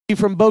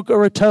from Boca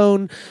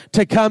Raton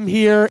to come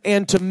here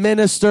and to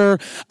minister.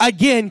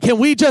 Again, can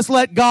we just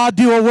let God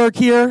do a work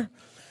here?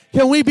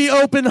 Can we be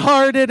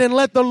open-hearted and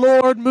let the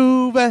Lord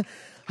move?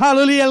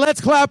 Hallelujah.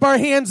 Let's clap our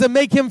hands and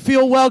make him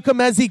feel welcome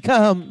as he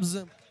comes.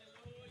 Hallelujah.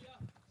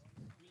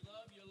 We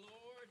love you,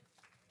 Lord.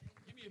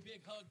 Give me a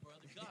big hug,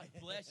 brother. God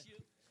bless you.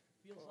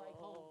 Feels like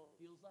home.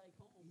 Feels like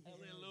home.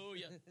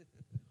 Hallelujah.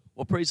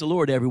 Well, praise the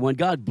Lord, everyone.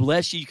 God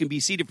bless you. You can be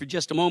seated for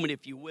just a moment,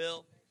 if you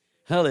will.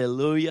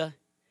 Hallelujah.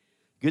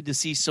 Good to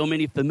see so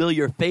many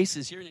familiar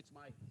faces here, and it's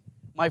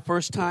my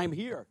first time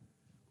here.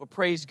 Well,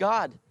 praise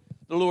God.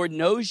 The Lord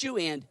knows you,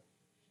 and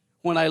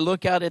when I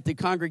look out at the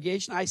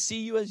congregation, I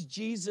see you as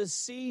Jesus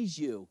sees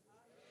you.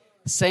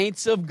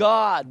 Saints of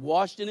God,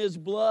 washed in his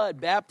blood,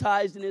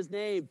 baptized in his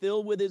name,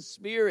 filled with his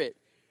spirit.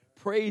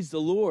 Praise the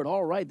Lord.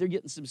 All right, they're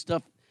getting some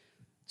stuff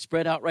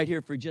spread out right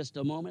here for just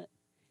a moment.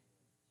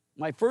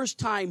 My first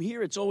time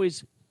here, it's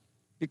always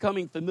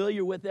becoming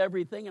familiar with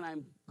everything, and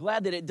I'm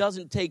glad that it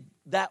doesn't take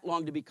that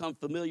long to become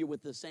familiar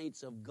with the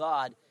saints of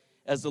God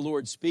as the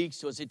Lord speaks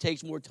to us. It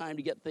takes more time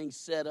to get things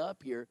set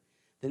up here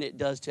than it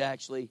does to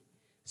actually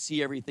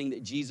see everything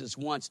that Jesus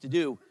wants to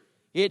do.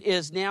 It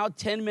is now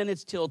 10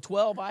 minutes till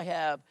 12. I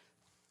have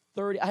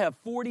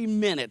 40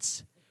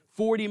 minutes.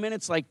 40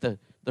 minutes like the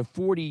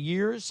 40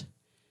 years.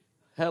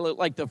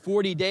 Like the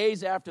 40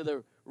 days after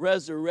the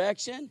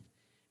resurrection.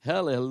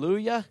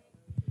 Hallelujah.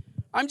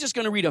 I'm just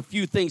going to read a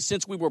few things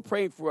since we were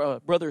praying for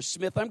Brother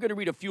Smith. I'm going to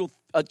read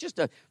just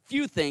a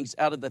few things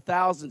out of the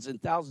thousands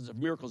and thousands of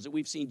miracles that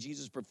we've seen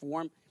Jesus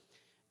perform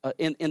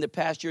in the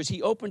past years.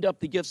 He opened up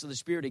the gifts of the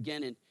Spirit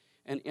again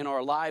in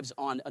our lives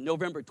on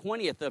November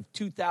 20th of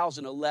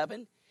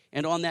 2011.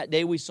 And on that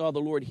day, we saw the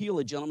Lord heal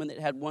a gentleman that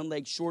had one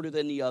leg shorter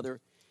than the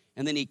other.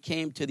 And then he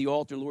came to the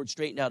altar, and the Lord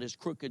straightened out his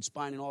crooked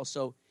spine and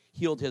also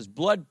healed his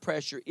blood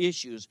pressure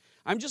issues.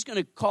 I'm just going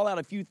to call out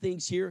a few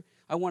things here.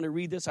 I want to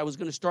read this. I was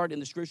going to start in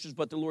the scriptures,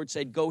 but the Lord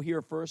said, go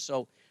here first.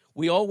 So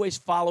we always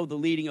follow the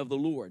leading of the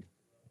Lord.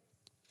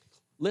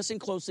 Listen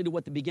closely to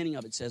what the beginning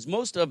of it says.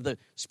 Most of the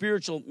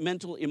spiritual,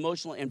 mental,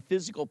 emotional, and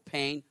physical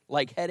pain,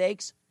 like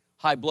headaches,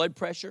 high blood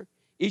pressure,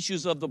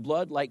 issues of the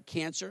blood, like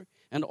cancer,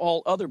 and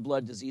all other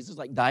blood diseases,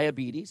 like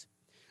diabetes,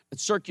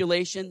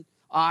 circulation,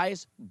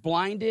 eyes,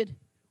 blinded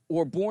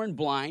or born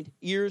blind,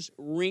 ears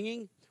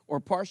ringing or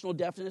partial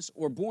deafness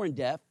or born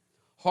deaf,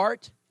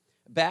 heart,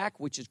 back,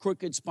 which is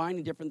crooked spine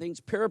and different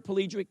things,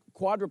 paraplegic,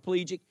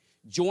 quadriplegic,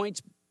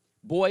 joints,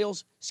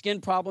 boils,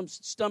 skin problems,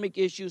 stomach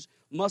issues,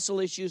 muscle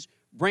issues,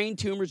 brain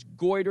tumors,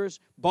 goiters,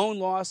 bone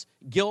loss,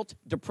 guilt,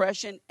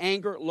 depression,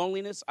 anger,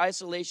 loneliness,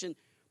 isolation,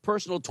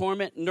 personal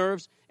torment,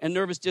 nerves, and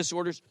nervous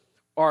disorders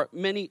are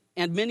many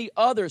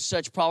other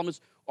such problems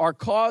are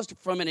caused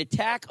from an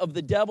attack of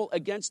the devil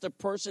against a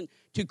person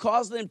to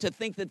cause them to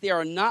think that they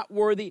are not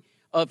worthy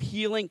of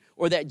healing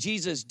or that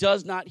Jesus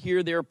does not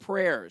hear their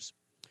prayers,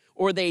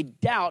 or they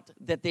doubt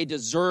that they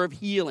deserve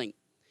healing.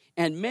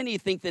 And many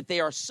think that they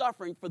are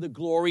suffering for the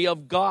glory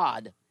of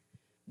God.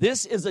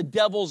 This is a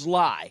devil's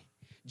lie.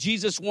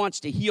 Jesus wants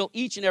to heal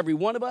each and every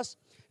one of us.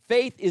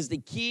 Faith is the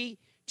key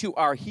to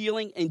our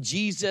healing in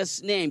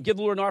Jesus' name. Give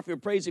the Lord an offering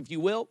of praise if you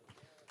will.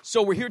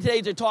 So we're here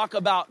today to talk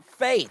about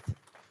faith,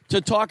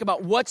 to talk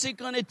about what's it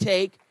going to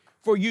take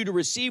for you to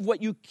receive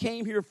what you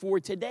came here for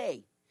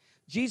today.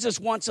 Jesus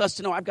wants us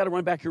to know, I've got to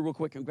run back here real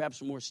quick and grab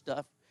some more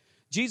stuff.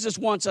 Jesus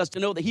wants us to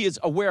know that he is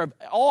aware of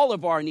all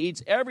of our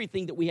needs,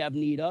 everything that we have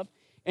need of,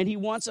 and he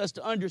wants us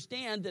to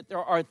understand that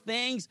there are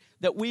things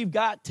that we've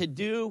got to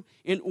do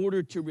in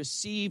order to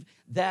receive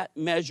that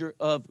measure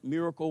of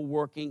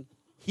miracle-working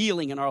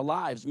healing in our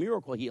lives,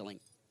 miracle healing.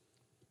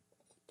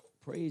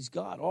 Praise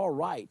God. All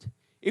right.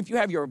 If you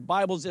have your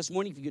Bibles this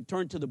morning, if you could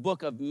turn to the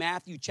book of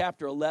Matthew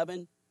chapter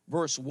 11,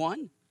 verse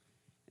 1.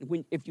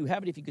 And if you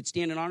have it, if you could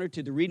stand in honor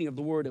to the reading of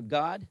the Word of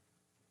God.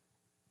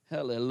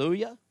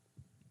 Hallelujah.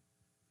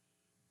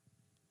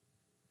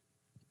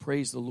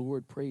 Praise the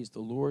Lord, praise the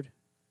Lord.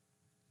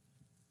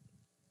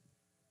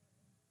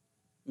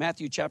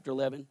 Matthew chapter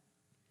 11,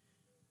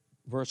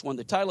 verse 1.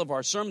 The title of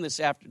our sermon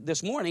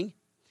this morning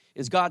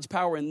is God's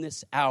Power in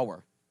This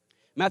Hour.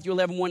 Matthew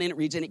 11, 1, and it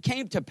reads, And it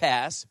came to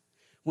pass,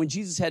 when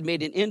Jesus had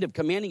made an end of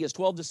commanding his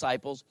 12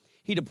 disciples,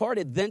 he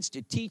departed thence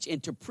to teach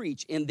and to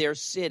preach in their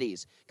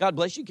cities. God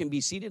bless you. You can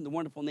be seated in the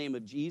wonderful name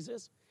of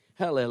Jesus.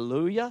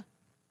 Hallelujah.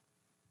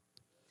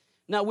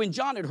 Now, when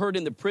John had heard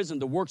in the prison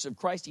the works of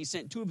Christ, he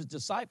sent two of his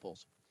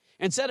disciples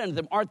and said unto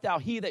them, Art thou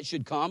he that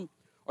should come,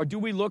 or do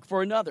we look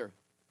for another?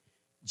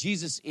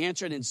 Jesus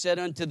answered and said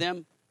unto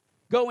them,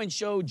 Go and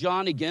show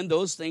John again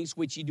those things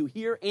which ye do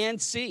hear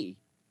and see.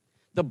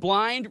 The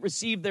blind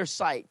receive their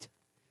sight,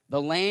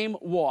 the lame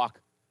walk,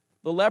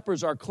 the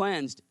lepers are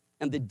cleansed,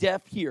 and the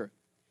deaf hear.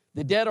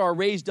 The dead are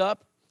raised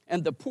up,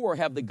 and the poor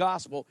have the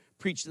gospel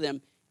preached to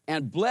them.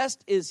 And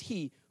blessed is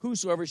he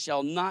whosoever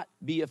shall not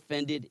be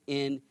offended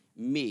in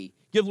me.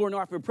 Give the Lord an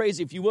offering of praise,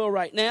 if you will,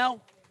 right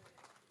now.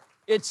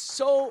 It's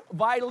so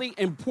vitally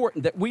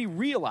important that we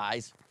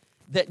realize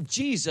that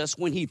Jesus,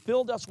 when he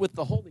filled us with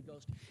the Holy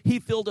Ghost, he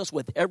filled us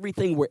with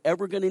everything we're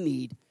ever going to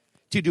need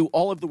to do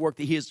all of the work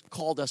that he has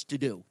called us to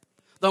do.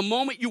 The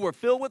moment you were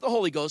filled with the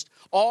Holy Ghost,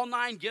 all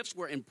 9 gifts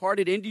were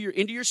imparted into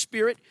your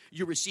spirit.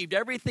 You received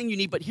everything you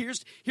need. But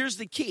here's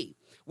the key.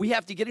 We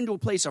have to get into a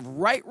place of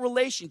right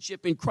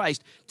relationship in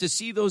Christ to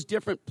see those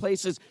different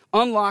places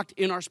unlocked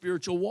in our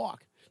spiritual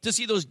walk, to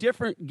see those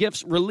different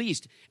gifts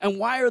released. And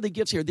why are the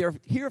gifts here? They're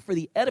here for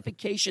the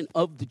edification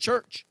of the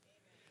church.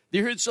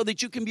 They're here so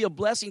that you can be a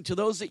blessing to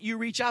those that you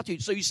reach out to.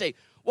 So you say,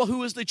 well,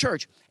 who is the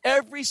church?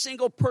 Every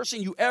single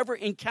person you ever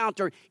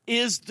encounter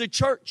is the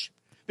church.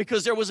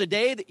 Because there was a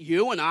day that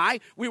you and I,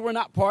 we were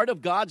not part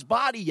of God's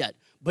body yet.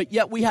 But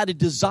yet we had a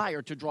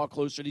desire to draw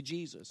closer to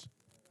Jesus.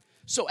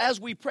 So as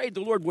we prayed,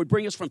 the Lord would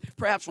bring us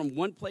perhaps from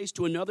one place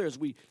to another as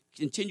we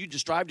continued to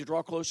strive to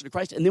draw closer to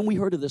Christ. And then we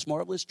heard of this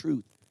marvelous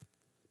truth.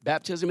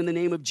 Baptism in the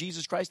name of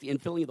Jesus Christ, the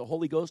infilling of the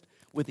Holy Ghost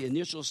with the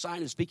initial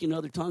sign of speaking in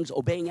other tongues,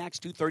 obeying Acts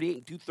 2:38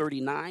 and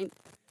 2:39.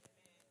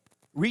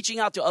 Reaching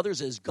out to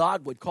others as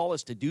God would call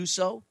us to do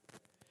so.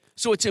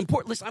 So it's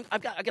important. Listen, I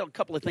got a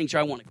couple of things here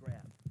I want to grab.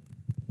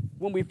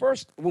 When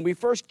we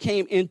first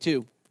came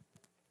into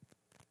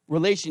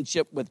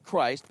relationship with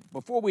Christ,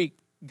 before we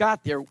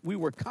got there, we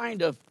were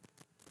kind of,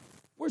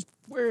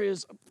 where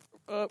is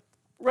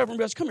Reverend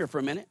Bess? Come here for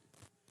a minute.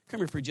 Come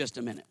here for just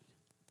a minute.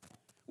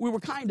 We were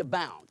kind of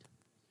bound.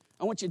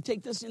 I want you to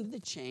take this into the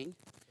chain,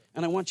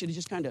 and I want you to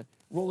just kind of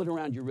roll it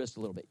around your wrist a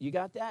little bit. You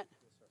got that?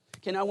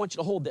 Okay, now I want you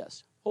to hold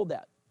this. Hold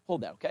that,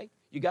 okay?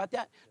 You got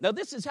that? Now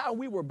this is how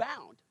we were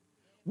bound.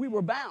 We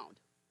were bound.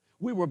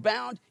 We were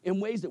bound in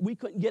ways that we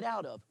couldn't get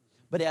out of.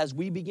 But as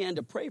we began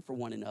to pray for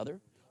one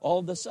another, all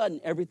of a sudden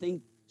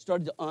everything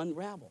started to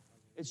unravel.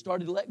 It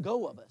started to let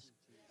go of us.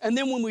 And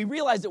then when we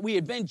realized that we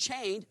had been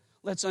chained,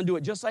 let's undo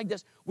it just like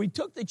this. We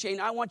took the chain.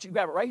 I want you to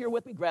grab it right here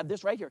with me. Grab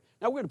this right here.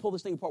 Now we're going to pull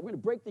this thing apart. We're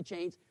going to break the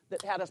chains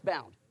that had us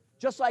bound.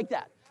 Just like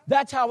that.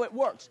 That's how it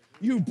works.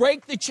 You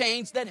break the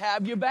chains that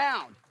have you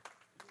bound.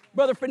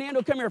 Brother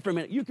Fernando, come here for a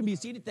minute. You can be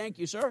seated. Thank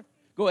you, sir.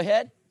 Go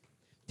ahead.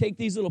 Take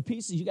these little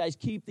pieces. You guys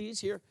keep these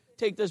here.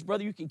 Take this,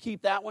 brother. You can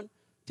keep that one.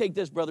 Take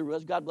this, brother.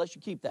 God bless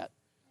you. Keep that.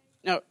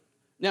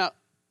 Now,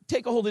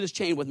 take a hold of this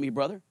chain with me,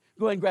 brother.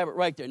 Go ahead and grab it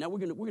right there. Now,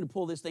 we're going to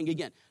pull this thing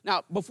again.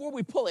 Now, before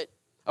we pull it,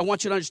 I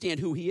want you to understand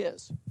who he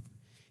is.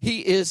 He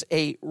is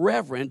a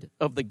reverend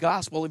of the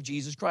gospel of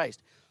Jesus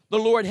Christ. The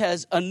Lord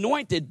has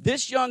anointed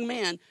this young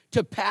man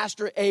to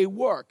pastor a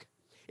work.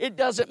 It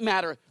doesn't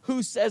matter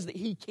who says that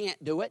he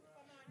can't do it.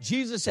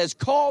 Jesus has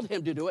called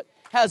him to do it,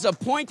 has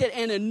appointed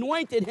and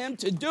anointed him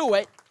to do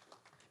it.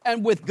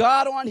 And with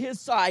God on his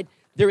side,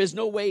 there is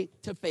no way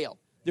to fail.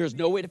 There's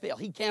no way to fail.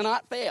 He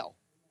cannot fail.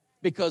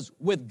 Because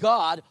with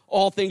God,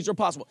 all things are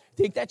possible.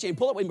 Take that chain.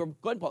 Pull it. Go ahead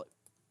and pull it.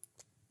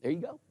 There you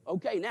go.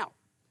 Okay, now.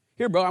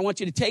 Here, bro, I want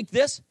you to take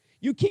this.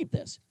 You keep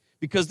this.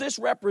 Because this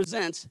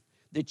represents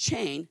the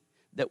chain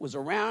that was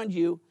around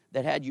you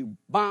that had you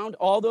bound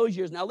all those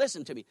years. Now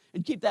listen to me.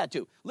 And keep that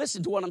too.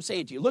 Listen to what I'm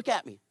saying to you. Look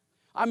at me.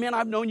 I mean,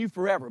 I've known you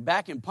forever.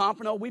 Back in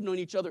Pompano, we've known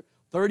each other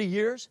 30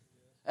 years.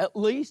 At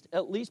least,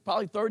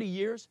 probably 30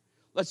 years.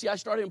 Let's see, I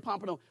started in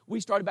Pompano. We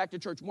started back to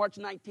church March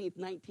 19th,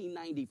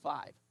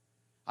 1995.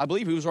 I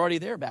believe he was already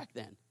there back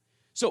then.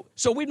 So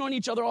we've known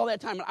each other all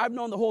that time. And I've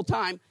known the whole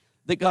time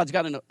that God's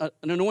got an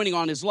anointing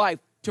on his life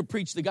to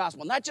preach the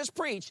gospel. Not just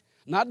preach,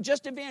 not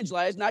just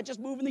evangelize, not just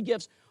move in the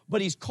gifts,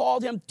 but he's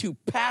called him to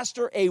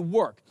pastor a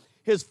work.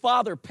 His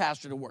father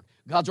pastored a work.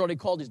 God's already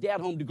called his dad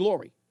home to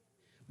glory.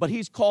 But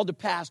he's called to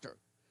pastor.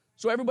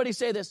 So everybody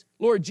say this.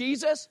 Lord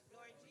Jesus,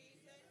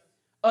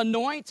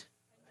 anoint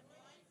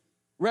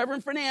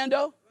Reverend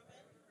Fernando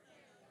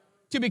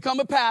to become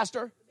a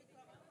pastor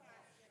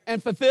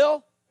and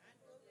fulfill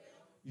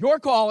your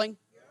calling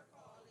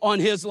on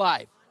his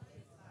life.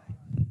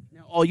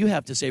 Now, all you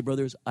have to say,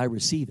 brothers, I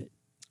receive it.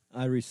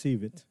 I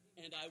receive it.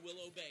 And I will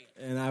obey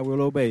it. And I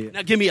will obey it.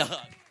 Now, give me a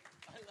hug.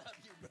 I love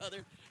you,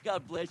 brother.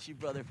 God bless you,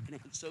 brother.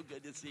 It's so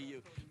good to see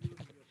you.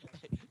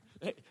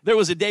 There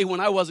was a day when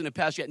I wasn't a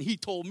pastor yet, and he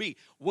told me,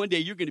 one day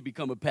you're going to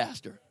become a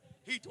pastor.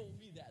 He told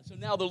me that. So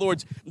now the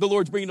Lord's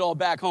bringing it all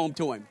back home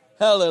to him.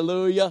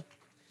 Hallelujah.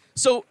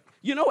 So,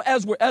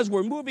 as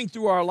we're moving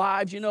through our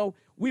lives,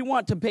 we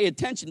want to pay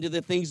attention to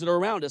the things that are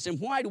around us. And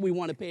why do we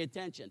want to pay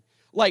attention?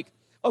 Like,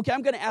 okay,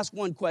 I'm going to ask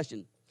one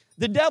question.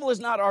 The devil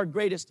is not our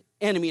greatest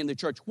enemy in the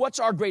church. What's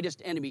our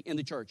greatest enemy in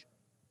the church?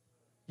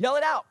 Yell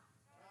it out.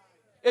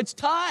 It's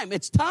time.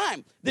 It's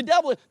time. The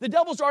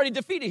devil's already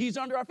defeated. He's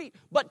under our feet.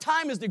 But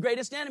time is the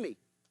greatest enemy.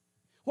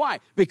 Why?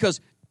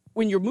 Because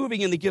when you're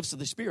moving in the gifts of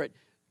the Spirit,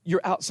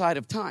 you're outside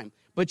of time.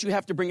 But you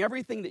have to bring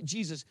everything that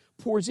Jesus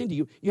pours into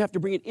you. You have to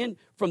bring it in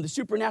from the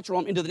supernatural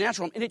realm into the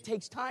natural realm, and it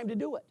takes time to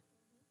do it.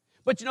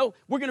 But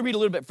we're going to read a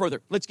little bit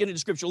further. Let's get into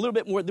Scripture a little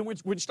bit more. Then we're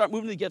going to start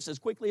moving the gifts as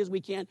quickly as we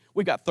can.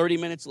 We've got 30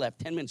 minutes left.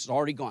 10 minutes is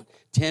already gone.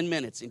 10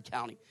 minutes in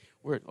counting.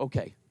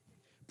 Okay.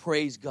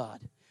 Praise God.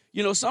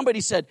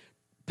 Somebody said,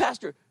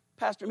 Pastor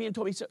Meehan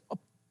told me, he said, oh,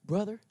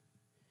 brother,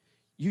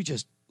 you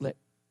just let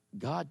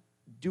God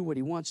do what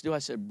he wants to do. I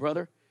said,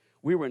 brother,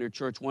 we were in a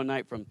church one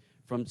night from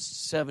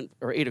 7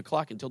 or 8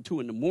 o'clock until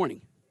 2 in the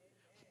morning.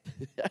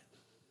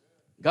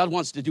 God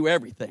wants to do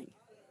everything.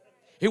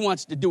 He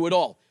wants to do it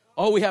all.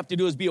 All we have to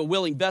do is be a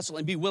willing vessel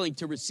and be willing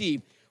to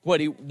receive what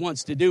he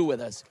wants to do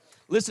with us.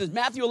 Listen,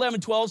 Matthew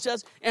 11:12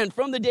 says, and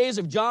from the days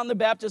of John the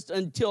Baptist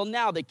until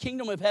now, the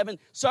kingdom of heaven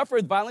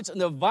suffereth violence,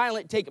 and the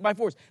violent take it by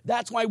force.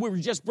 That's why we were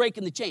just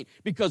breaking the chain,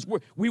 because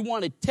we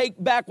want to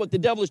take back what the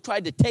devil has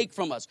tried to take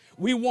from us.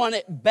 We want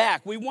it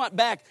back. We want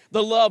back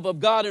the love of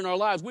God in our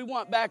lives. We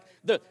want back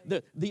the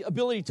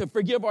ability to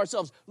forgive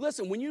ourselves.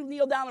 Listen, when you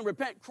kneel down and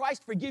repent,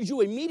 Christ forgives you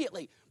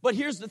immediately. But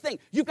here's the thing.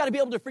 You've got to be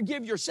able to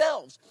forgive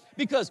yourselves,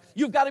 because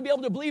you've got to be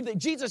able to believe that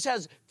Jesus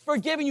has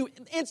forgiven you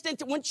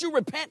instant. Once you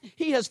repent,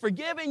 he has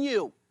forgiven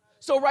you.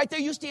 So right there,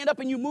 you stand up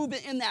and you move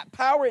in that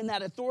power and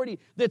that authority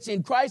that's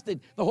in Christ, that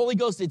the Holy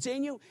Ghost that's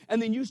in you.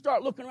 And then you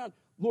start looking around.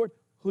 Lord,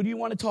 who do you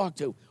want to talk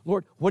to?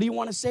 Lord, what do you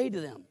want to say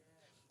to them?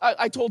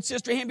 I told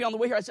Sister Hamby on the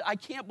way here, I said, I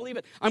can't believe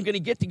it. I'm going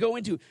to get to go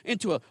into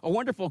a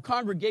wonderful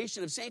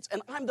congregation of saints,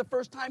 and I'm the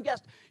first-time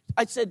guest.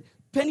 I said,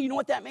 Penny, you know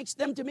what that makes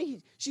them to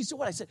me? She said,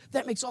 what? I said,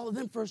 that makes all of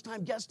them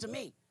first-time guests to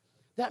me.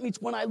 That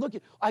means when I look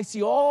at, I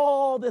see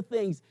all the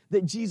things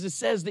that Jesus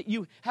says that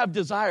you have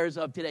desires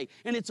of today.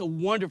 And it's a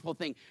wonderful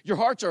thing. Your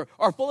hearts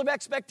are full of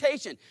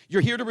expectation.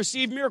 You're here to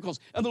receive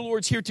miracles. And the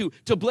Lord's here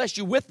to bless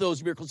you with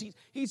those miracles.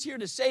 He's here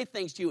to say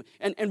things to you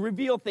and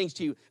reveal things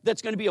to you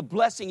that's going to be a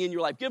blessing in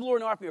your life. Give the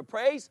Lord an offering of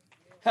praise.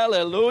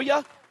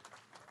 Hallelujah.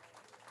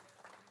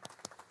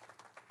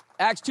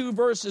 Acts 2,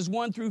 verses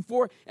 1 through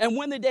 4. And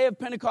when the day of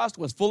Pentecost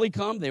was fully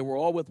come, they were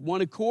all with one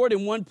accord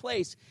in one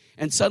place.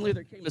 And suddenly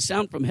there came a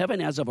sound from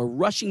heaven as of a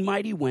rushing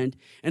mighty wind,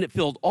 and it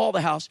filled all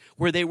the house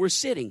where they were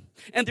sitting.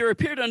 And there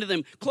appeared unto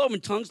them cloven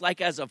tongues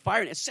like as of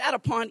fire, and it sat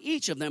upon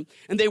each of them.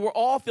 And they were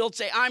all filled.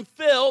 Say, I'm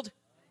filled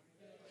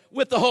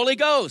with the Holy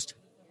Ghost.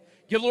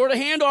 Give the Lord a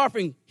hand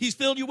offering. He's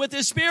filled you with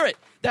his Spirit.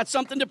 That's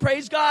something to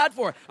praise God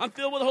for. I'm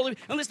filled with the Holy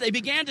Ghost. And listen, they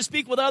began to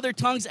speak with other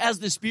tongues as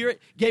the Spirit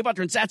gave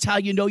utterance. That's how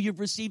you know you've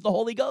received the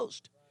Holy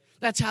Ghost.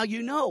 That's how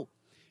you know.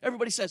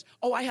 Everybody says,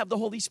 oh, I have the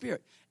Holy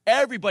Spirit.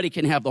 Everybody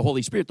can have the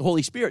Holy Spirit. The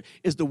Holy Spirit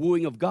is the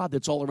wooing of God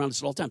that's all around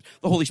us at all times.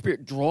 The Holy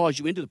Spirit draws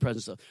you into the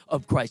presence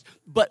of Christ.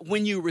 But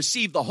when you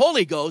receive the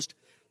Holy Ghost,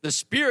 the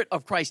Spirit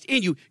of Christ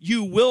in you,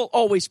 you will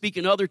always speak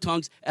in other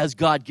tongues as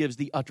God gives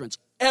the utterance.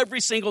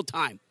 Every single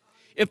time.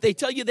 If they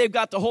tell you they've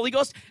got the Holy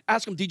Ghost,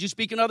 ask them, did you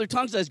speak in other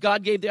tongues as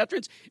God gave the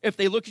utterance? If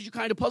they look at you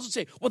kind of puzzled,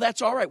 say, well,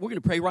 that's all right. We're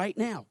going to pray right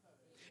now.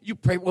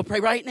 We'll pray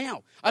right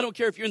now. I don't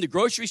care if you're in the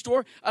grocery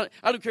store. I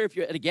don't care if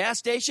you're at a gas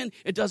station.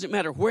 It doesn't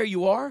matter where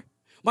you are.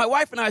 My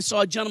wife and I saw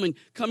a gentleman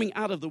coming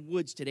out of the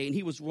woods today, and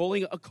he was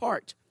rolling a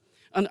cart.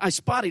 And I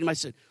spotted him. I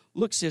said,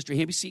 look, Sister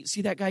Hamby,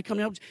 see that guy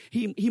coming out?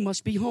 He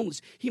must be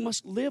homeless. He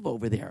must live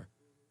over there.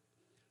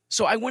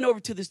 So I went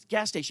over to this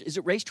gas station. Is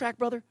it Racetrack,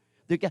 brother?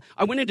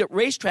 I went into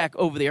Racetrack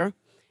over there,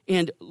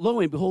 and lo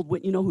and behold,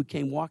 wouldn't you know who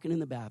came walking in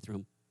the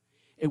bathroom?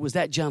 It was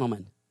that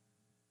gentleman.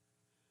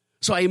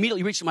 So I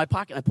immediately reached in my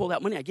pocket, and I pulled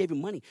out money. I gave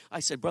him money. I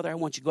said, brother, I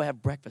want you to go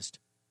have breakfast.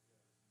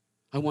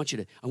 I want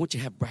you to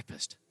have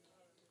breakfast.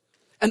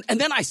 And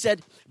then I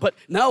said, but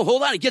no,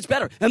 hold on, it gets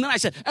better. And then I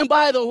said, and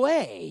by the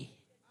way,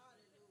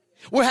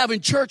 we're having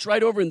church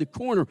right over in the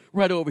corner,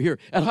 right over here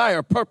at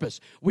Higher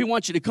Purpose. We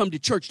want you to come to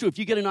church too. If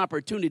you get an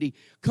opportunity,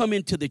 come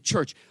into the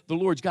church. The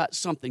Lord's got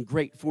something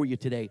great for you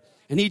today.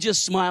 And he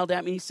just smiled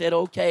at me. He said,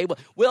 okay, well,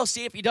 we'll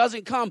see if he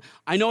doesn't come.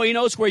 I know he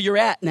knows where you're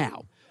at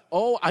now.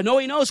 Oh, I know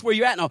he knows where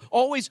you're at now.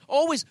 Always,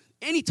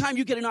 anytime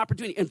you get an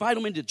opportunity, invite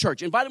them into the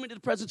church. Invite them into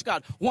the presence of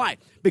God. Why?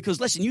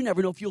 Because, listen, you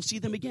never know if you'll see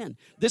them again.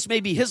 This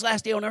may be his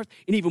last day on earth,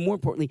 and even more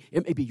importantly,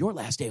 it may be your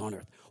last day on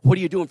earth. What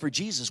are you doing for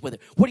Jesus with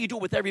it? What do you do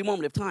with every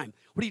moment of time?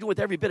 What do you do with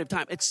every bit of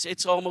time?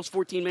 It's almost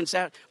 14 minutes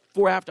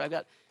after. I've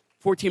got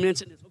 14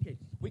 minutes in this. Okay,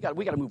 we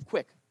got to move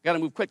quick. Got to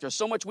move quick. There's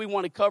so much we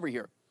want to cover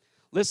here.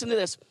 Listen to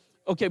this.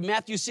 Okay,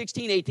 Matthew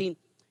 16:18.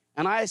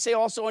 And I say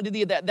also unto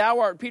thee that thou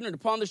art Peter, and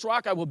upon this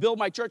rock I will build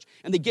my church,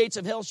 and the gates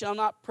of hell shall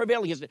not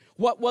prevail against it.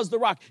 What was the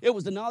rock? It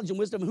was the knowledge and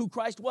wisdom of who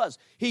Christ was.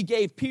 He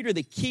gave Peter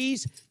the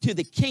keys to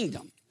the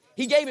kingdom.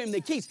 He gave him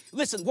the keys.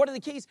 Listen, what are the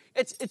keys?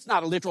 It's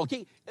not a literal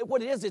key.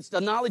 What it is, it's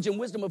the knowledge and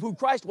wisdom of who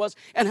Christ was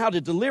and how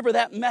to deliver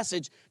that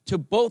message to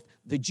both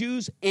the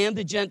Jews and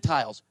the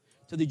Gentiles.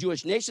 To the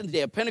Jewish nation, the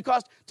day of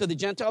Pentecost, to the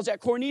Gentiles at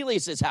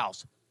Cornelius'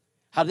 house.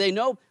 How do they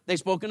know? They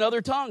spoke in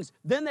other tongues.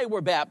 Then they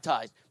were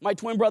baptized. My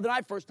twin brother and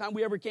I, first time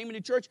we ever came into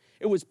church,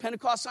 it was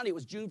Pentecost Sunday. It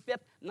was June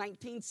 5th,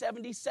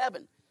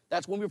 1977.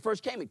 That's when we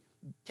first came in.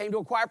 Came to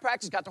a choir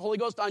practice, got the Holy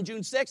Ghost on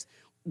June 6th,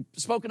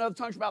 spoke in other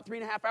tongues for about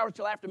 3.5 hours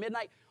till after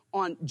midnight.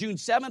 On June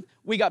 7th,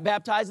 we got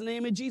baptized in the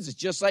name of Jesus.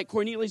 Just like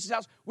Cornelius'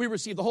 house, we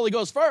received the Holy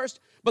Ghost first,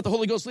 but the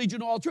Holy Ghost leads you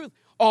to all truth.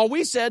 All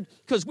we said,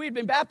 because we had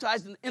been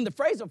baptized in the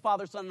phrase of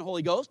Father, Son, and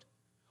Holy Ghost,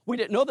 we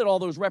didn't know that all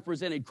those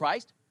represented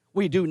Christ.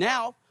 We do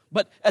now.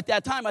 But at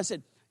that time, I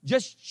said,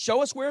 just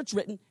show us where it's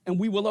written, and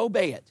we will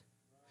obey it.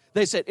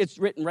 They said, it's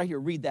written right here.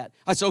 Read that.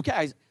 I said,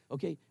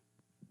 okay,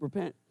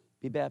 repent,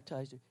 be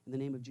baptized in the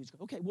name of Jesus.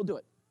 Okay, we'll do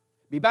it.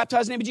 Be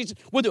baptized in the name of Jesus.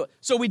 We'll do it.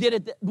 So we did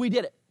it. We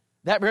did it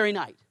that very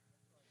night.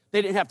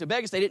 They didn't have to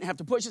beg us. They didn't have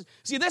to push us.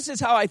 See, this is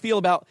how I feel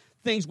about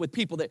things with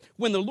people, that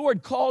when the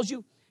Lord calls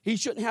you, he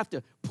shouldn't have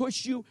to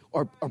push you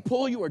or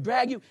pull you or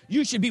drag you.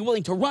 You should be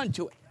willing to run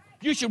to it.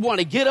 You should want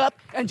to get up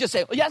and just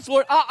say, yes,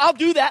 Lord, I'll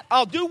do that.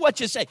 I'll do what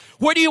you say.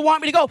 Where do you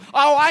want me to go?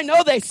 Oh, I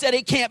know they said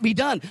it can't be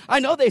done. I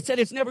know they said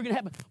it's never going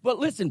to happen. But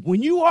listen,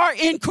 when you are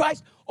in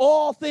Christ,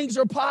 all things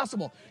are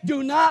possible.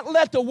 Do not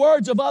let the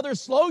words of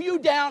others slow you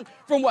down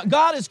from what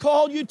God has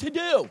called you to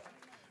do.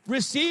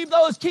 Receive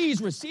those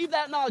keys. Receive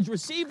that knowledge.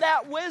 Receive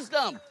that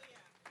wisdom.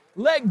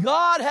 Let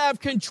God have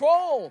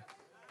control.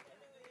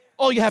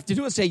 All you have to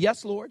do is say,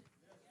 yes, Lord.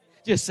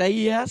 Just say,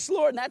 yes,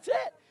 Lord, and that's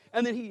it.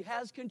 And then he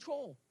has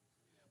control.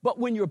 But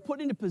when you're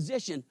put in a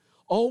position,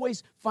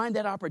 always find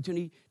that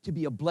opportunity to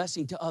be a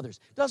blessing to others.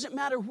 Doesn't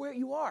matter where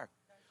you are.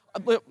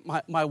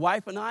 My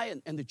wife and I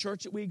and the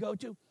church that we go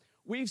to,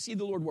 we've seen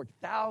the Lord work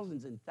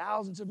thousands and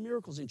thousands of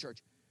miracles in church.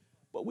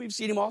 But we've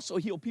seen him also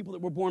heal people that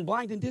were born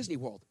blind in Disney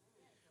World.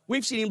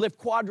 We've seen him lift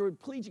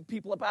quadriplegic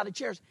people up out of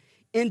chairs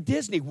in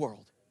Disney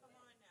World.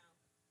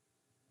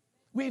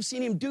 We've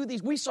seen him do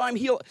these. We saw him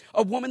heal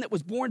a woman that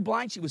was born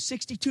blind. She was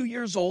 62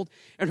 years old,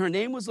 and her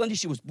name was Linda.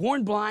 She was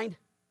born blind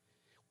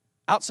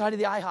outside of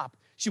the IHOP.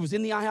 She was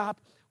in the IHOP,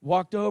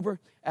 walked over,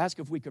 asked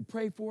if we could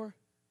pray for her.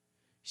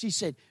 She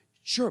said,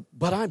 sure,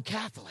 but I'm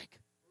Catholic.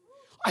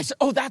 I said,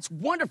 oh, that's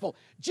wonderful.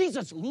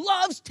 Jesus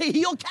loves to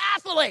heal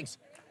Catholics.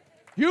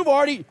 You've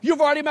already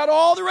met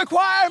all the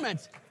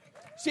requirements.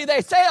 See,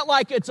 they say it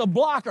like it's a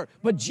blocker,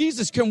 but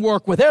Jesus can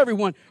work with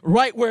everyone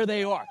right where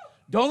they are.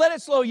 Don't let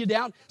it slow you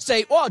down.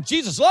 Say, oh,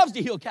 Jesus loves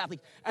to heal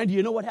Catholics. And do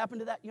you know what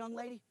happened to that young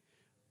lady?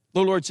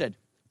 The Lord said,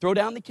 throw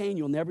down the cane.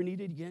 You'll never need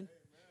it again.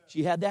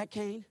 She had that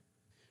cane.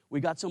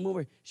 We got some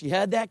over. She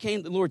had that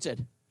cane. The Lord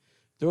said,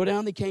 throw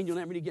down the cane. You'll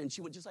never need it again.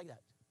 She went just like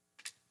that.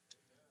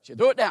 She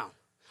threw it down.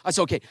 I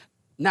said, okay,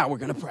 now we're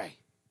going to pray.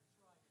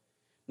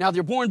 Now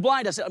they're born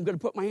blind. I said, I'm going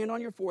to put my hand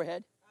on your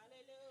forehead.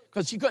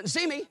 Because she couldn't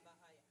see me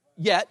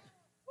yet.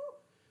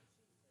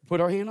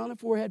 Put our hand on the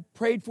forehead.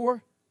 Prayed for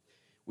her.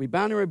 We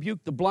bound and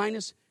rebuked the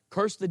blindness,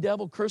 cursed the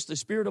devil, cursed the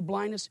spirit of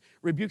blindness,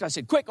 rebuked. I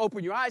said, quick,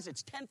 open your eyes.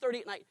 It's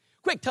 10:30 at night.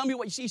 Quick, tell me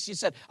what you see. She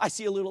said, I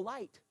see a little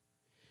light.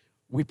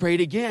 We prayed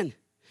again.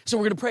 So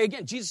we're going to pray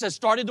again. Jesus has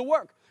started to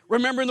work.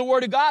 Remembering the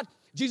word of God,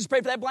 Jesus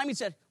prayed for that blind man. He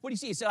said, what do you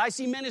see? He said, I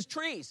see men as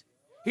trees.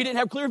 He didn't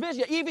have clear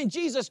vision. Even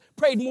Jesus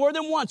prayed more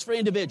than once for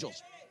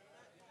individuals.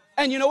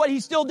 And you know what? He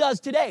still does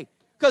today.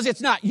 Because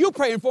it's not you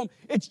praying for them.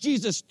 It's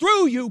Jesus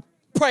through you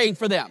praying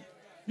for them.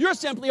 You're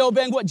simply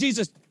obeying what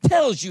Jesus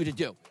tells you to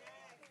do.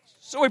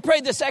 So we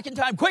prayed the second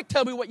time. Quick,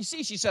 tell me what you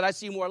see. She said, I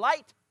see more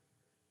light.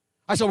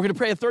 I said, we're going to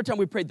pray the third time.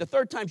 We prayed the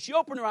third time. She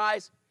opened her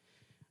eyes.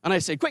 And I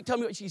said, quick, tell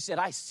me what she said.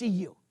 I see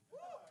you.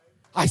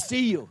 I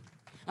see you.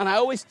 And I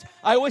always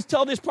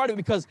tell this part of it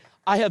because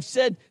I have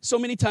said so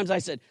many times, I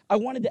said, I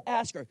wanted to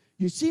ask her,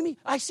 you see me?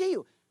 I see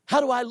you.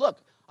 How do I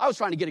look? I was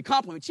trying to get a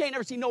compliment. She ain't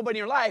never seen nobody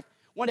in her life.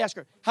 Wanted to ask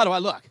her, how do I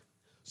look?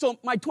 So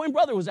my twin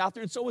brother was out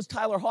there, and so was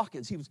Tyler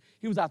Hawkins.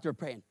 He was out there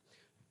praying.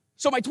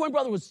 So my twin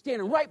brother was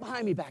standing right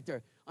behind me back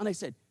there. And I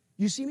said,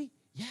 you see me?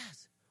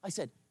 Yes. I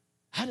said,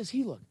 how does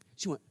he look?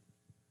 She went,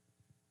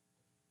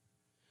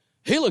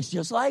 he looks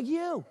just like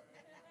you.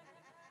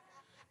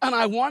 And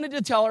I wanted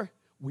to tell her,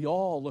 we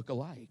all look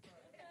alike.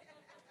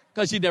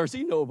 Because she'd never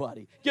seen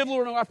nobody. Give the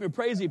Lord an offering of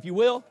praise, if you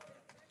will.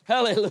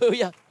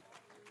 Hallelujah.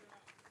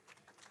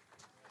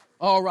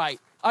 All right.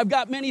 I've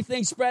got many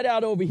things spread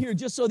out over here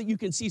just so that you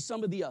can see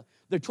some of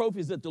the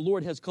trophies that the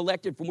Lord has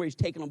collected from where he's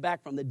taken them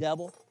back from the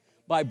devil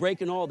by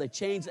breaking all the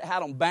chains that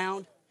had them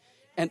bound.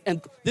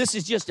 And this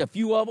is just a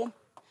few of them.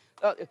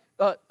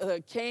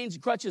 Canes,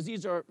 crutches,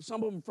 these are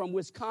some of them from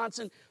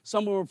Wisconsin.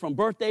 Some of them from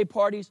birthday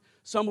parties.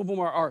 Some of them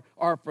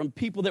are from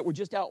people that were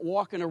just out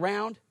walking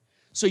around.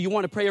 So you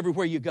want to pray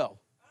everywhere you go.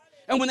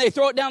 And when they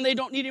throw it down, they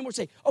don't need anymore.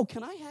 Say, oh,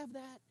 can I have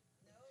that?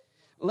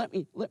 Let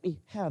me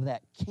have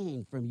that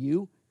cane from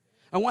you.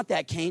 I want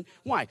that cane.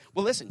 Why?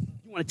 Well, listen,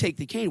 you want to take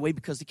the cane away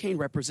because the cane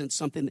represents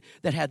something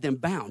that had them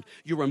bound.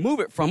 You remove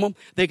it from them,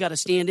 they got to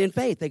stand in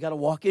faith. They got to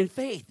walk in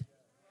faith.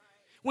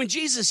 When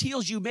Jesus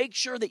heals you, make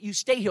sure that you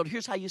stay healed.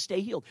 Here's how you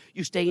stay healed.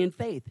 You stay in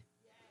faith.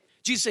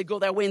 Jesus said, go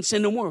that way and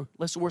sin no more,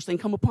 lest the worst thing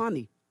come upon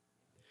thee.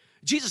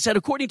 Jesus said,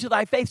 according to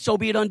thy faith, so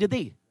be it unto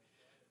thee.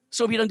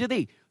 So be it unto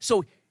thee.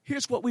 So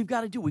here's what we've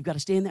got to do. We've got to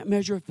stay in that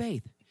measure of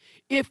faith.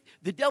 If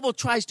the devil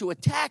tries to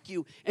attack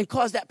you and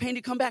cause that pain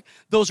to come back,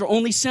 those are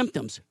only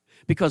symptoms.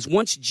 Because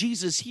once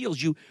Jesus heals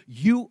you,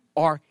 you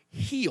are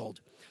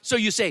healed. So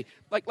you say,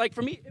 like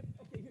for me,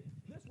 okay,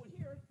 this one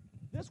here,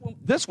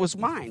 this was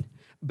mine.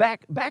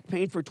 Back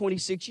pain for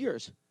 26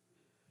 years.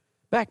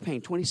 Back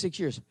pain, 26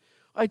 years.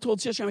 I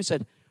told Sister, I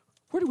said,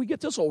 where did we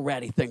get this old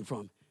ratty thing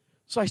from?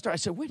 So I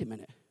said, wait a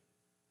minute.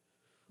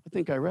 I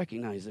think I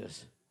recognize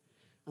this.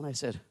 And I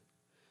said,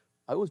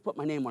 I always put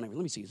my name on it.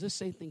 Let me see. Does this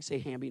same thing say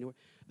Hamby?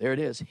 There it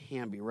is.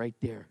 Hamby right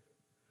there.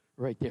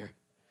 Right there.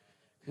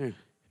 Here.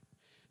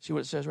 See what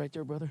it says right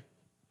there, brother?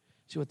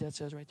 See what that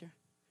says right there?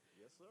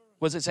 Yes, sir.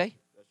 What does it say?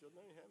 That's your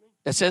name, Hamby.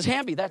 It says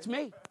Hamby. That's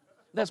me.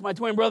 That's my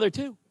twin brother,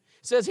 too.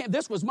 It says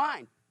this was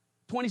mine.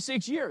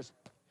 26 years.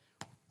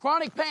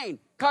 Chronic pain.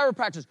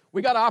 Chiropractors.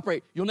 We got to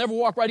operate. You'll never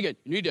walk right again.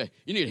 You need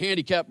a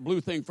handicap blue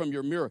thing from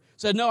your mirror.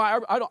 Said, no, I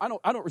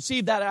don't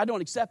receive that. I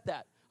don't accept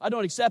that. I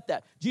don't accept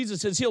that.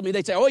 Jesus has healed me.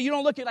 They'd say, oh, you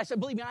don't look it. I said,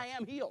 believe me, I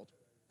am healed.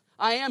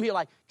 I am healed.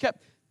 I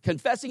kept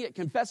confessing it.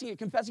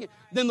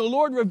 Then the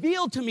Lord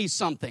revealed to me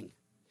something.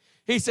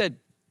 He said,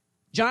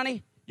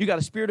 Johnny, you got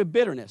a spirit of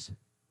bitterness.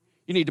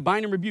 You need to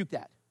bind and rebuke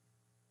that.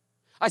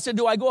 I said,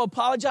 do I go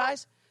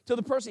apologize to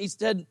the person? He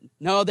said,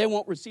 no, they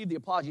won't receive the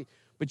apology,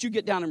 but you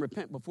get down and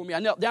repent before me. I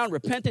knelt down,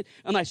 repented,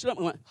 and I stood up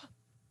and went,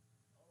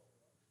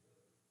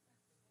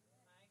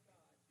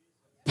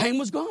 pain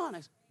was gone.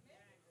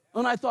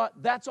 And I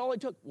thought, that's all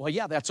it took. Well,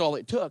 yeah, that's all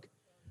it took.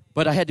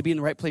 But I had to be in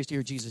the right place to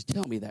hear Jesus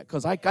tell me that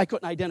because I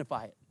couldn't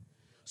identify it.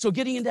 So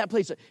getting in that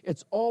place,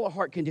 it's all a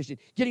heart condition.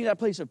 Getting in that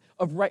place of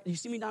right. You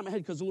see me nod my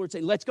head because the Lord's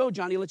saying, let's go,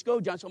 Johnny, let's go,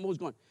 Johnny. So I'm always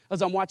going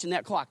as I'm watching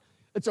that clock.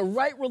 It's a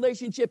right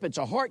relationship. It's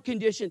a heart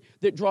condition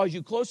that draws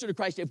you closer to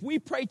Christ. If we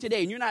pray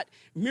today and you're not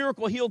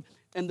miracle healed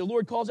and the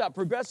Lord calls out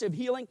progressive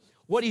healing,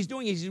 what he's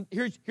doing is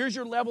here's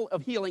your level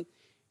of healing.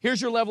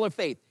 Here's your level of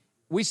faith.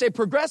 We say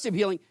progressive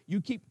healing,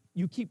 you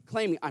keep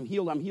claiming, I'm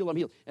healed.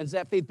 And as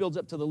that faith builds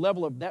up to the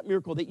level of that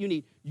miracle that you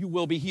need, you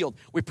will be healed.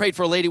 We prayed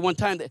for a lady one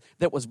time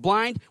that was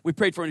blind. We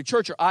prayed for her in a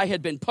church. Her eye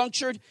had been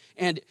punctured,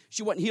 and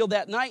she wasn't healed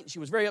that night. She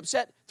was very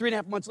upset.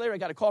 3.5 months later, I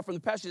got a call from the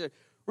pastor. He said,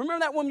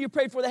 remember that woman you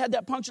prayed for that had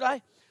that punctured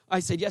eye?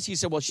 I said, yes. He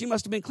said, well, she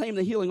must have been claiming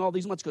the healing all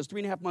these months because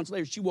 3.5 months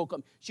later, she woke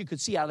up. She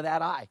could see out of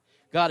that eye.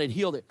 God had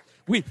healed it.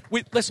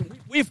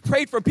 We've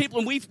prayed for people,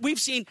 and we've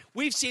seen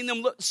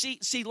them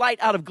see light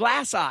out of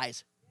glass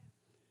eyes.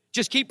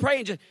 Just keep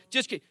praying.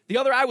 Just keep. The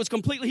other eye was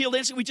completely healed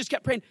instantly. We just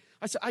kept praying.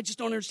 I said, I just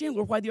don't understand,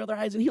 Lord, why the other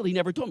eye isn't healed. He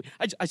never told me.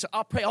 I said,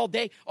 I'll pray all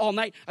day, all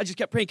night. I just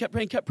kept praying.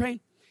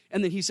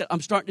 And then he said, I'm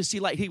starting to see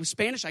light. He was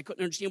Spanish. I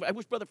couldn't understand. I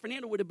wish Brother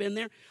Fernando would have been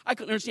there. I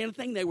couldn't understand a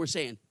thing they were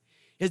saying.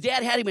 His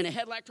dad had him in a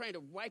headlock trying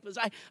to wipe his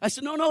eye. I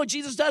said, no,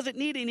 Jesus doesn't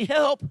need any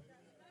help.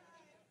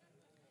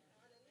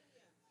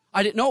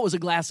 I didn't know it was a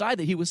glass eye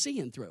that he was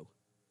seeing through.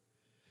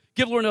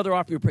 Give the Lord another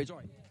offering of praise. All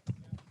right.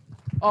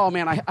 Oh,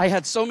 man, I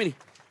had so many.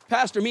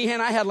 Pastor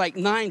Meehan, I had like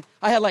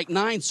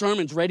nine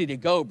sermons ready to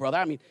go, brother.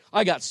 I mean,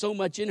 I got so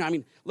much in there. I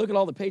mean, look at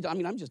all the pages. I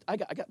mean, I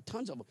got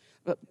tons of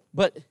them.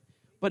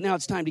 But now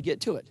it's time to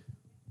get to it.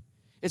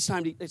 It's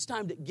time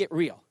to get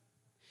real.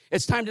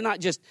 It's time to not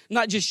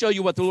just show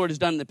you what the Lord has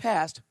done in the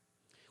past.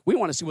 We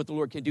want to see what the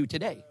Lord can do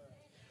today.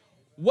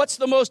 What's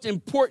the most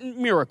important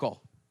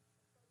miracle?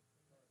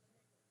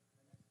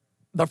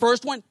 The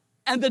first one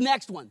and the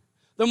next one.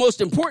 The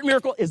most important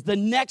miracle is the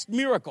next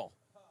miracle.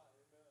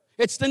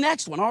 It's the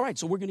next one. All right,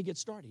 so we're going to get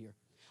started here.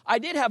 I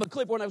did have a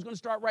clip when I was going to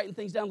start writing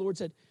things down. The Lord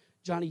said,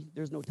 Johnny,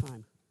 there's no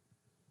time.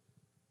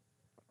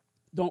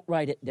 Don't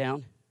write it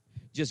down.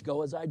 Just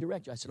go as I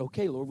direct you. I said,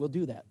 okay, Lord, we'll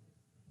do that.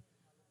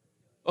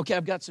 Okay,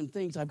 I've got some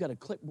things. I've got a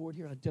clipboard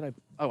here.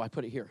 I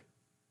put it here.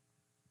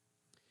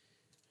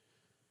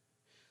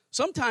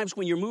 Sometimes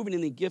when you're moving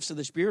in the gifts of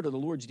the Spirit or the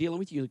Lord's dealing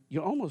with you,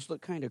 you almost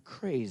look kind of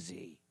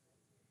crazy.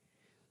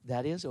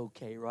 That is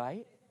okay,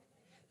 right?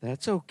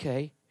 That's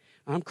okay.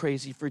 I'm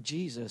crazy for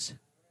Jesus.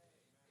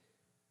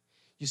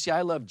 You see,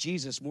 I love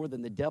Jesus more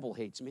than the devil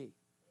hates me.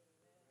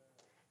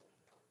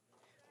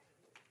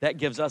 That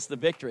gives us the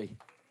victory.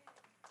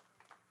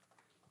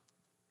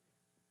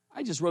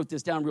 I just wrote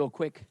this down real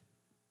quick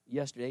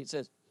yesterday. It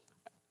says,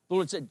 the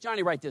Lord said,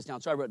 Johnny, write this down.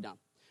 So I wrote it down.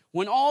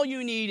 When all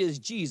you need is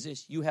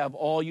Jesus, you have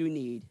all you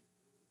need.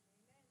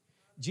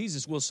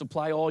 Jesus will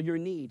supply all your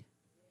need.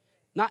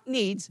 Not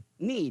needs,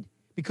 need.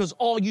 Because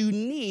all you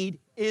need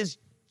is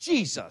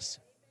Jesus.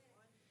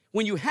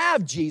 When you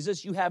have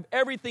Jesus, you have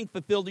everything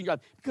fulfilled in your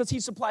life because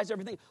he supplies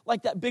everything.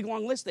 Like that big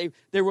long list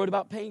they wrote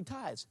about paying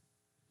tithes.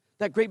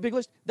 That great big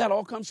list, that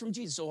all comes from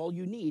Jesus. So all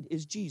you need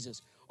is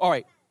Jesus. All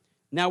right,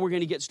 now we're going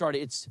to get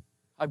started.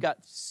 I've got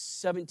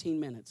 17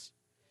 minutes.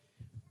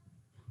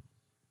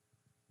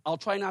 I'll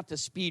try not to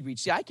speed read.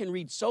 See, I can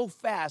read so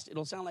fast,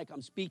 it'll sound like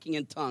I'm speaking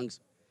in tongues.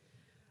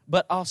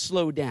 But I'll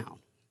slow down.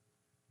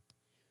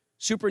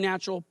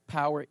 Supernatural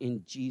power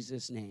in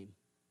Jesus' name.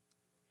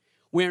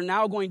 We are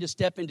now going to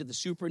step into the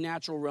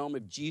supernatural realm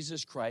of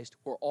Jesus Christ,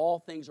 where all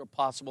things are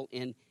possible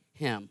in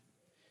him.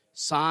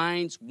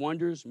 Signs,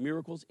 wonders,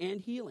 miracles,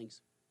 and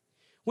healings.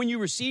 When you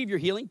receive your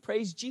healing,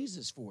 praise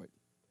Jesus for it.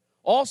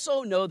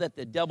 Also know that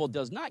the devil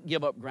does not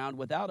give up ground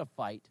without a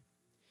fight.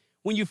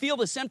 When you feel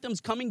the symptoms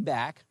coming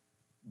back,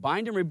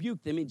 bind and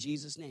rebuke them in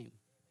Jesus' name.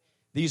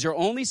 These are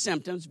only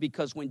symptoms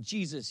because when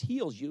Jesus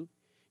heals you,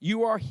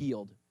 you are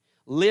healed.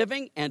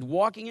 Living and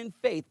walking in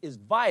faith is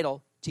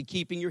vital to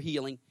keeping your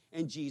healing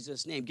in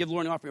Jesus' name. Give the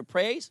Lord an offering of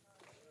praise.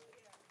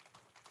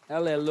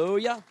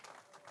 Hallelujah.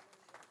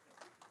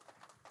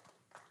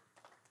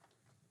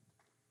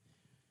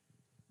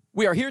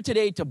 We are here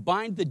today to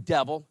bind the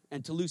devil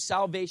and to lose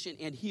salvation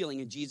and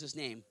healing in Jesus'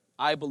 name.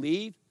 I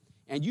believe,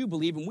 and you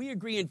believe, and we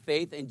agree in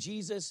faith, and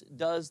Jesus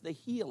does the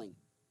healing.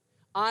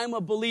 I'm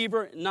a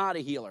believer, not a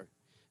healer.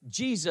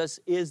 Jesus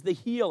is the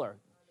healer.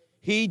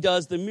 He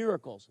does the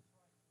miracles.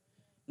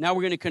 Now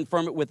we're going to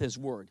confirm it with his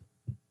word.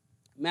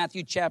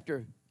 Matthew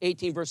chapter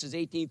 18, verses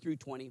 18 through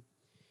 20.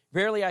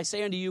 Verily I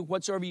say unto you,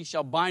 whatsoever you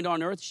shall bind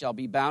on earth shall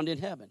be bound in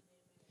heaven.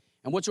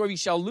 And whatsoever you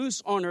shall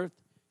loose on earth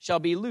shall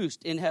be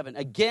loosed in heaven.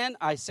 Again,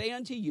 I say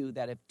unto you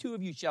that if two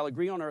of you shall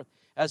agree on earth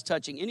as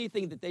touching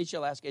anything that they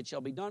shall ask, it shall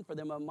be done for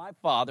them of my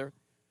Father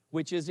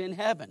which is in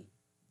heaven.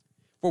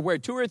 For where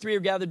two or three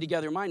are gathered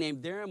together in my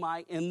name, there am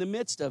I in the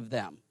midst of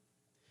them.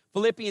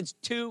 Philippians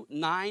 2,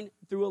 9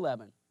 through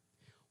 11.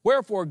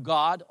 Wherefore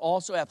God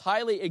also hath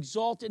highly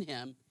exalted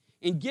him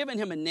and given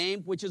him a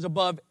name which is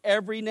above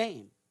every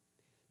name,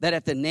 that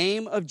at the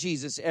name of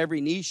Jesus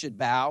every knee should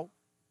bow,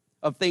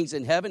 of things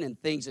in heaven and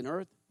things in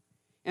earth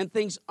and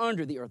things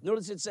under the earth.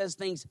 Notice it says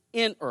things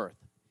in earth.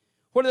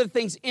 What are the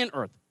things in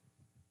earth?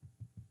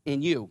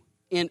 In you,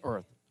 in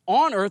earth.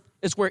 On earth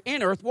is where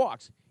in earth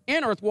walks.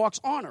 In earth walks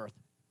on earth.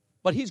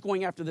 But he's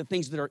going after the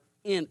things that are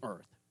in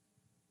earth.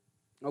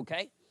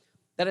 Okay?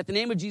 That at the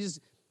name of Jesus,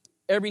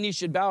 every knee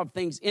should bow, of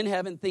things in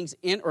heaven, things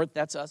in earth,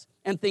 that's us,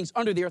 and things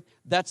under the earth,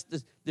 that's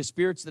the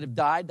spirits that have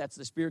died, that's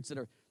the spirits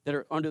that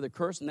are under the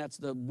curse, and that's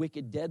the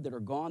wicked dead that are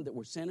gone, that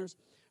were sinners.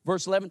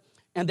 Verse 11,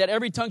 and that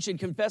every tongue should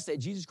confess that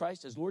Jesus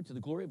Christ is Lord to the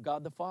glory of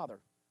God the Father.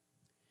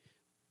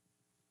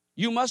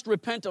 You must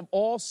repent of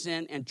all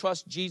sin and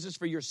trust Jesus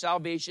for your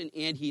salvation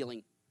and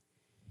healing.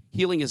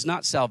 Healing is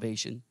not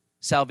salvation.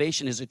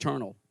 Salvation is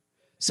eternal.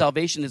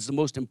 Salvation is the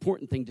most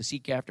important thing to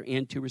seek after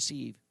and to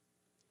receive.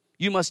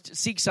 You must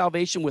seek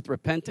salvation with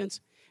repentance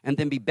and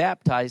then be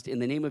baptized in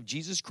the name of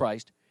Jesus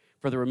Christ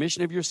for the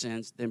remission of your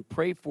sins, then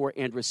pray for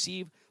and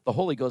receive the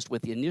Holy Ghost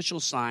with the initial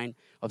sign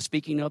of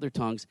speaking in other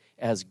tongues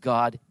as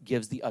God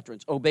gives the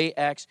utterance. Obey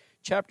Acts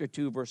chapter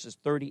 2, verses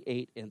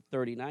 38 and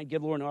 39.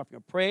 Give the Lord an offering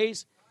of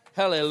praise.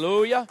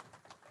 Hallelujah.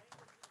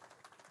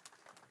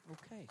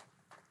 Okay.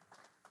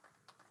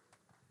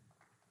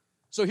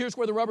 So here's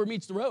where the rubber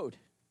meets the road.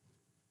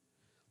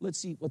 Let's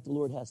see what the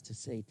Lord has to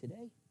say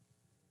today.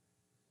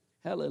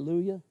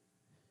 Hallelujah.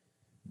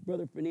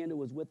 Brother Fernando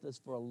was with us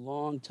for a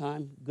long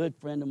time, good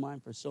friend of mine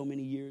for so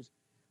many years.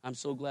 I'm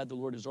so glad the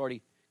Lord has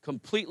already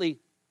completely,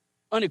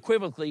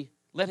 unequivocally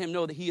let him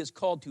know that he is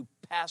called to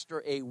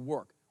pastor a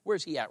work.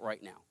 Where's he at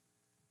right now?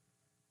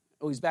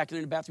 Oh, he's back in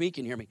the bathroom. He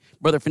can hear me.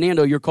 Brother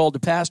Fernando, you're called to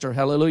pastor.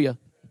 Hallelujah.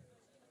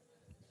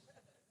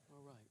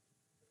 All right.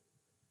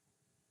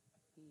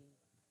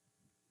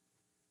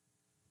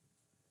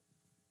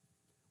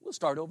 We'll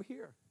start over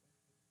here.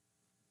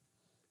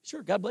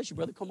 Sure, God bless you,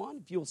 brother. Come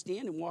on, if you'll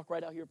stand and walk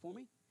right out here for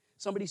me.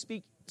 Somebody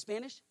speak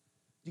Spanish?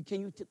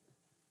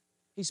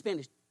 He's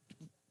Spanish.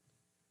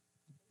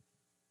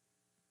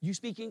 You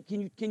speaking?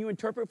 Can you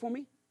interpret for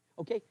me?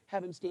 Okay,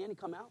 have him stand and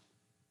come out.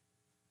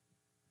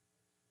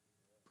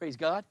 Praise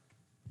God.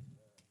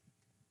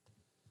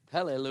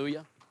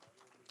 Hallelujah.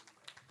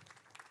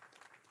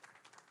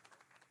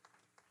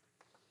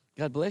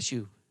 God bless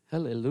you.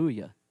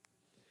 Hallelujah.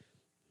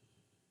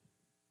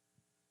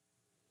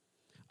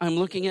 I'm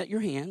looking at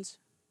your hands.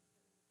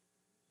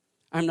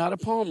 I'm not a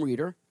palm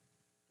reader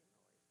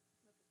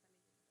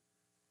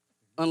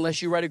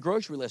unless you write a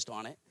grocery list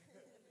on it.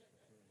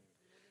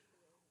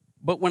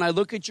 But when I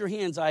look at your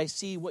hands, I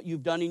see what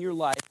you've done in your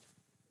life,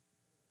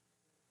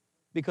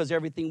 because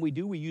everything we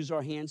do, we use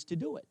our hands to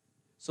do it.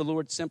 So the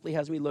Lord simply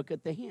has me look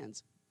at the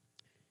hands.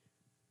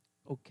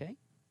 Okay.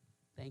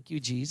 Thank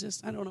you,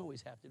 Jesus. I don't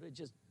always have to do it. It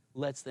just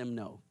lets them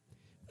know.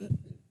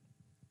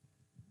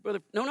 Brother,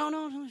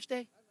 no,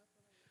 stay.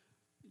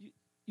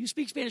 You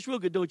speak Spanish real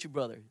good, don't you,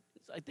 brother?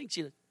 I think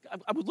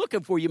I was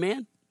looking for you,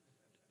 man.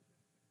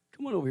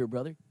 Come on over here,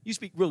 brother. You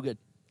speak real good.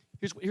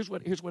 Here's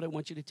what I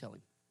want you to tell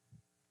him.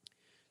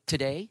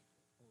 Today,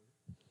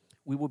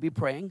 we will be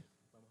praying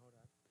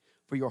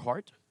for your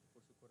heart,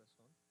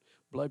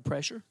 blood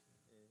pressure,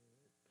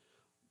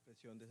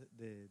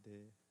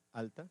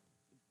 alta,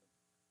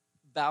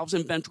 valves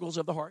and ventricles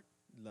of the heart.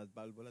 las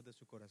válvulas de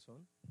su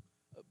corazón.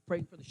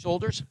 Praying for the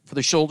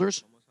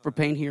shoulders, for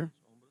pain here.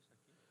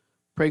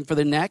 Praying for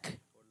the neck,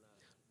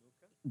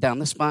 down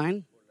the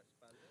spine,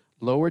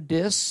 lower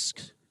disc,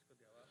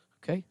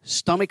 okay,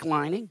 stomach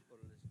lining,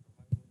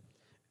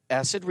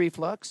 acid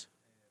reflux,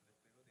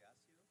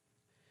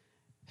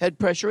 head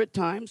pressure at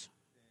times,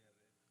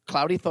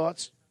 cloudy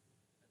thoughts,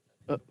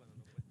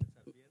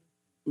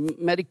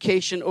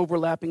 medication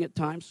overlapping at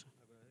times.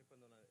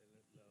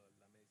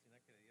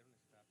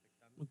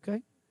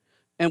 Okay.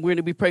 And we're going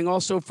to be praying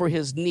also for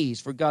his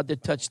knees, for God to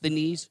touch the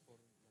knees.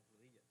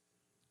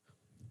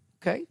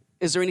 Okay.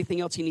 Is there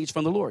anything else he needs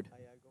from the Lord?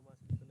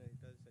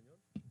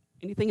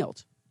 Anything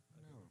else?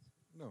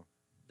 No.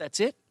 That's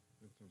it?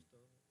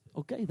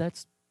 Okay,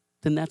 that's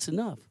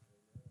enough.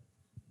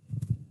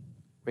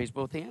 Raise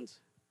both hands.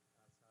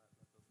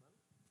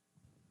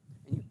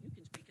 And you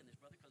can speak in this,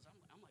 brother, because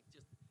I'm like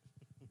just,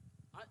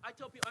 I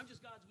tell people I'm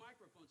just God's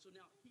microphone, so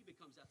now he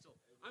becomes that. So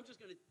I'm just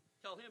going to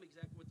tell him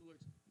exactly what the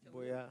Lord's telling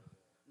me.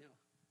 Now,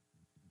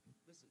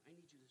 listen, I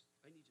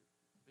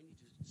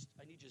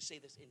need you to say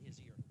this in his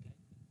ear, okay?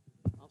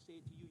 I'll say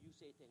it to you, you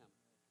say it to him.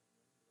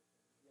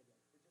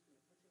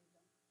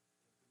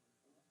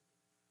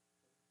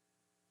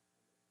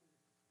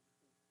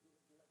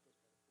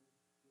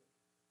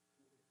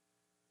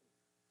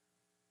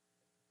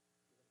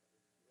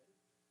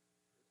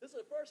 This is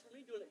the first for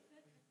me doing it.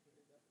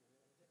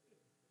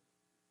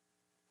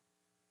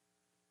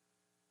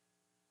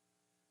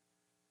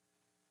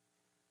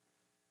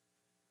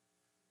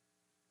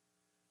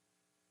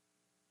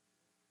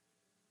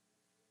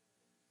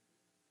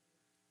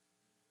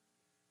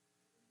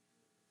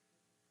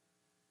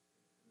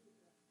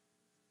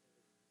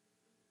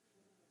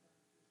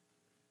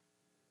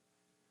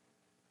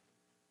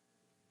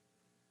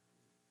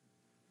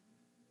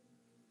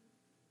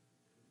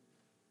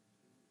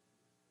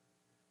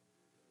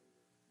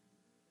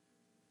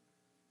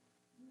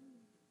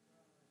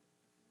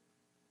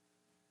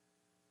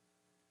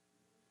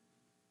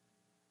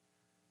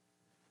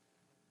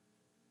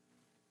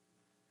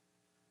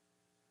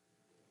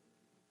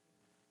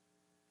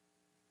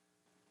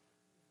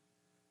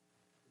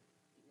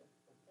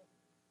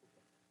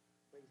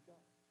 go.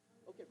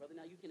 Okay, brother,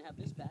 now you can have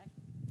this back.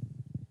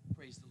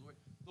 Praise the Lord.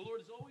 The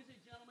Lord is always a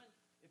gentleman.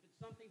 If it's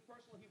something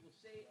personal, he will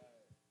say it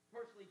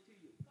personally to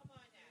you.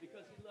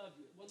 Because he loves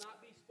you. It will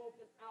not be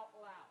spoken out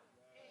loud.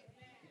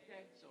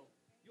 Okay, so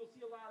you'll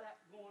see a lot of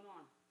that going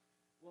on.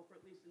 Well, for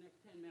at least the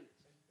next 10 minutes.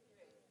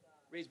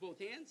 Raise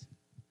both hands.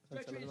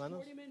 Stretch your hands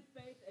toward him in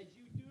faith. As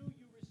you do,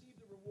 you receive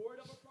the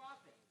reward of a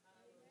prophet.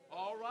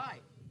 All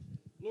right.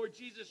 Lord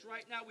Jesus,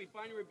 right now we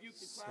bind and rebuke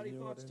the cloudy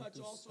thoughts. Touch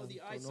also the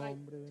eyesight.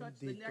 Touch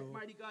the neck,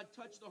 mighty God.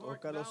 Touch the heart.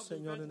 Tócalos,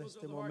 Señor, en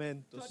este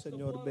momento.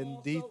 Señor,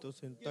 bendito.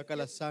 Toca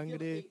la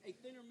sangre.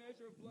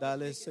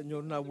 Dale,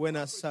 Señor, una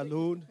buena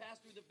salud.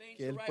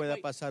 Que Él pueda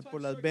pasar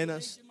por las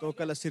venas.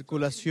 Toca la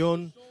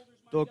circulación.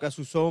 Toca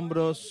sus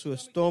hombros, su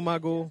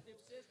estómago.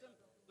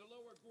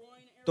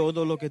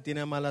 Todo lo que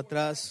tiene mal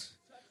atrás.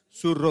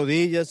 Sus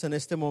rodillas en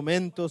este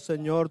momento,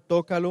 Señor,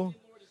 tócalo.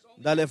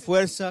 Dale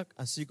fuerza,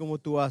 así como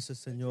tú haces,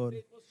 Señor.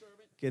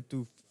 Que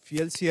tu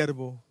fiel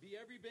siervo,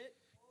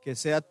 que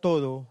sea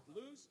todo,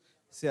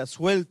 sea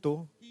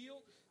suelto,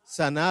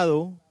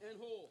 sanado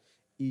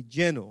y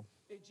lleno.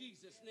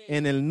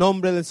 En el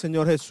nombre del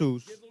Señor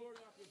Jesús.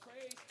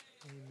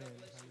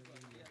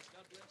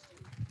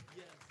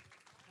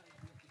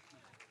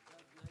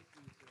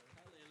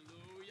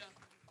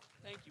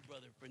 Thank you,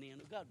 Brother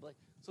Fernando. God bless.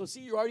 So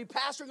see, you're already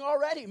pastoring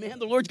already, man.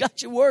 The Lord's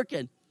got you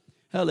working.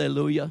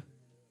 Hallelujah.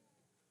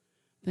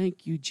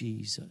 Thank you,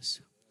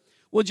 Jesus.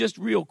 Well, just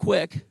real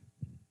quick.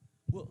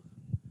 Well,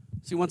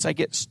 see, once I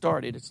get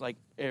started, it's like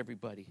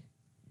everybody.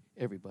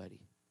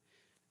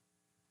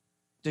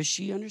 Does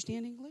she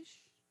understand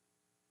English?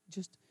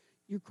 Just,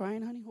 you're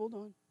crying, honey? Hold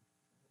on.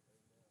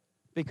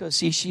 Because,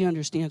 see, she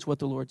understands what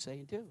the Lord's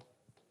saying, too.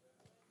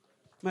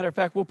 Matter of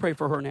fact, we'll pray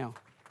for her now.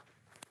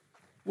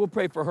 We'll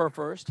pray for her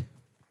first.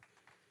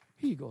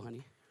 Here you go,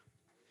 honey.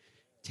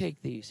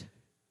 Take these.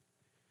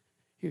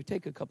 Here,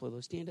 take a couple of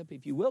those. Stand up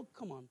if you will.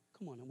 Come on.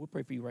 And we'll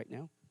pray for you right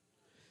now.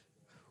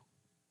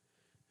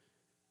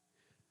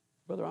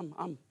 Brother,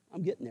 I'm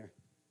getting there.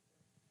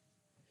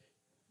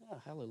 Oh,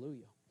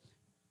 hallelujah.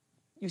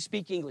 You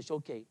speak English,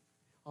 okay.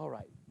 All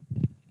right.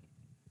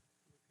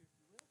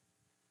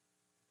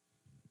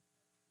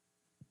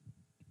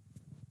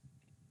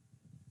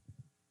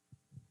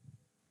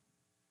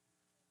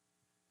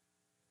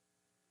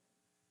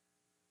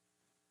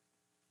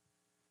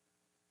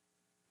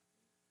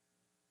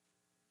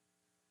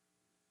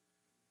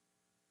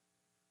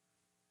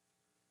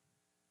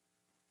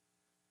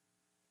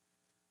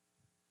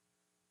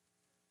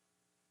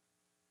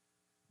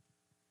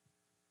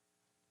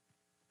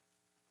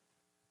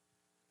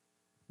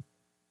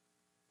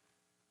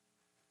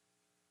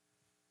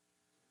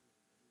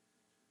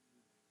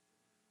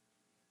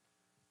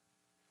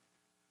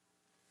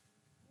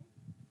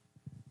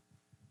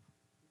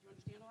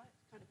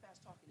 Kind of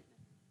fast talking, isn't it?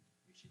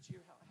 You should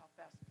hear how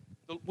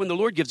fast. When the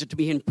Lord gives it to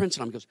me in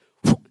Princeton, he goes,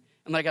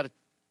 and I got it.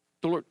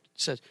 The Lord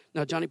says,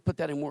 now, Johnny, put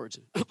that in words.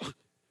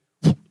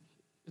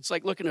 It's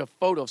like looking at a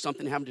photo of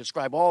something and having to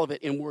describe all of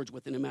it in words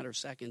within a matter of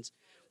seconds.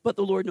 But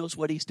the Lord knows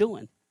what he's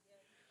doing.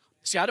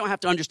 See, I don't have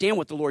to understand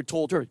what the Lord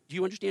told her. Do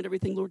you understand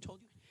everything the Lord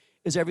told you?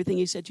 Is everything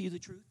he said to you the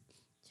truth?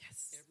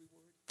 Yes. Every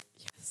word?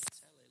 Yes.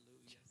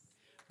 Hallelujah. Yes.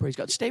 Praise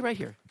God. Stay right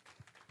here.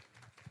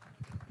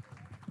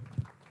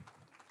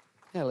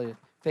 Hallelujah.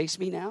 Face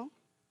me now.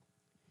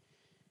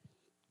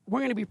 We're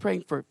going to be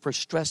praying for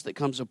stress that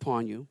comes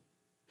upon you.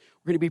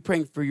 We're going to be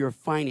praying for your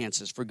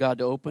finances, for God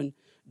to open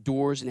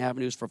doors and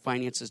avenues for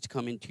finances to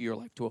come into your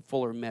life to a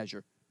fuller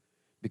measure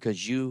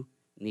because you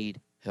need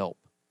help,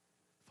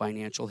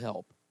 financial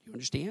help. Do you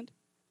understand?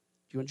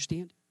 Do you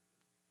understand?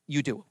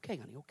 You do. Okay,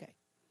 honey, okay.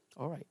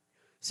 All right.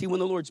 See, when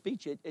the Lord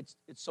speaks, it's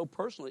so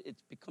personal, it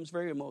becomes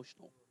very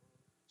emotional.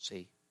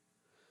 See?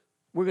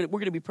 We're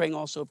going to be praying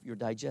also for your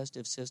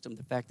digestive system,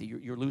 the fact that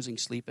you're losing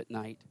sleep at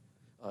night,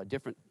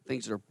 different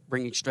things that are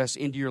bringing stress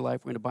into your life.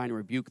 We're going to bind and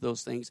rebuke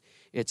those things.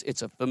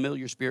 It's a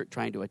familiar spirit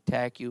trying to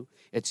attack you.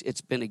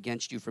 It's been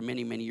against you for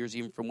many, many years,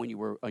 even from when you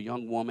were a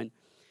young woman,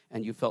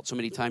 and you felt so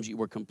many times you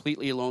were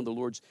completely alone. The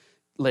Lord's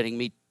letting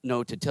me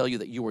know to tell you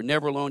that you were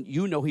never alone.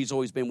 You know he's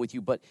always been with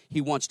you, but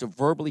he wants to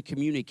verbally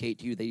communicate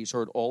to you that he's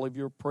heard all of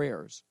your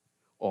prayers.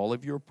 All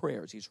of your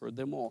prayers. He's heard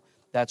them all.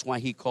 That's why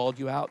he called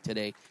you out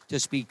today to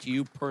speak to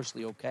you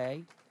personally,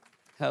 okay?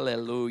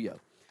 Hallelujah.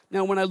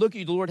 Now, when I look at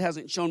you, the Lord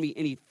hasn't shown me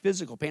any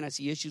physical pain. I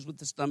see issues with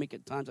the stomach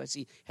at times. I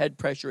see head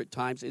pressure at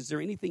times. Is there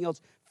anything else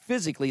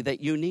physically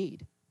that you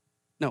need?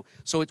 No.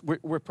 So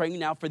we're praying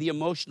now for the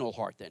emotional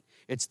heart then.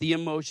 It's the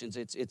emotions.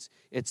 It's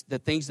the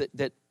things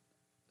that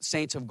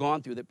saints have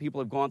gone through, that people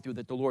have gone through,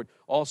 that the Lord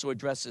also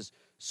addresses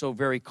so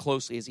very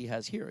closely as he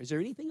has here. Is there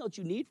anything else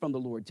you need from the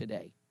Lord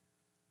today?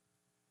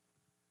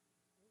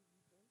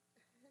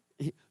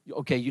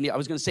 Okay, I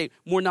was going to say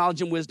more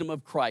knowledge and wisdom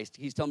of Christ.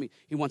 He's telling me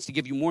he wants to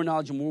give you more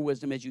knowledge and more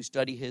wisdom as you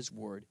study his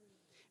word.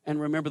 And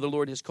remember, the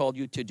Lord has called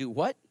you to do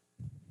what?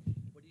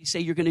 What did he say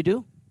you're going to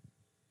do?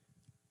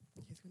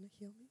 He's going to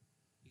heal me.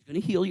 He's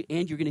going to heal you,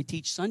 and you're going to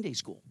teach Sunday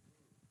school.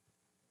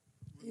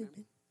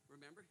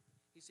 Remember?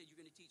 He said you're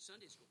going to teach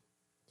Sunday school.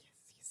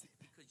 Yes, he said that.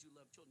 Because you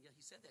love children. Yeah,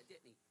 he said that,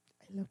 didn't he?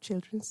 I I love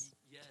children's.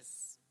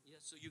 Yes. Yes.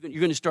 So you're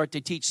going to start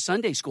to teach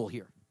Sunday school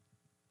here.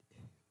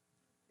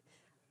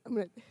 I'm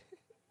gonna.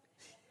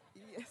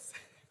 Yes.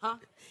 Huh?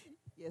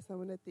 Yes, I'm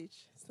gonna teach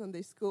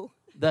Sunday school.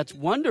 That's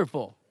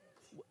wonderful.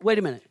 Wait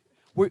a minute.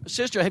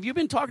 Sister, have you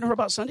been talking to her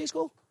about Sunday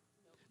school?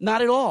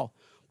 Not at all.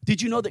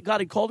 Did you know that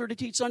God had called her to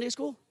teach Sunday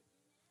school?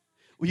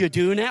 Well, you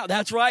do now.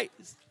 That's right.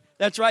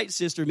 That's right,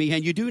 Sister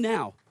Meehan. You do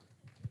now.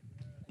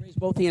 Raise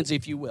both hands,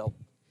 if you will.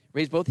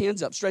 Raise both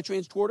hands up. Stretch your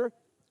hands toward her.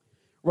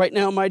 Right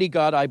now, mighty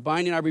God, I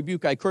bind and I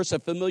rebuke, I curse a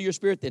familiar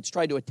spirit that's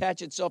tried to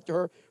attach itself to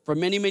her for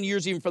many, many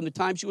years, even from the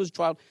time she was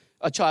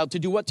a child, to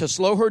do what? To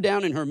slow her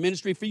down in her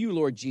ministry for you,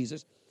 Lord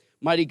Jesus.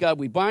 Mighty God,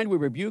 we bind, we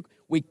rebuke,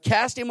 we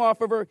cast him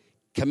off of her,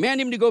 command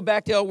him to go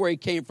back to hell where he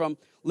came from.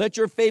 Let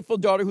your faithful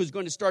daughter, who's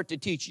going to start to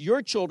teach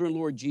your children,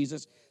 Lord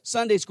Jesus,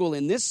 Sunday school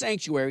in this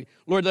sanctuary,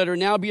 Lord, let her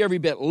now be every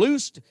bit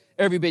loosed,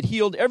 every bit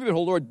healed, every bit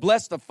whole. Lord,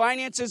 bless the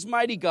finances,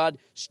 mighty God.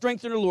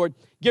 Strengthen her, Lord.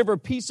 Give her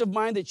peace of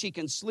mind that she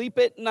can sleep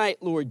at night,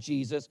 Lord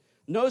Jesus.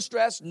 No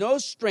stress, no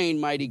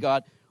strain, mighty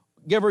God.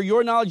 Give her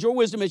your knowledge, your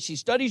wisdom as she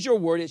studies your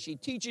word, as she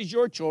teaches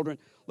your children.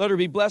 Let her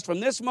be blessed from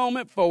this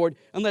moment forward,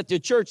 and let the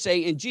church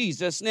say, in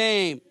Jesus'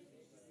 name.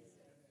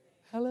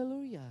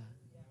 Hallelujah.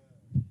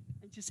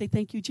 And just say,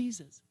 thank you,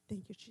 Jesus.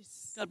 Thank you,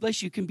 Jesus. God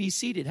bless you. You can be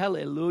seated.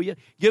 Hallelujah.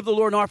 Give the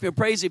Lord an offering of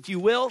praise if you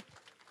will.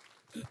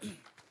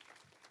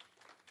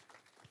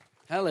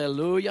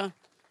 Hallelujah.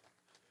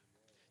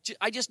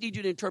 I just need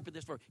you to interpret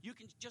this for her. You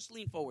can just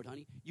lean forward,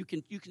 honey. You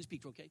can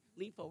speak, okay?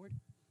 Lean forward.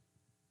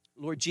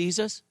 Lord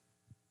Jesus,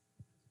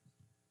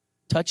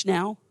 touch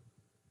now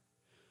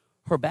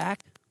her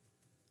back,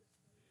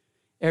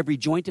 every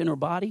joint in her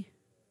body.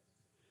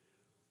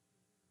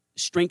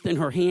 Strengthen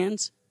her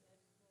hands,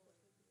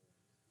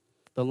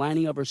 the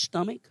lining of her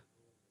stomach,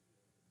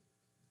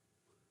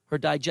 her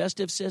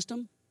digestive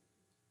system,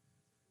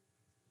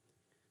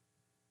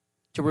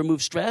 to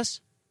remove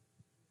stress,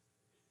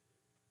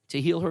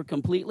 to heal her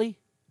completely,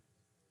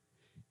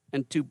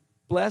 and to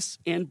bless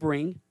and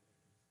bring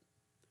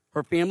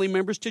her family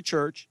members to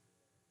church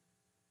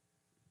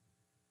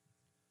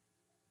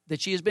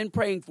that she has been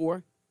praying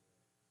for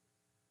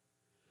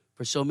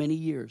so many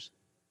years.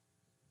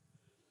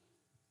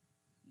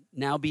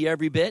 Now be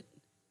every bit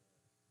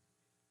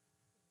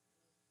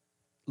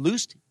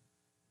loosed,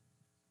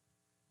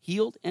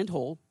 healed, and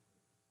whole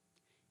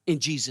in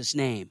Jesus'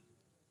 name.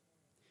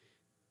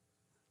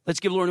 Let's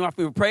give the Lord an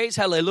offering of praise.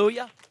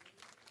 Hallelujah.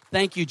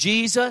 Thank you,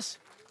 Jesus.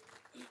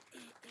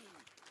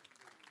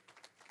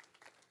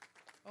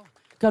 Oh,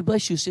 God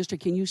bless you, sister.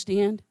 Can you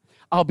stand?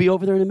 I'll be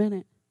over there in a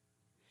minute.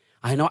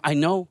 I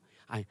know.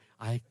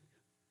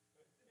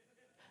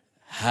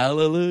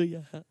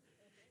 Hallelujah.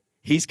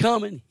 He's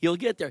coming. He'll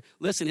get there.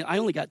 Listen, I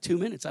only got 2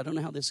 minutes. I don't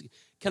know how this...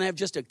 Can I have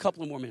just a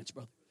couple of more minutes,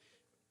 brother?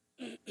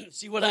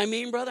 See what I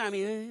mean, brother?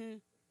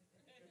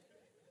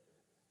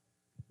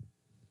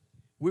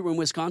 We were in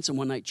Wisconsin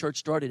one night. Church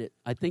started at,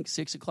 I think,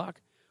 6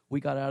 o'clock. We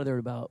got out of there at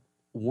about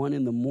 1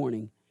 in the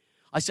morning.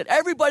 I said,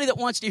 everybody that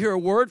wants to hear a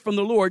word from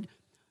the Lord,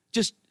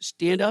 just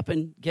stand up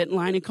and get in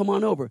line and come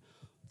on over.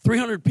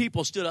 300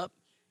 people stood up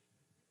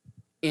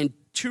in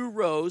 2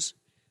 rows,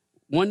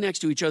 one next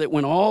to each other. It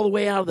went all the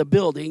way out of the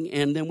building,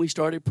 and then we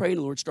started praying.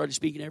 The Lord started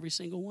speaking to every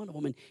single one of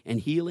them and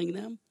healing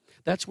them.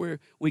 That's where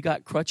we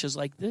got crutches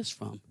like this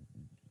from.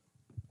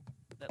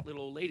 That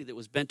little old lady that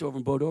was bent over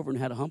and bowed over and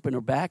had a hump in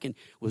her back and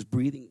was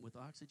breathing with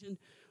oxygen.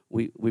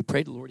 We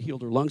prayed the Lord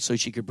healed her lungs so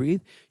she could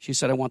breathe. She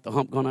said, I want the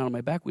hump gone out of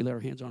my back. We let her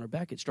hands on her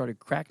back. It started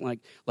cracking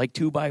like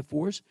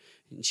 2x4s.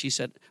 And she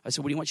said, I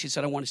said, what do you want? She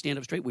said, I want to stand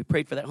up straight. We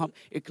prayed for that hump.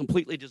 It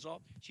completely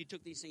dissolved. She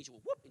took these things,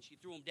 whoop, and she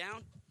threw them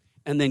down.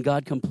 And then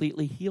God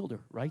completely healed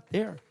her right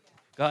there.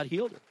 God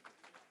healed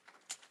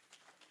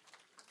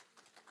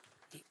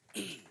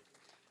her.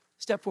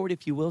 Step forward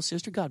if you will,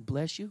 sister. God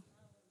bless you.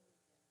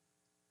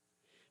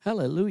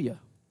 Hallelujah.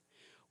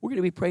 We're going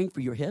to be praying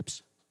for your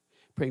hips,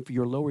 praying for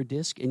your lower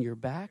disc and your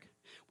back.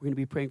 We're going to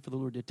be praying for the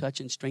Lord to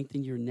touch and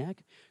strengthen your neck.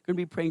 We're going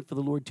to be praying for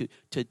the Lord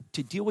to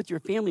deal with your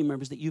family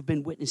members that you've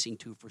been witnessing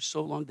to for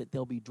so long that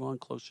they'll be drawn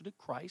closer to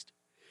Christ.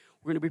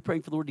 We're going to be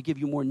praying for the Lord to give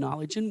you more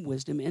knowledge and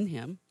wisdom in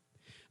Him,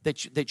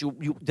 that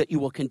you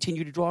will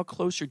continue to draw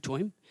closer to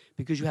Him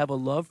because you have a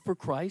love for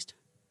Christ.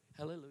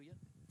 Hallelujah.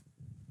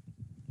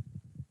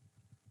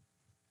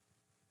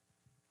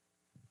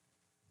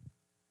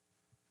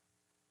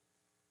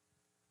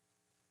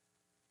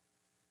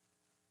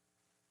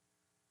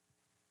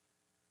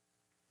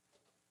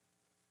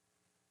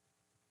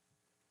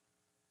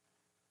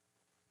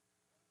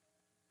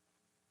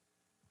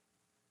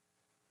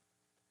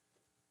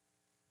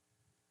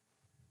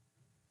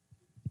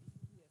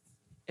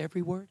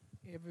 Every word?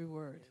 Every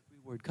word. Every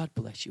word. God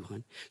bless you,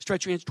 hon.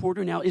 Stretch your hands toward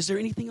her now. Is there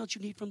anything else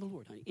you need from the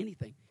Lord, honey?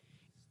 Anything?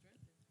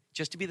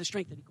 Just to be the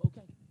strength that He...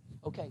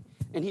 Okay.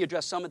 And He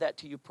addressed some of that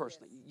to you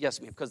personally.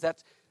 Yes, ma'am, because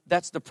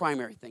that's the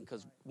primary thing.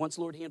 Because once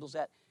the Lord handles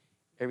that,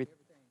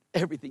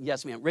 everything.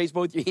 Yes, ma'am. Raise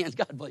both your hands.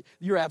 God bless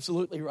you. You're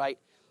absolutely right.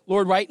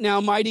 Lord, right now,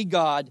 mighty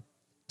God,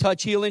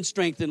 touch, heal, and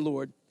strengthen,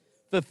 Lord.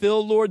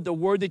 Fulfill, Lord, the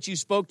word that you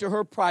spoke to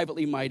her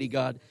privately, mighty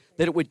God.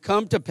 that it would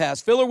come to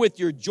pass. Fill her with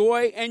your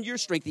joy and your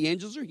strength. The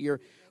angels are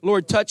here.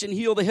 Lord, touch and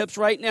heal the hips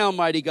right now,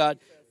 mighty God.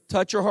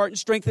 Touch her heart and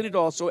strengthen it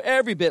also.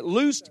 Every bit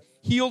loosed,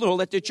 healed, and whole.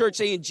 Let the church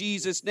say in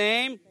Jesus'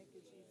 name.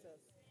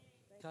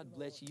 God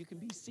bless you. You can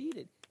be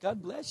seated.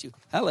 God bless you.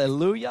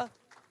 Hallelujah.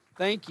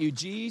 Thank you,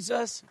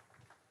 Jesus.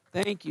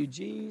 Thank you,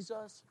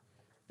 Jesus.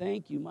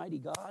 Thank you, mighty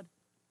God.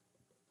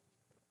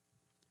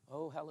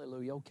 Oh,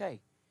 hallelujah. Okay.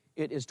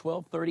 It is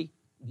 12:31.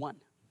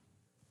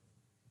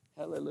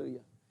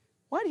 Hallelujah.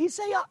 Why did he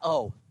say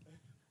uh-oh?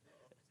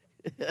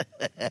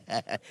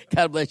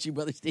 God bless you,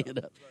 brother. Stand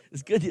up.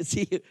 It's good to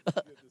see you.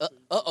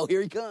 Uh-oh,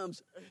 here he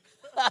comes.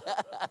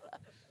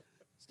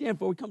 Stand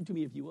forward. Come to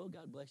me if you will.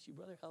 God bless you,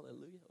 brother.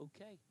 Hallelujah.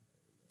 Okay.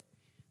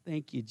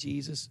 Thank you,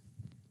 Jesus.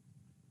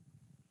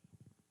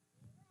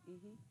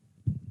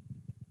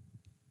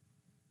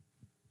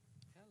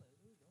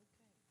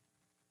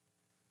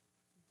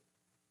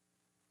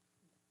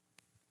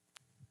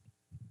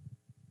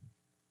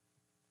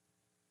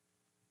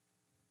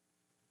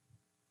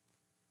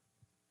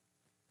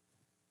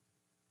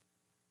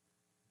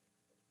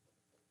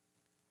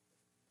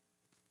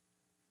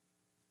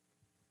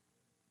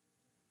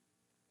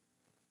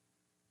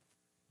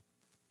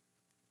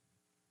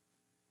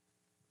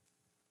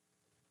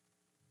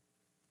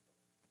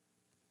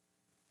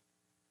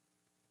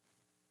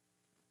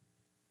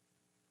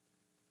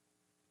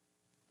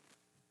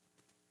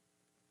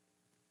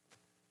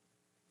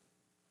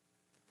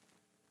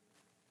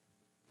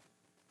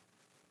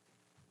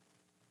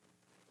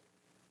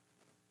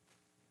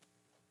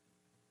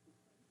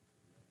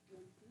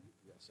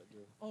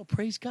 Oh,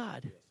 praise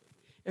God.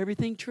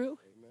 Everything true?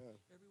 Amen.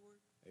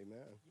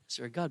 Amen.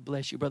 Sir, God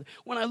bless you, brother.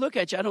 When I look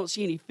at you, I don't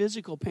see any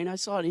physical pain. I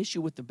saw an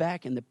issue with the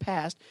back in the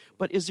past,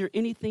 but is there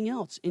anything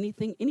else? Any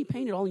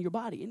pain at all in your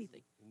body?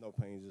 Anything? No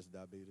pain, just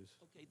diabetes.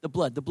 Okay,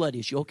 the blood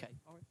issue. Okay.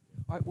 All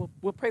right,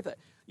 we'll pray for that.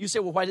 You say,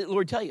 well, why didn't the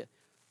Lord tell you?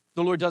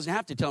 The Lord doesn't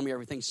have to tell me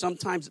everything.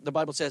 Sometimes the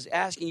Bible says,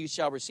 asking you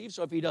shall receive.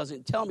 So if he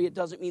doesn't tell me, it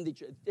doesn't mean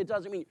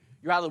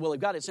you're out of the will of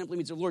God. It simply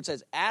means the Lord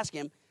says, ask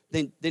him.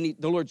 Then the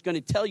Lord's going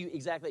to tell you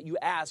exactly that you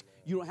ask.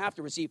 You don't have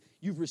to receive.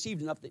 You've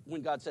received enough that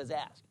when God says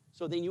ask.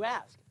 So then you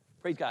ask.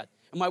 Praise God.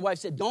 And my wife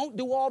said, don't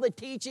do all the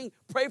teaching.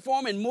 Pray for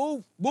him and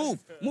move.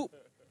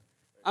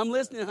 I'm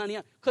listening, honey,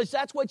 because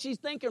that's what she's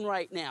thinking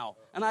right now.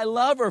 And I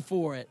love her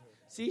for it.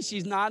 See,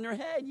 she's nodding her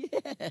head.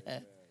 Yeah.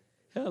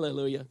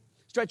 Hallelujah.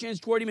 Stretch your hands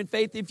toward him in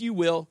faith, if you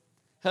will.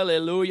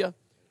 Hallelujah.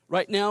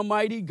 Right now,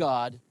 mighty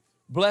God,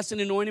 bless and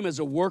anoint him as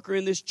a worker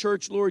in this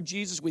church, Lord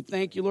Jesus. We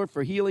thank you, Lord,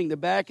 for healing the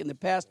back and the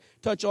past.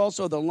 Touch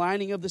also the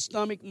lining of the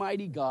stomach,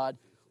 mighty God.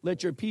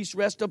 Let your peace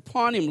rest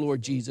upon him,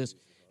 Lord Jesus.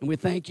 And we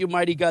thank you,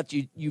 mighty God,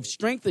 you've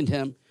strengthened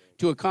him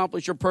to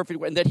accomplish your perfect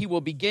way, and that he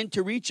will begin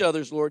to reach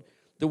others, Lord,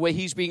 the way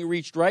he's being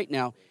reached right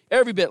now.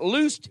 Every bit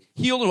loosed,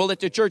 healed, and whole. Let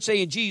the church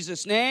say in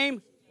Jesus'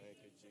 name.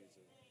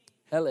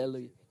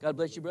 Hallelujah. God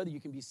bless you, brother. You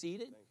can be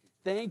seated.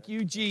 Thank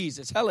you,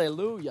 Jesus.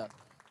 Hallelujah.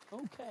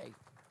 Okay.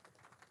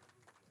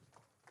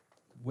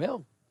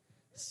 Well,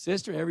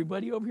 sister,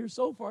 everybody over here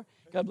so far,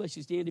 God bless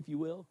you. Stand if you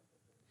will.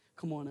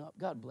 Come on up.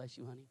 God bless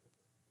you, honey.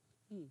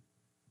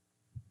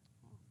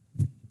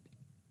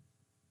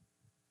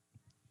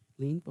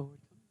 Lean forward.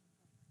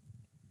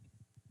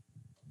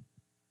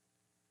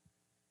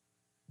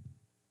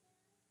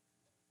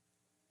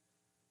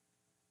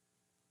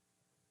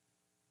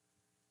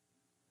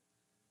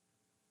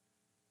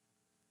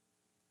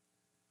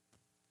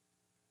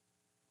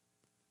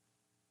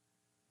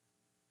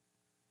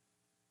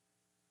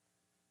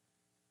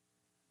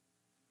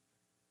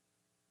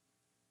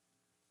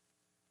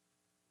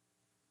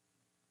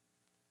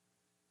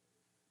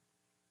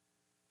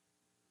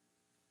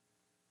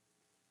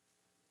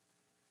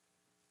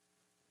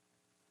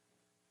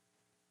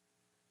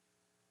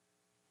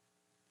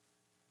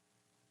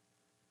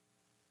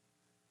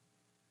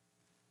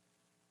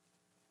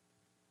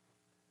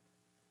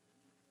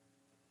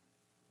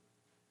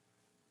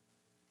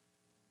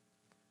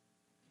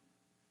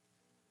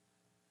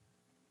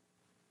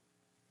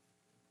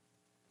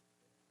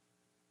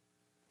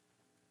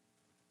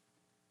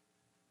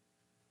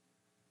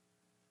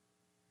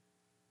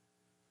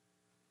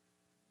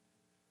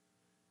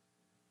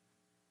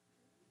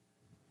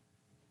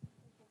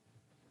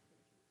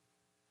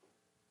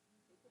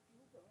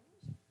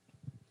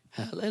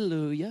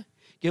 Hallelujah.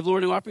 Give the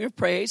Lord an offering of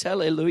praise.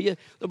 Hallelujah.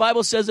 The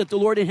Bible says that the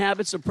Lord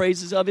inhabits the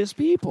praises of his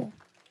people.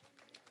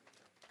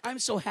 I'm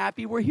so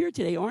happy we're here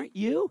today, aren't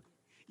you?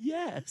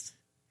 Yes.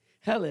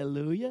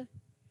 Hallelujah.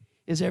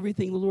 Is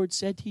everything the Lord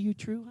said to you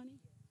true, honey?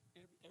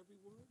 Every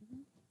word?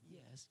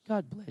 Yes.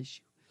 God bless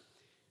you.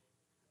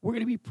 We're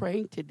going to be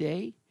praying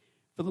today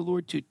for the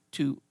Lord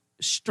to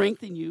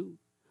strengthen you,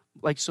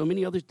 like so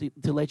many others,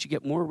 to let you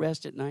get more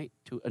rest at night,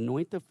 to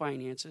anoint the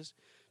finances,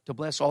 to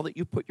bless all that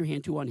you put your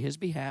hand to on his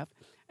behalf.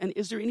 And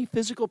is there any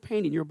physical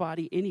pain in your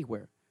body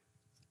anywhere?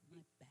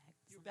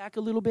 Your back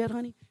a little bit,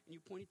 honey? And you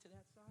point it to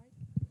that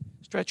side?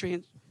 Stretch your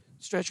hands.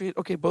 Stretch your hands.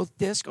 Okay, both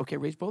discs. Okay,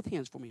 raise both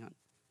hands for me, hon.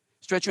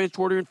 Stretch your hands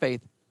toward her in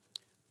faith.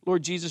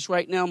 Lord Jesus,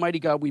 right now, mighty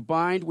God, we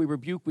bind, we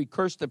rebuke, we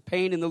curse the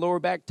pain in the lower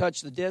back.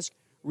 Touch the disc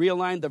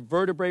Realign the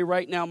vertebrae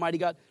right now, mighty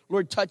God.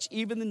 Lord, touch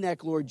even the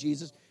neck, Lord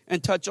Jesus.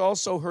 And touch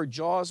also her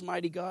jaws,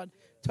 mighty God.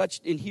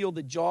 Touch and heal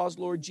the jaws,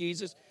 Lord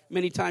Jesus.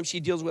 Many times she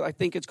deals with, I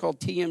think it's called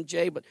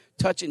TMJ, but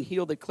touch and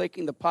heal the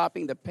clicking, the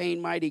popping, the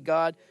pain, mighty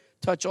God.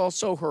 Touch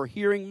also her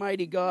hearing,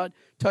 mighty God.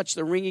 Touch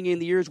the ringing in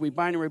the ears. We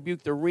bind and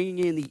rebuke the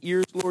ringing in the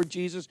ears, Lord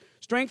Jesus.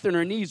 Strengthen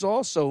her knees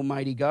also,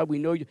 mighty God. We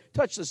know you.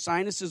 Touch the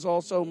sinuses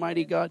also,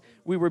 mighty God.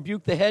 We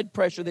rebuke the head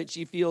pressure that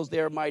she feels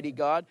there, mighty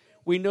God.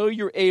 We know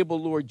you're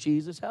able, Lord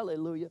Jesus.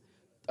 Hallelujah.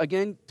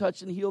 Again,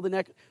 touch and heal the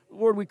neck.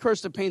 Lord, we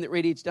curse the pain that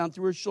radiates down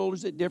through her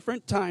shoulders at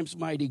different times,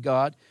 mighty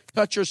God.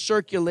 Touch her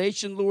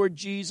circulation, Lord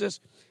Jesus,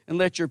 and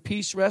let your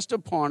peace rest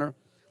upon her.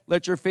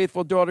 Let your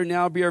faithful daughter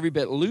now be every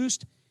bit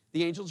loosed.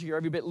 The angels here,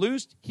 every bit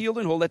loosed, healed,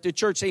 and whole. Let the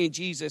church say in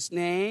Jesus'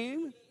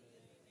 name.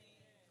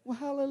 Well,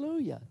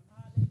 hallelujah.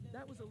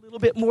 That was a little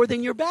bit more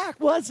than your back,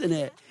 wasn't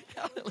it?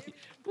 Hallelujah.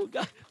 Well,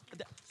 God,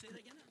 say that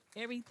again.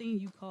 Everything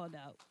you called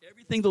out.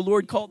 Everything the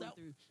Lord called out,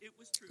 it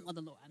was true. Oh,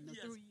 the Lord, I know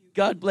through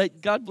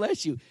you. God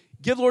bless you.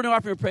 Give the Lord an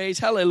offering of praise.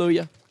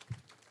 Hallelujah.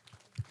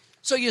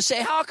 So you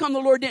say, how come the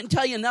Lord didn't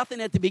tell you nothing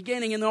at the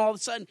beginning and then all of a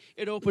sudden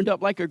it opened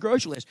up like a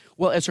grocery list?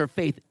 Well, as her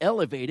faith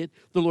elevated,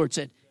 the Lord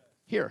said,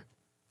 here,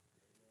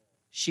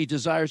 she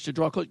desires to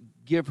draw close.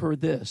 Give her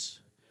this.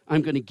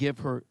 I'm going to give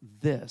her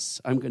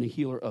this. I'm going to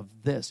heal her of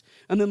this.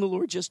 And then the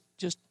Lord just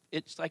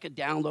it's like a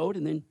download,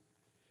 and then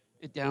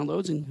it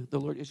downloads, and the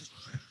Lord is just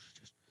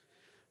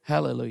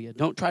hallelujah.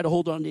 Don't try to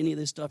hold on to any of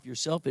this stuff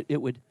yourself.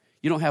 It would,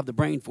 you don't have the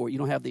brain for it. You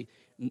don't have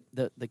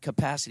the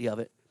capacity of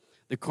it.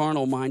 The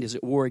carnal mind is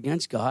at war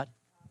against God,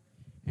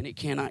 and it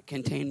cannot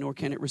contain nor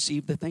can it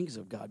receive the things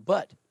of God.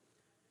 But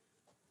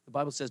the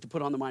Bible says to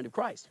put on the mind of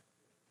Christ.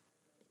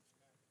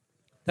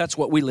 That's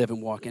what we live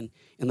and walk in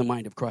the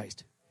mind of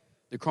Christ.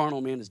 The carnal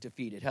man is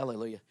defeated.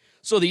 Hallelujah.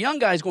 So the young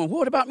guy's going,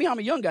 what about me? I'm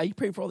a young guy. You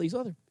pray for all these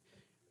other.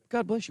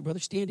 God bless you, brother.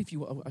 Stand if you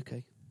will.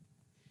 Okay.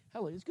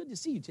 Hallelujah. It's good to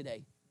see you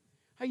today.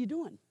 How you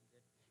doing?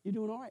 You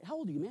doing all right? How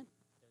old are you, man?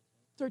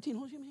 13.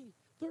 How old are you, man?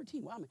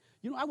 13. Wow, man.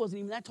 You know, I wasn't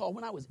even that tall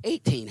when I was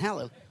 18.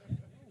 Hallelujah.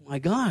 Oh, my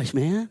gosh,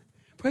 man.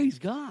 Praise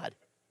God.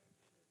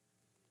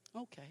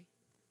 Okay.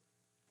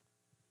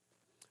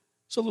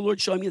 So the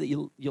Lord showed me that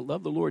you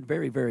love the Lord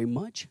very, very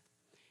much.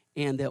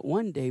 And that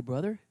one day,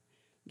 brother,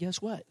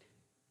 guess what?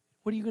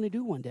 What are you going to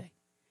do one day?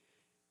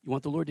 You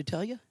want the Lord to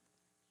tell you?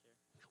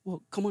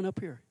 Well, come on up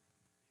here.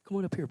 Come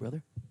on up here,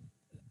 brother.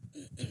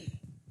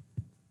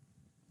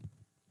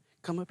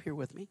 Come up here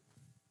with me.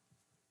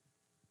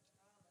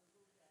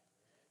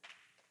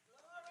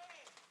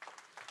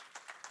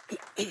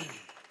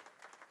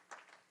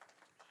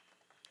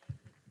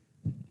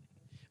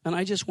 And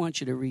I just want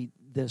you to read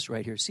this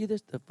right here. See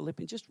this, the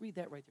Philippians? Just read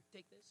that right there.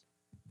 Take this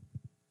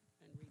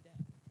and read that.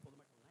 Hold the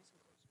microphone nice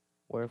and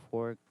close.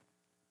 Wherefore,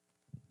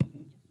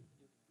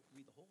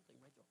 Read the whole thing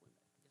right there.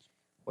 Yes, sir.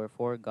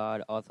 wherefore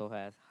God also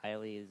has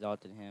highly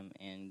exalted him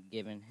and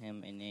given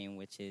him a name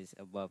which is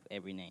above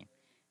every name,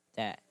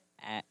 that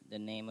at the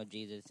name of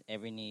Jesus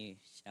every knee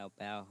shall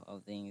bow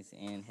of things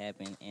in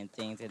heaven and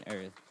things in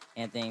earth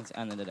and things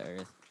under the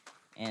earth,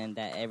 and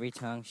that every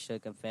tongue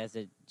should confess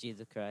that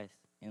Jesus Christ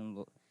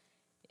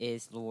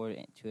is Lord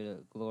to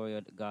the glory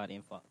of God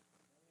and Father.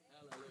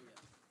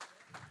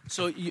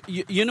 So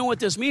you know what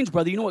this means,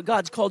 brother. You know what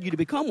God's called you to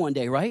become one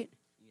day, right?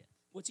 Yes.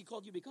 What's he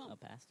called you to become? A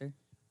pastor.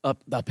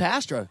 A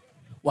pastor.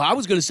 Well, I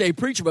was going to say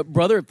preacher, but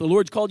brother, if the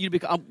Lord's called you to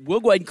become, we'll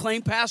go ahead and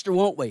claim pastor,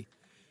 won't we?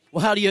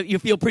 Well, how do you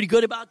feel pretty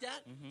good about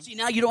that? Mm-hmm. See,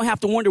 now you don't have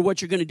to wonder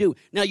what you're going to do.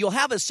 Now, you'll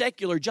have a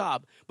secular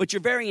job, but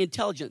you're very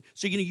intelligent.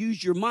 So you're going to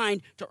use your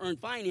mind to earn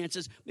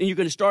finances, and you're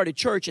going to start a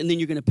church, and then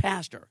you're going to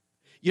pastor.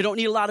 You don't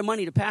need a lot of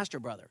money to pastor,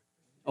 brother,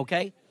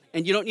 okay?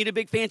 And you don't need a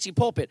big fancy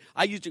pulpit.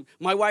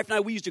 My wife and I,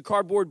 we used a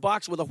cardboard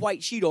box with a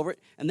white sheet over it,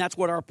 and that's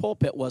what our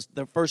pulpit was,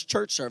 the first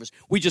church service.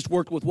 We just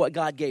worked with what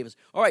God gave us.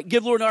 All right,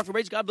 give the Lord an offering of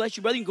praise. God bless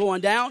you, brother. You can go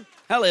on down.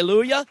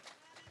 Hallelujah.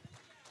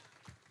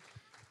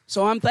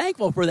 So I'm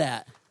thankful for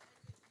that.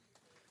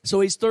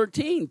 So he's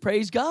 13.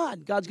 Praise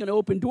God. God's going to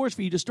open doors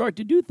for you to start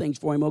to do things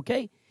for him,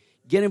 okay?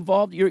 Get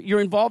involved. You're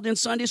involved in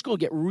Sunday school.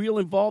 Get real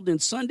involved in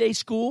Sunday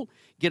school.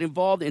 Get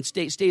involved and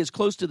stay as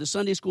close to the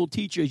Sunday school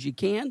teacher as you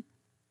can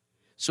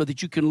so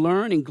that you can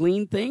learn and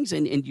glean things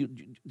and you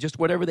just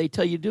whatever they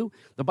tell you to do.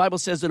 The Bible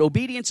says that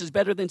obedience is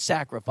better than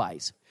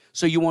sacrifice.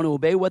 So you want to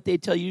obey what they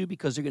tell you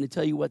because they're going to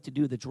tell you what to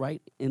do that's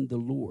right in the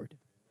Lord.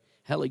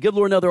 Hallelujah. Give the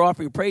Lord another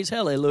offering of praise.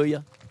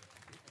 Hallelujah.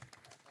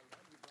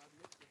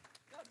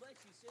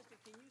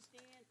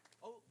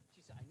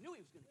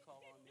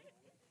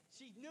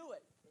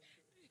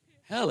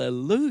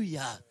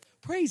 Hallelujah.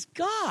 Praise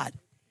God.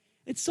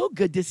 It's so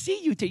good to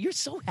see you today. You're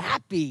so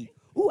happy.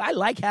 Ooh, I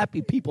like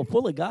happy people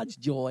full of God's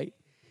joy.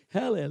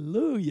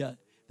 Hallelujah.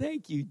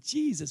 Thank you,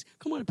 Jesus.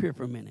 Come on up here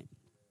for a minute.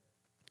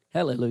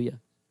 Hallelujah.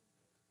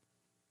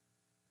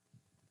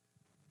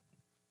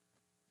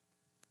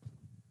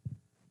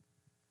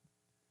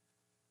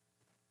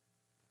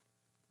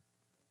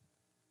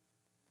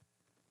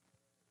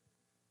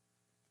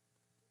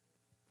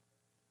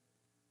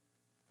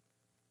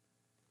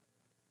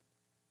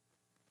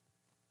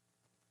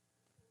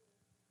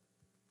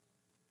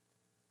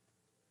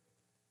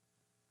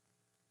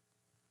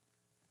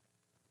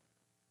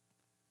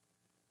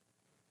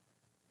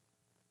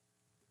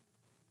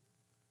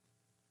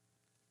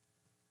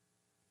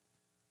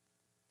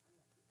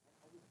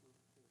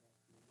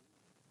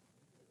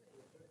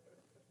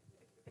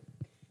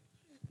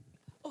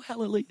 Oh,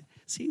 hallelujah.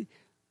 See,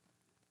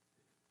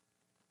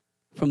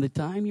 from the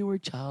time you were a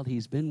child,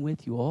 he's been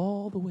with you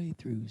all the way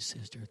through,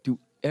 sister, through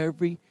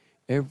every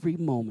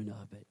moment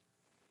of it.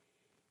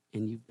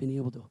 And you've been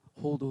able to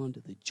hold on to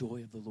the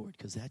joy of the Lord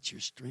because that's your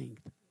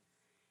strength.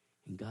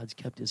 And God's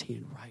kept his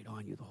hand right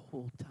on you the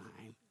whole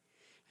time.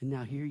 And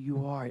now here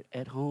you are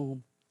at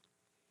home,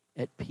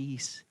 at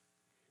peace,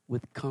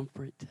 with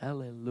comfort.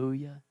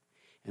 Hallelujah.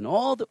 And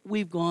all that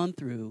we've gone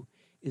through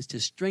is to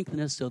strengthen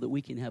us so that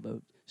we can have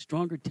a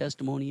stronger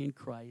testimony in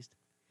Christ.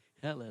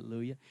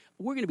 Hallelujah.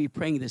 We're going to be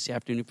praying this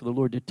afternoon for the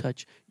Lord to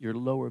touch your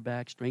lower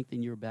back,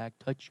 strengthen your back,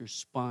 touch your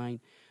spine,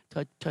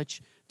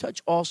 touch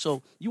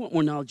also. You want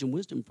more knowledge and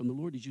wisdom from the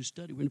Lord as you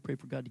study. We're going to pray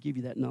for God to give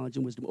you that knowledge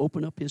and wisdom.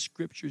 Open up his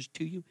scriptures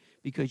to you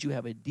because you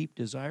have a deep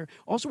desire.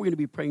 Also, we're going to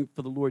be praying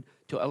for the Lord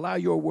to allow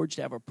your words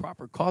to have a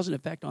proper cause and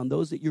effect on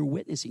those that you're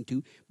witnessing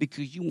to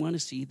because you want to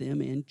see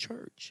them in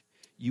church.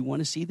 You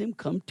want to see them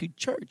come to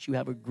church. You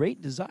have a great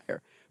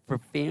desire for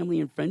family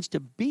and friends to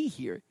be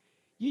here.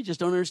 You just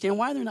don't understand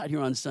why they're not here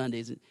on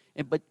Sundays.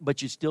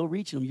 But you're still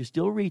reaching them. You're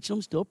still reaching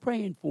them, still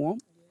praying for them.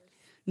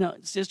 Now,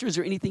 sister, is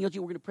there anything else?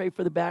 We're going to pray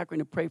for the back. We're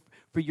going to pray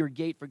for your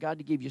gait, for God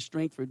to give you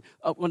strength. We're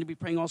going to be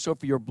praying also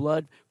for your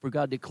blood, for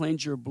God to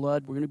cleanse your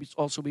blood. We're going to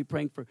also be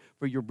praying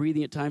for your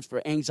breathing at times,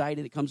 for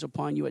anxiety that comes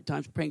upon you at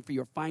times, praying for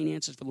your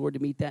finances, for the Lord to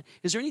meet that.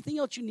 Is there anything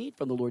else you need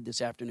from the Lord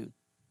this afternoon?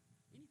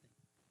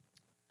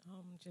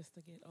 Just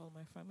to get all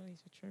my family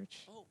to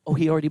church. Oh,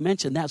 he already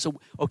mentioned that. So,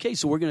 okay,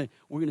 so we're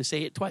gonna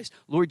say it twice.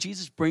 Lord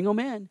Jesus, bring them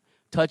in.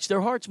 Touch their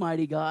hearts,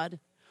 mighty God.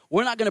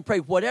 We're not going to pray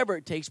whatever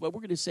it takes, but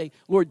we're going to say,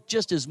 Lord,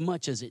 just as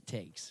much as it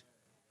takes.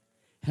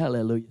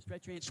 Hallelujah.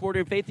 Stretch your hands toward her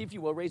in faith, if you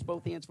will. Raise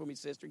both hands for me,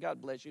 sister.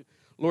 God bless you.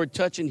 Lord,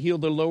 touch and heal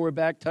the lower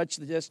back. Touch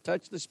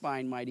the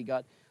spine, mighty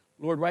God.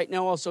 Lord, right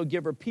now also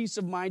give her peace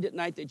of mind at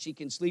night that she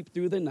can sleep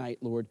through the night,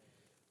 Lord.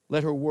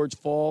 Let her words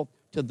fall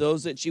to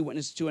those that she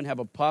witnesses to and have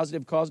a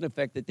positive cause and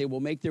effect that they will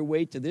make their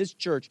way to this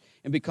church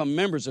and become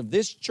members of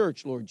this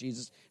church, Lord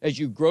Jesus, as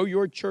you grow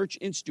your church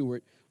in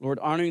Stewart, Lord,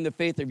 honoring the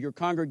faith of your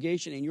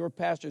congregation and your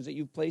pastors that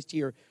you've placed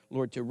here,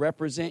 Lord, to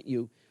represent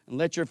you. And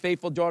let your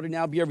faithful daughter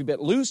now be every bit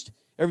loosed,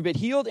 every bit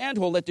healed and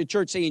whole. Let the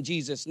church say in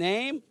Jesus'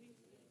 name,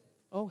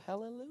 oh,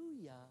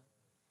 hallelujah.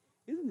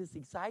 Isn't this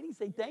exciting?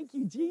 Say thank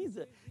you,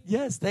 Jesus.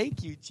 Yes,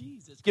 thank you,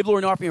 Jesus. Give the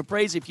Lord an offering of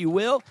praise if you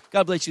will.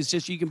 God bless you,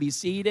 sister. You can be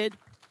seated.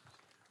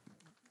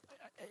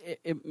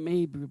 It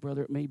may be,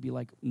 brother, it may be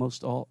like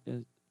most all,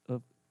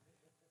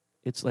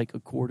 it's like a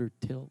quarter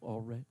till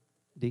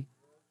already.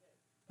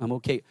 I'm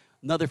okay.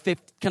 Another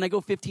 15, can I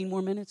go 15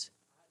 more minutes?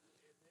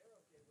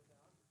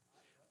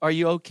 Are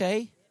you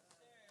okay?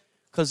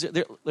 Because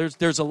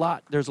there's a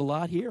lot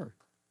here.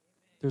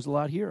 There's a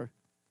lot here.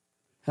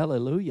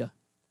 Hallelujah.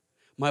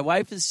 My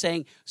wife is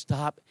saying,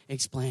 stop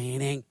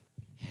explaining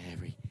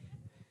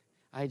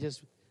I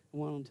just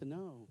want them to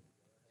know.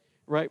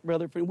 Right,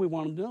 brother? We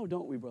want them to know,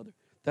 don't we, brother?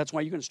 That's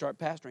why you're going to start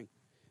pastoring.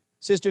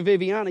 Sister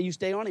Viviana, you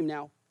stay on him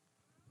now.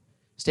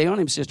 Stay on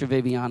him, Sister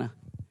Viviana.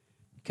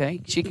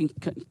 Okay?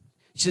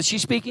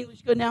 She's speaking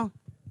English good now?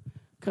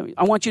 Come here.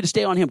 I want you to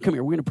stay on him. Come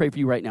here. We're going to pray for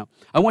you right now.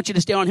 I want you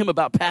to stay on him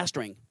about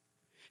pastoring.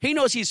 He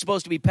knows he's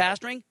supposed to be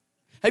pastoring.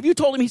 Have you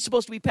told him he's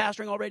supposed to be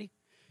pastoring already?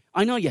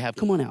 I know you have.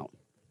 Come on out.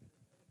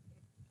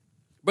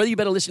 Brother, you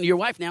better listen to your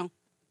wife now.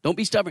 Don't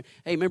be stubborn.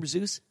 Hey, remember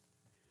Zeus?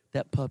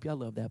 That puppy. I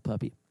love that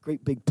puppy.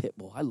 Great big pit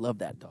bull. I love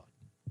that dog.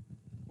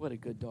 What a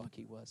good dog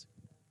he was.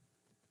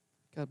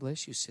 God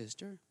bless you,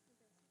 sister.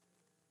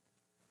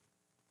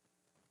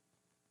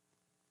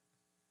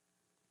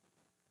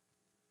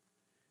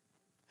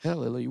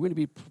 Hallelujah. We're going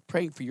to be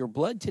praying for your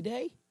blood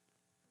today.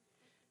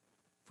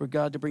 For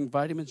God to bring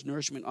vitamins,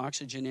 nourishment,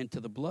 oxygen into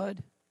the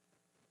blood.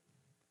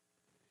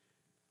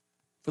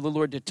 For the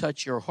Lord to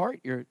touch your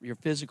heart, your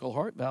physical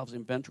heart, valves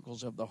and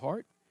ventricles of the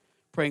heart.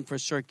 Praying for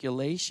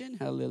circulation.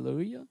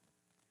 Hallelujah.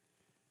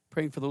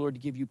 Praying for the Lord to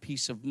give you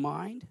peace of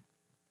mind.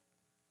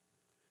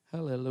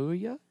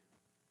 Hallelujah.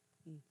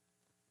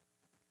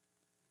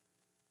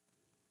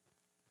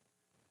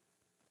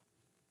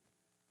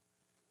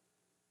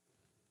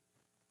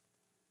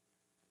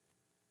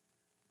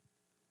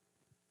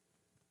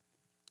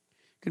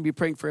 Going to be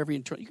praying for every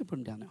internal. You can put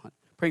them down there, hon.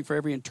 Praying for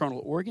every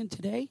internal organ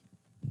today.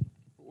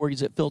 Organs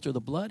that filter the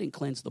blood and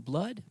cleanse the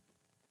blood.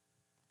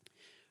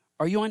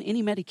 Are you on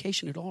any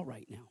medication at all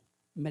right now?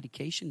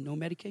 Medication? No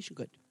medication?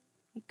 Good.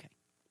 Okay.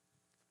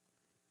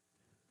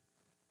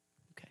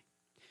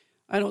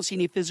 I don't see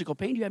any physical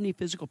pain. Do you have any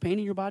physical pain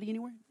in your body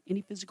anywhere?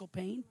 Any physical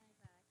pain?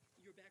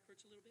 Your back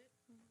hurts a little bit?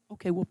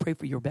 Okay, we'll pray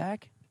for your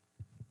back.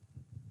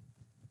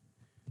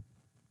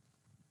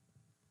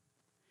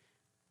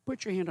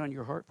 Put your hand on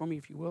your heart for me,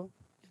 if you will.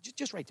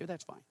 Just right there,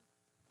 that's fine.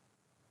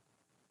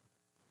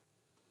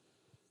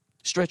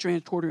 Stretch your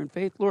hands toward her in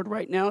faith. Lord,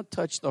 right now,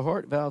 touch the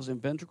heart, valves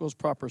and ventricles,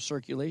 proper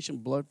circulation,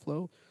 blood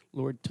flow.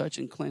 Lord, touch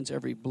and cleanse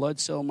every blood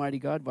cell, mighty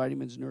God,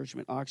 vitamins,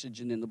 nourishment,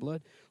 oxygen in the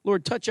blood.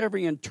 Lord, touch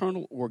every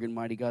internal organ,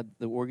 mighty God,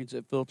 the organs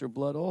that filter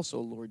blood also,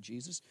 Lord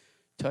Jesus.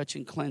 Touch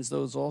and cleanse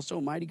those also,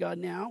 mighty God,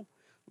 now.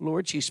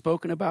 Lord, she's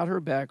spoken about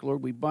her back.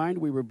 Lord, we bind,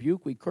 we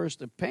rebuke, we curse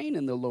the pain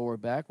in the lower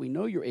back. We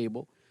know you're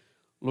able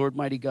Lord,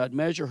 mighty God,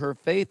 measure her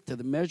faith to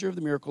the measure of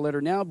the miracle. Let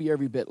her now be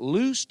every bit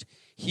loosed,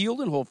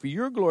 healed, and whole. For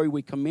your glory,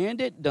 we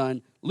command it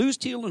done.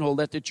 Loosed, healed, and whole.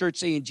 Let the church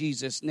say in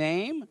Jesus'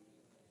 name.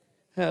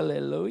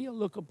 Hallelujah.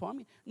 Look upon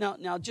me.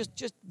 Now, just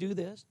do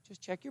this. Just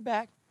check your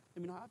back.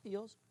 Let me know how it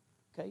feels.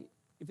 Okay.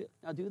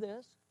 Now do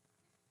this.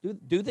 Do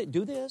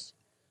this.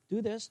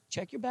 Do this.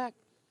 Check your back.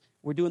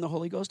 We're doing the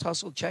Holy Ghost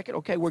hustle. Check it.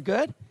 Okay, we're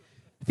good.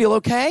 Feel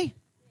okay?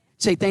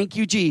 Say thank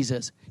you,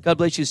 Jesus. God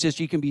bless you,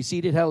 sister. You can be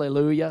seated.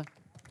 Hallelujah.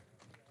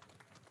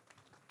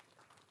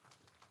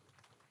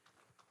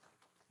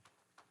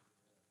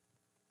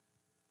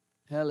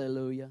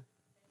 Hallelujah.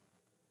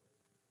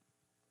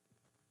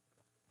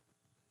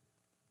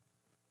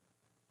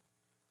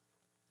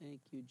 Thank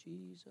you,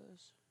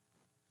 Jesus.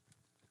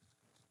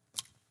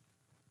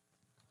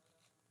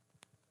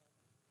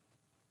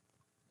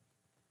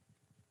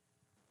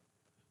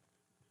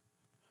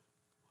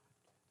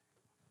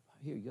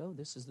 Here you go.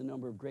 This is the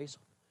number of grace.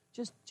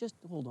 Just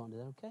hold on to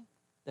that, okay?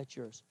 That's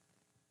yours.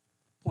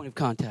 Point of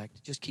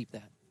contact. Just keep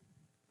that.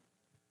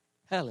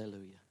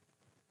 Hallelujah.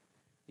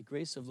 The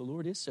grace of the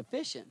Lord is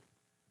sufficient.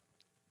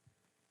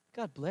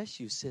 God bless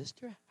you,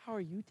 sister. How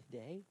are you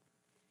today?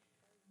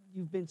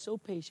 You've been so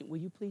patient. Will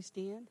you please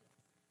stand?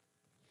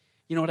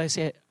 You know what I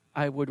say?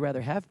 I would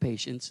rather have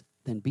patience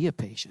than be a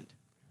patient.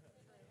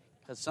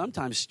 Because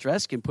sometimes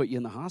stress can put you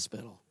in the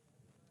hospital.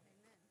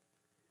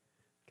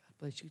 God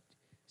bless you.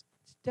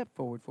 Step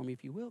forward for me,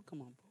 if you will. Come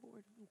on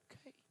forward.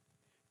 Okay.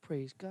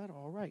 Praise God.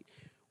 All right.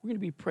 We're going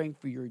to be praying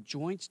for your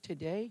joints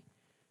today.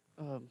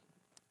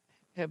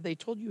 Have they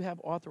told you you have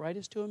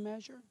arthritis to a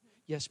measure?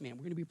 Yes, ma'am.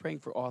 We're going to be praying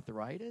for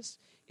arthritis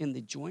in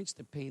the joints,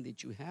 the pain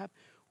that you have.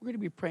 We're going to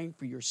be praying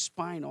for your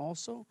spine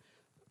also,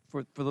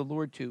 for the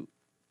Lord to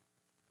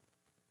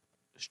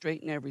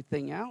straighten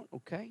everything out,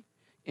 okay?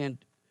 And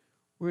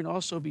we're going to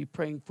also be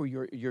praying for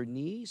your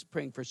knees,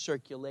 praying for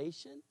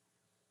circulation.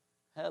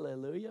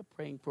 Hallelujah.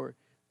 Praying for,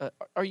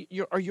 are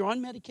you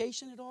on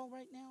medication at all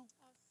right now?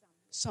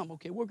 Some,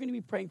 okay. We're going to be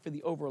praying for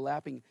the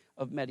overlapping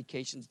of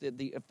medications,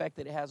 the effect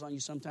that it has on you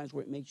sometimes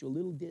where it makes you a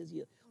little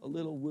dizzy, a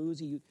little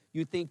woozy.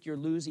 You think you're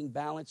losing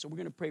balance. So we're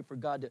going to pray for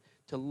God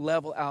to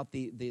level out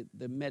the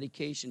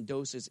medication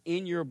doses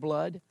in your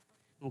blood.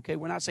 Okay,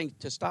 we're not saying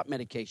to stop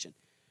medication.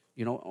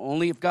 You know,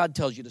 only if God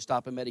tells you to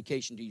stop a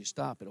medication do you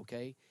stop it,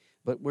 okay?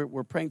 But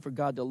we're praying for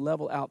God to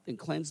level out and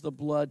cleanse the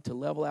blood, to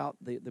level out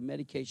the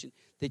medication,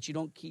 that you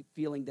don't keep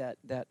feeling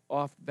that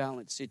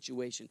off-balance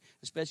situation.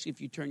 Especially if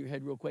you turn your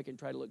head real quick and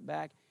try to look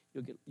back,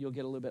 you'll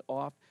get a little bit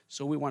off.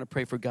 So we want to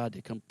pray for God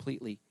to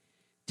completely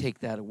take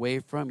that away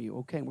from you.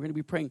 Okay, and we're going to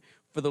be praying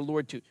for the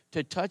Lord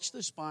to touch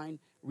the spine,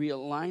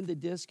 realign the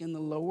disc in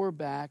the lower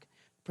back,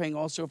 praying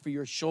also for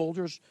your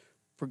shoulders,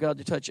 for God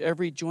to touch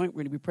every joint.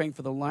 We're going to be praying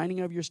for the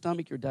lining of your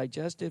stomach, your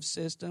digestive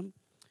system.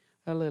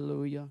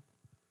 Hallelujah.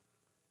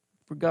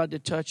 For God to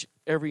touch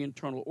every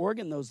internal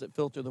organ, those that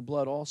filter the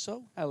blood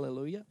also.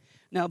 Hallelujah.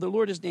 Now, the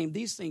Lord has named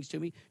these things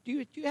to me. Do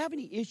you have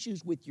any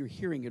issues with your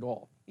hearing at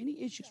all?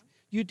 Any issues?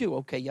 Yeah. You do?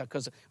 Okay, yeah,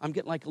 because I'm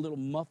getting like a little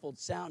muffled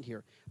sound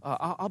here.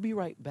 I'll be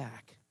right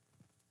back.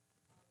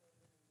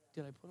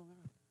 Did I put them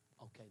there?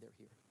 Okay, they're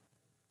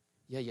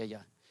here. Yeah.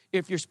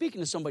 If you're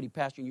speaking to somebody,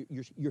 Pastor, and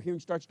your hearing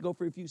starts to go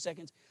for a few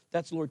seconds,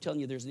 that's the Lord telling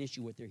you there's an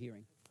issue with their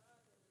hearing.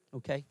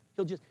 Okay?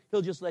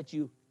 He'll just let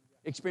you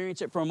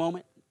experience it for a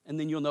moment, and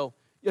then you'll know.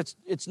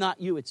 It's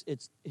not you.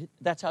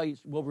 That's how He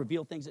will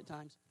reveal things at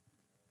times.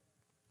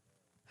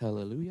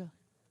 Hallelujah.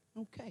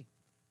 Okay.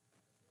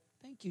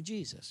 Thank you,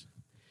 Jesus.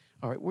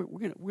 All right, we're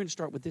gonna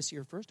start with this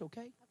here first.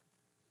 Okay.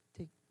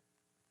 Okay,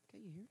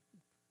 you hear it?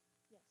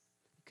 Yes.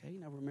 Okay.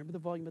 Now remember the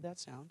volume of that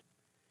sound.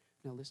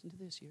 Now listen to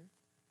this here.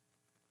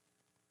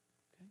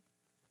 Okay.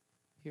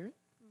 Hear it?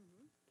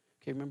 Mm-hmm.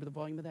 Okay. Remember the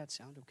volume of that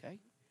sound. Okay.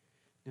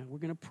 Now we're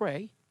gonna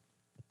pray.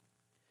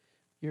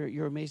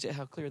 You're amazed at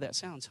how clear that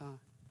sounds, huh?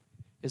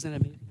 Isn't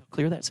it amazing how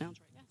clear that sounds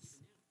right now? Yes.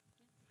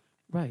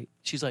 Right.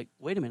 She's like,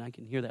 wait a minute, I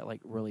can hear that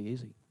like really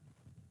easy.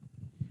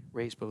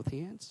 Raise both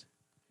hands.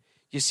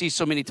 You see,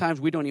 so many times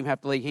we don't even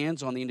have to lay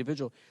hands on the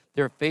individual.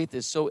 Their faith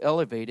is so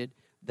elevated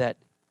that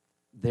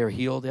they're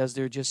healed as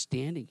they're just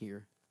standing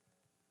here.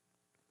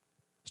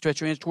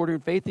 Stretch your hands toward her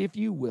in faith, if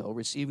you will,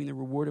 receiving the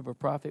reward of a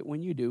prophet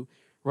when you do.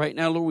 Right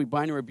now, Lord, we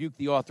bind and rebuke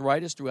the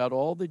arthritis throughout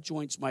all the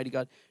joints, mighty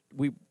God.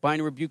 We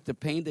bind and rebuke the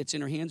pain that's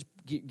in her hands.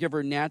 Give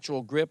her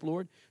natural grip,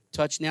 Lord.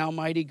 Touch now,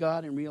 mighty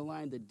God, and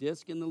realign the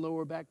disc in the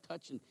lower back.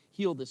 Touch and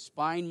heal the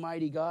spine,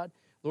 mighty God.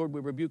 Lord,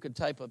 we rebuke a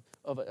type of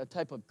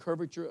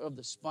curvature of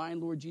the spine,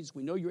 Lord Jesus.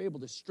 We know you're able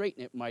to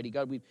straighten it, mighty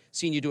God. We've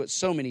seen you do it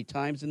so many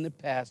times in the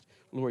past,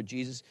 Lord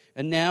Jesus.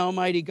 And now,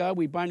 mighty God,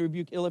 we bind and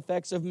rebuke ill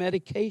effects of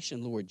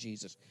medication, Lord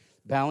Jesus.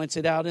 Balance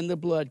it out in the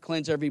blood.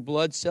 Cleanse every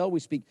blood cell. We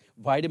speak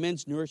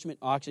vitamins, nourishment,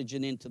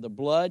 oxygen into the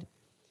blood.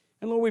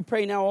 And Lord, we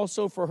pray now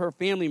also for her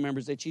family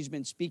members that she's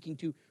been speaking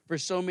to for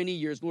so many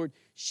years. Lord,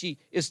 she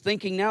is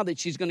thinking now that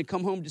she's going to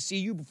come home to see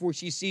you before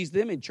she sees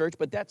them in church,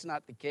 but that's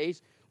not the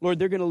case. Lord,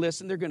 they're going to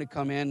listen. They're going to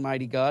come in,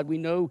 mighty God. We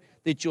know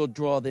that you'll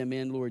draw them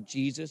in, Lord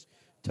Jesus.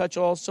 Touch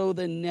also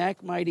the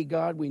neck, mighty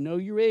God. We know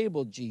you're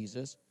able,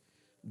 Jesus.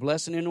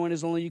 Bless and anoint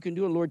as only you can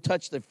do. And Lord,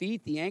 touch the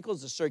feet, the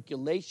ankles, the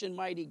circulation,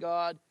 mighty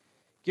God.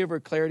 Give her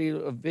clarity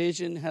of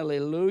vision.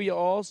 Hallelujah.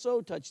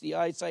 Also, touch the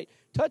eyesight.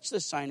 Touch the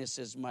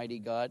sinuses, mighty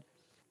God.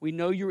 We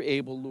know you're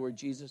able, Lord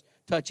Jesus.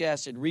 Touch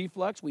acid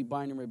reflux. We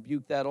bind and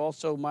rebuke that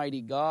also,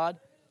 mighty God.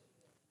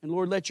 And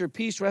Lord, let your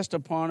peace rest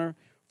upon her.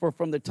 For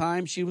from the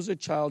time she was a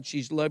child,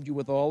 she's loved you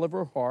with all of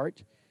her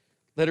heart.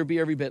 Let her be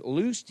every bit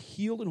loosed,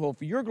 healed, and whole.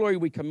 For your glory,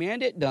 we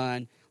command it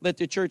done. Let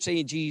the church say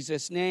in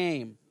Jesus'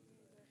 name.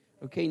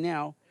 Okay,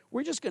 now,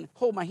 we're just going to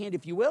hold my hand,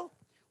 if you will.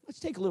 Let's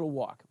take a little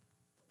walk.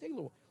 Take a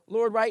little walk.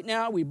 Lord, right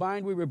now, we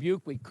bind, we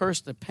rebuke, we curse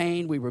the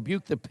pain, we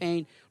rebuke the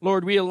pain.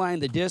 Lord, realign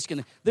the disc.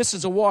 And this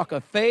is a walk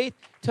of faith.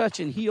 Touch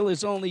and heal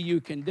as only you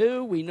can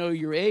do. We know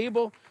you're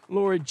able.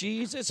 Lord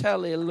Jesus,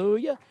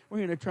 hallelujah. We're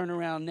going to turn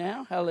around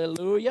now.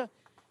 Hallelujah.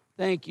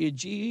 Thank you,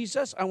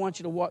 Jesus. I want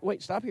you to walk.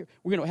 Wait, stop here.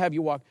 We're going to have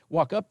you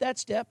walk up that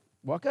step.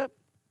 Walk up.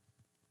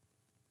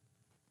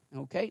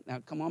 Okay, now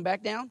come on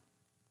back down.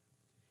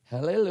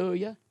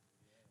 Hallelujah.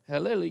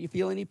 Hallelujah. You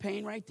feel any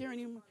pain right there?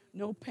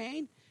 No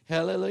pain?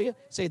 Hallelujah.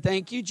 Say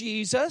thank you,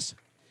 Jesus.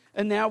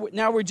 And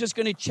now we're just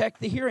going to check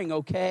the hearing,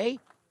 okay?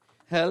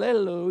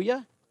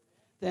 Hallelujah.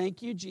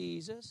 Thank you,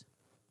 Jesus.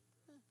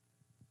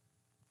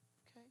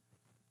 Okay,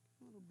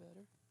 a little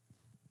better.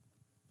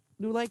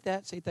 Do like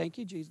that. Say thank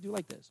you, Jesus. Do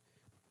like this.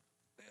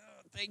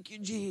 Thank you,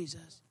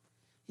 Jesus.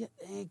 Yeah,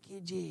 thank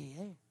you,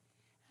 Jesus.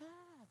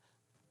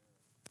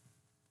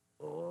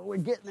 Oh, we're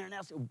getting there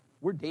now. So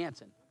we're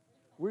dancing.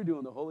 We're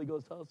doing the Holy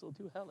Ghost hustle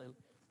too. Hallelujah.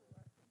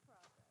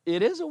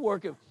 It is a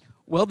work of,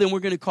 well, then we're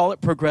going to call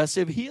it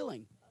progressive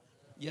healing.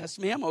 Yes,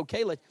 ma'am.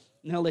 Okay,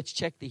 now let's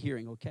check the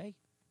hearing, okay?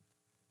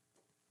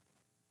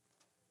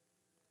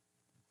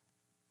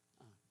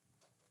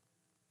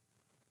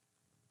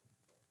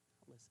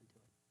 Listen to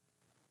it.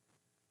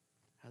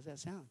 How's that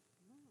sound?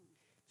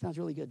 Sounds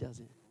really good,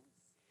 doesn't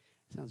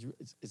it?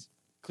 It's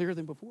clearer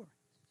than before.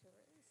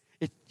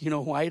 You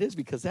know why it is?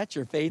 Because that's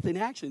your faith in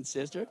action,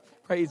 sister.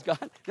 Praise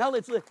God. Now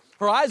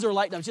her eyes are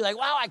lighting up. She's like,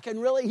 wow, I can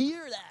really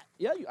hear that.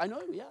 Yeah, I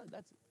know. Yeah,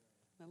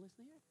 now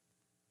listen here.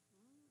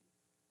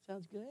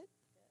 Sounds good?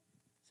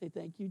 Say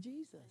thank you,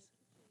 Jesus.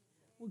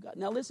 Well, God,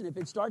 now listen, if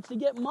it starts to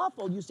get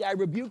muffled, you say, I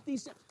rebuke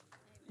these symptoms.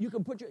 You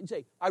can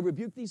say, I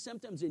rebuke these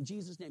symptoms in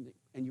Jesus' name,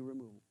 and you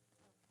remove them.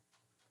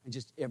 And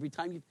just every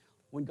time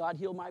when God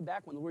healed my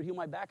back, when the Lord healed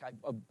my back,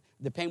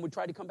 the pain would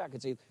try to come back.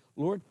 I'd say,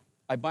 Lord,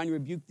 I bind and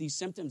rebuke these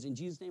symptoms. In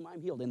Jesus' name,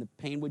 I'm healed. And the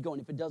pain would go.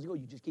 And if it doesn't go,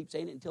 you just keep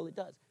saying it until it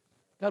does.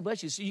 God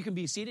bless you. So you can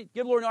be seated.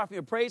 Give the Lord an offering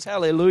of praise.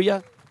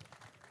 Hallelujah.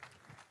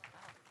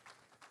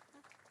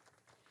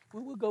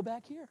 Well, we'll go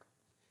back here.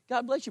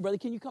 God bless you, brother.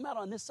 Can you come out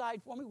on this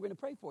side for me? We're going to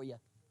pray for you.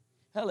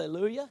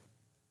 Hallelujah.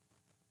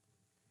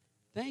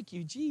 Thank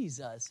you,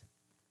 Jesus.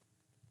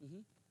 Mm-hmm.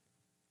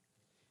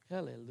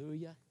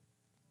 Hallelujah.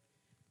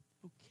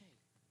 Okay.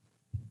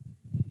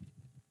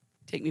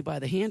 Take me by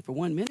the hand for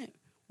 1 minute.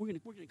 We're going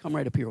to come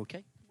right up here,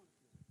 okay?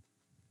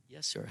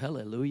 Yes, sir.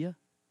 Hallelujah.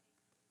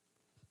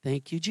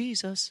 Thank you,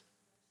 Jesus.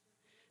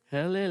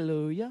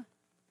 Hallelujah.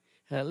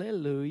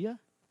 Hallelujah.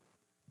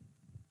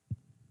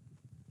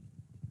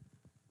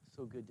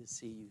 So good to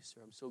see you,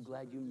 sir. I'm so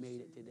glad you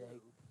made it today.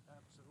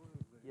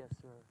 Absolutely. Yes,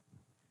 sir.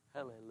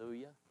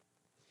 Hallelujah.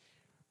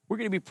 We're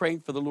going to be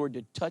praying for the Lord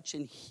to touch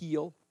and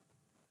heal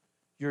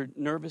your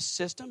nervous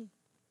system,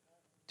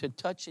 to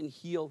touch and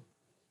heal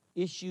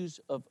issues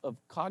of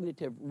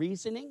cognitive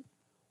reasoning.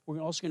 We're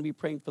also going to be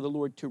praying for the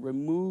Lord to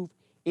remove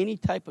any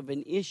type of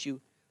an issue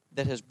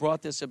that has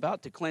brought this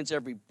about, to cleanse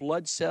every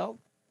blood cell.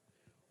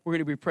 We're going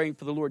to be praying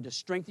for the Lord to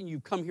strengthen you.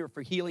 Come here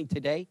for healing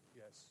today.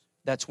 Yes.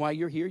 That's why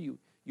you're here.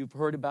 You've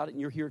heard about it,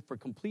 and you're here for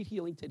complete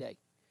healing today.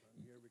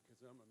 I'm here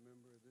because I'm a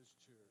member of this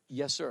church.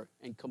 Yes, sir.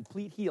 And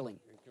complete healing.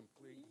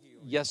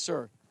 Yes,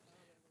 sir.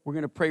 We're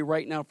going to pray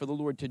right now for the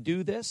Lord to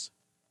do this.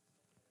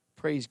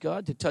 Praise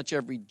God. To touch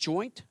every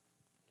joint.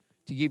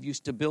 To give you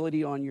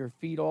stability on your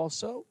feet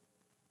also.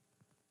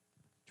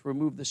 To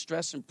remove the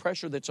stress and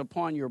pressure that's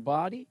upon your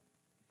body.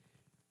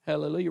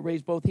 Hallelujah.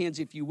 Raise both hands,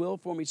 if you will,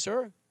 for me,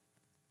 sir.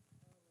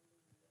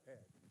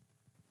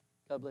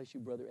 God bless you,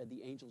 brother. And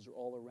the angels are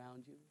all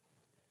around you.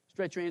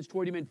 Stretch your hands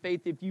toward him in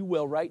faith, if you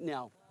will, right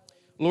now.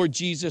 Lord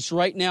Jesus,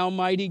 right now,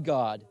 mighty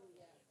God,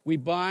 we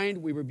bind,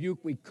 we rebuke,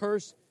 we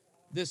curse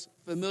this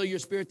familiar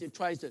spirit that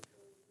tries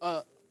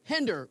to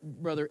hinder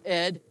Brother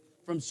Ed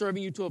from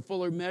serving you to a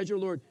fuller measure.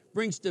 Lord,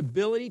 bring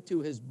stability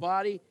to his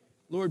body.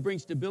 Lord, bring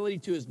stability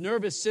to his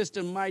nervous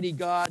system, mighty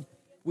God.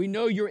 We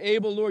know you're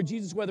able, Lord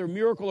Jesus, whether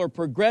miracle or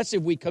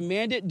progressive, we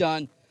command it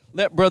done.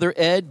 Let Brother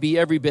Ed be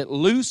every bit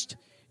loosed,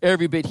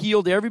 every bit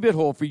healed, every bit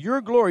whole. For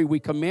your glory, we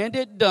command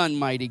it done,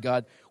 mighty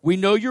God. We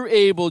know you're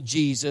able,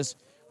 Jesus.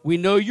 We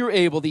know you're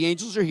able. The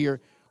angels are here.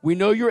 We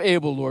know you're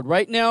able, Lord.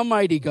 Right now,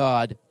 mighty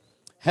God,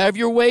 have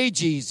your way,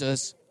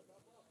 Jesus.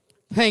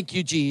 Thank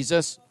you,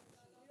 Jesus.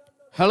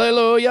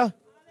 Hallelujah.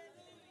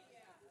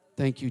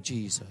 Thank you,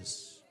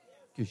 Jesus.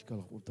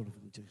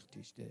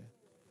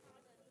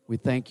 We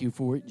thank you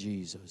for it,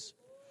 Jesus.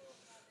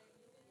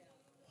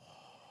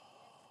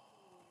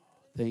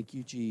 Thank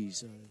you,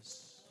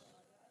 Jesus.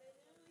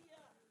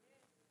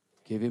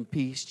 Give him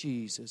peace,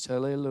 Jesus.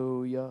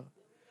 Hallelujah.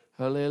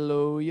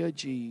 Hallelujah,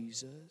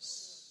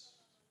 Jesus.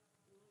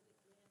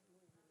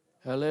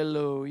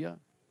 Hallelujah.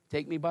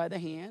 Take me by the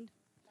hand.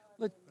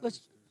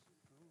 Let's.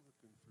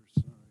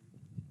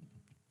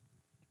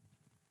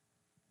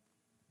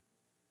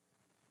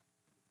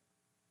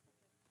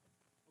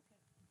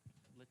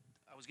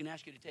 I was going to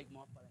ask you to take them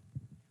off, but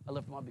I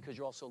left them on because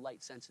you're also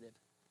light sensitive.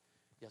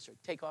 Yes, sir.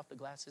 Take off the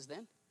glasses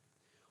then.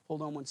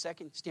 Hold on one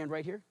second. Stand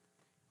right here.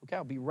 Okay,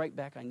 I'll be right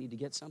back. I need to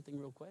get something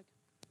real quick.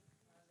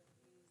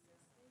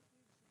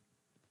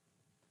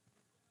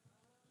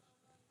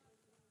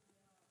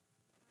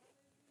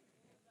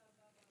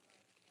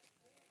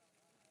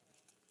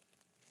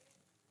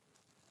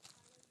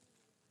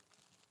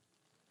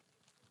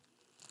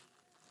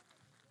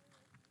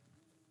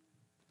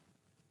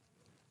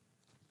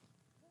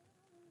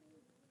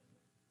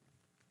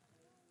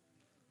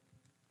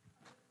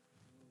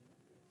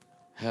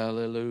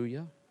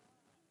 Hallelujah.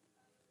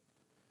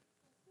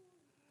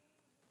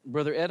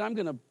 Brother Ed, I'm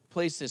going to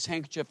place this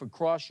handkerchief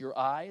across your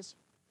eyes,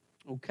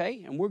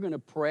 okay? And we're going to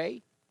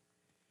pray.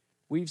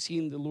 We've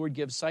seen the Lord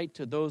give sight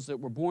to those that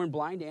were born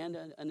blind,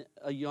 and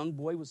a young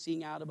boy was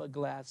seeing out of a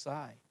glass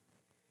eye,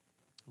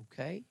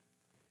 okay?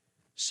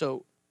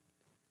 So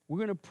we're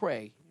going to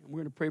pray, and we're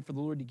going to pray for the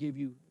Lord to give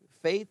you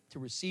faith to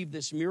receive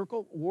this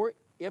miracle, or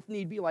if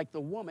need be, like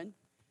the woman,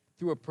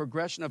 through a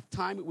progression of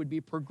time, it would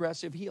be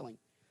progressive healing.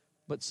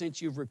 But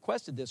since you've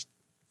requested this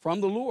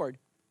from the Lord,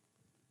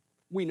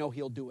 we know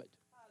he'll do it.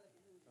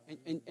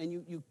 And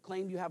you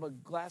claim you have a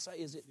glass eye.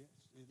 Is it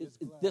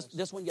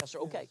this one? Yes, sir.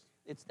 Okay.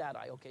 It's that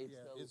eye. Okay.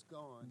 It's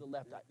gone. The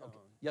left eye. Okay.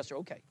 Gone. Yes, sir.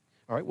 Okay.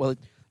 All right. Well,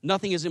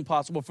 nothing is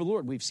impossible for the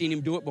Lord. We've seen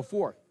him do it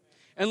before.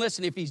 And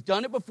listen, if he's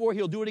done it before,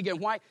 he'll do it again.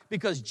 Why?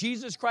 Because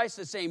Jesus Christ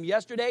is the same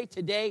yesterday,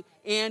 today,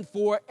 and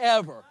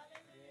forever.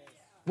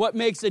 What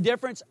makes the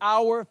difference?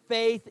 Our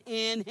faith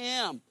in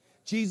him.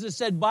 Jesus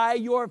said, by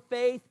your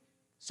faith,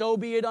 so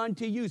be it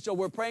unto you. So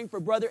we're praying for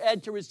Brother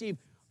Ed to receive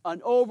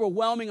an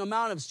overwhelming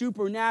amount of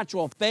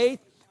supernatural faith.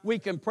 We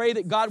can pray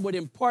that God would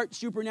impart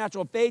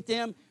supernatural faith to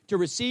him to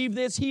receive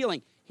this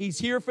healing. He's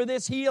here for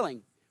this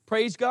healing.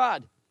 Praise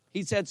God.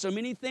 He's had so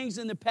many things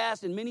in the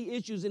past and many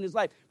issues in his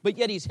life, but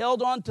yet he's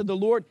held on to the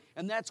Lord,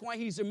 and that's why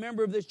he's a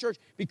member of this church,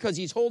 because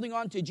he's holding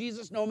on to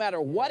Jesus no matter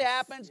what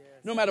happens,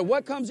 no matter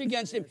what comes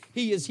against him.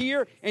 He is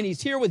here, and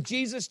he's here with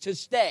Jesus to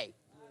stay.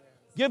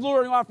 Give the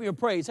Lord an offering of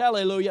praise.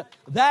 Hallelujah.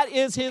 That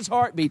is his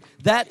heartbeat.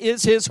 That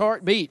is his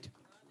heartbeat.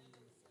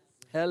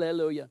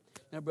 Hallelujah.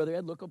 Now, Brother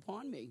Ed, look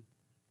upon me.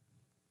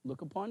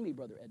 Look upon me,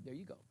 Brother Ed. There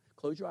you go.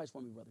 Close your eyes for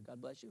me, brother.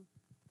 God bless you.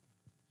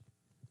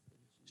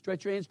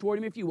 Stretch your hands toward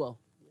him, if you will.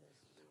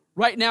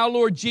 Right now,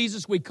 Lord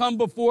Jesus, we come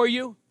before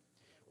you.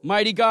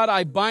 Mighty God,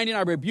 I bind and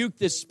I rebuke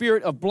this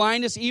spirit of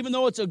blindness, even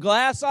though it's a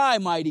glass eye,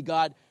 mighty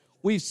God.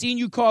 We've seen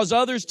you cause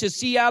others to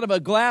see out of a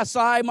glass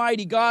eye,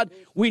 mighty God.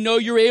 We know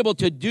you're able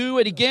to do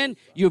it again.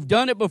 You've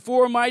done it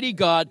before, mighty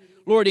God.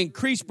 Lord,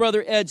 increase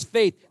Brother Ed's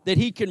faith that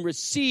he can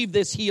receive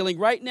this healing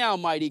right now,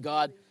 mighty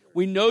God.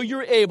 We know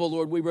you're able,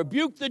 Lord. We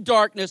rebuke the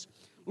darkness.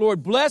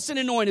 Lord, bless and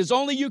anoint as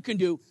only you can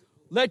do.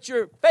 Let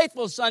your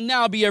faithful son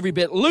now be every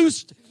bit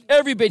loosed,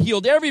 every bit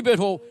healed, every bit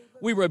whole.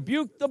 We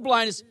rebuke the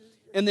blindness.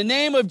 In the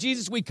name of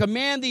Jesus, we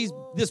command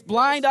this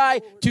blind eye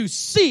to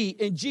see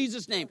in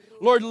Jesus' name.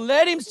 Lord,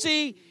 let him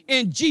see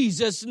in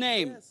Jesus'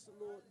 name.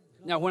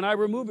 Now, when I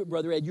remove it,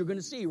 Brother Ed, you're going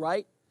to see,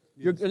 right?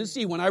 You're going to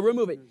see when I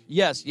remove it.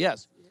 Yes,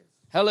 yes.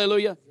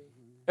 Hallelujah.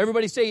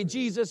 Everybody say in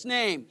Jesus'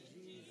 name.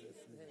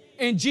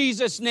 In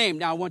Jesus' name.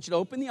 Now, I want you to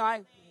open the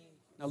eye.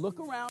 Now, look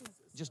around.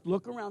 Just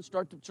look around.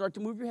 Start to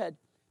move your head.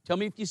 Tell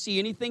me if you see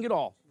anything at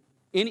all.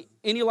 Any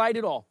light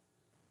at all.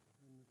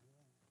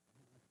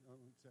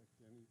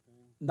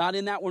 Not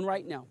in that one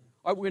right now.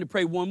 All right, we're going to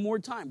pray one more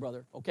time,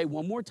 brother. Okay,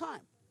 one more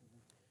time.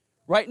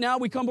 Right now,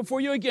 we come before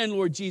you again,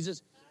 Lord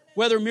Jesus.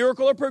 Whether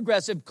miracle or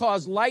progressive,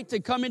 cause light to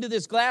come into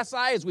this glass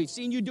eye as we've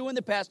seen you do in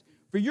the past.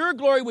 For your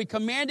glory, we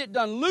command it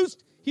done,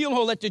 loosed, healed,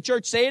 whole. Let the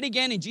church say it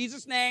again in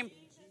Jesus' name.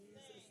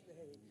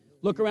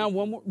 Look around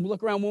one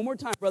more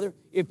time, brother.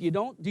 If you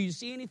don't, do you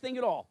see anything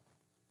at all?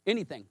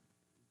 Anything?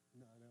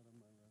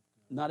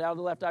 Not out of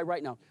the left eye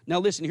right now. Now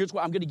listen, here's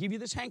what I'm going to give you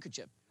this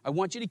handkerchief. I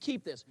want you to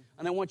keep this,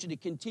 and I want you to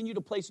continue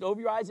to place it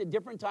over your eyes at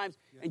different times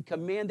and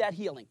command that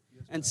healing.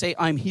 And say,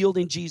 I'm healed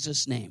in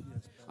Jesus'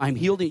 name. I'm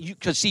healed in you.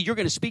 Because see, you're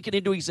going to speak it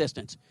into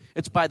existence.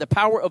 It's by the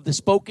power of the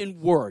spoken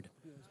word.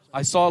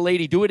 I saw a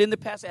lady do it in the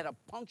past. Had a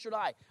punctured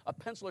eye, a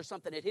pencil or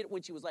something. It hit it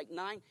when she was like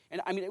 9. And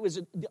I mean,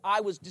 the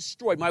eye was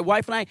destroyed. My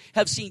wife and I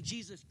have seen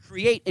Jesus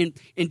create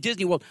in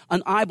Disney World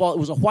an eyeball. It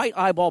was a white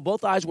eyeball.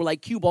 Both eyes were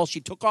like cue balls. She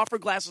took off her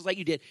glasses like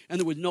you did, and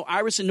there was no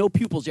iris and no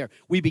pupils there.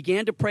 We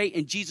began to pray,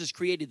 and Jesus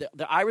created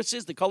the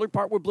irises. The colored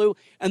part were blue,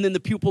 and then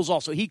the pupils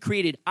also. He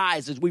created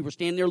eyes as we were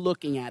standing there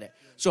looking at it.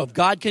 So if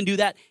God can do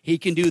that, he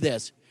can do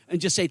this. And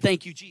just say,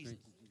 thank you, Jesus.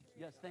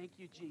 Yes, thank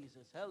you,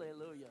 Jesus.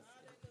 Hallelujah.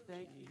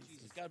 Thank you,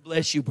 Jesus. God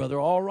bless you, brother.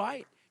 All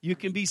right. You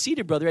can be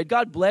seated, Brother Ed.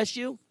 God bless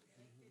you.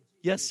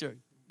 Yes, sir.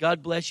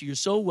 God bless you. You're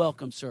so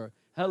welcome, sir.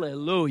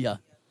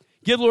 Hallelujah.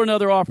 Give the Lord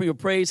another offering of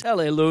praise.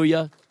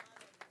 Hallelujah.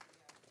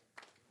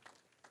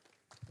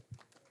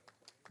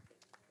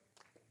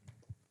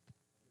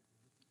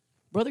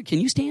 Brother, can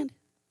you stand?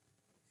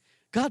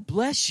 God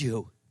bless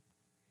you.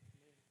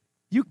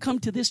 You come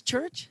to this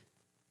church?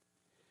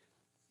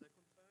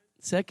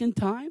 Second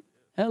time?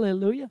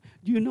 Hallelujah.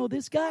 Do you know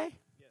this guy?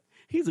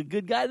 He's a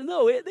good guy to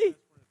know, isn't he?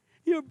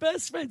 Your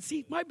best friend.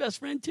 See, my best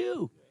friend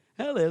too.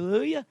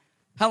 Hallelujah.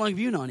 How long have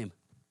you known him?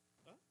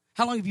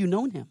 How long have you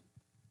known him?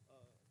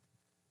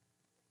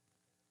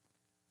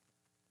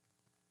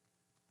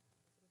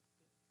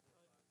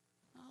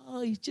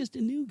 Oh, he's just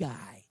a new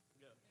guy.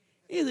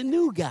 He's a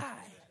new guy.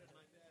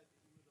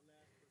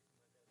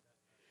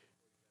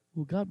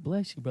 Well, God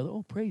bless you, brother.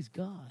 Oh, praise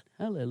God.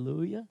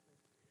 Hallelujah.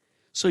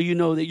 So you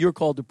know that you're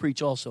called to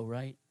preach also,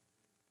 right?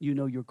 You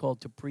know you're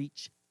called to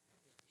preach.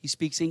 He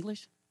speaks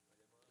English?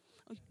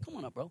 Oh, come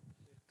on up, bro.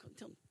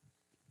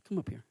 Come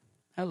up here.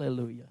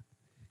 Hallelujah.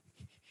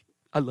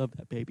 I love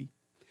that baby.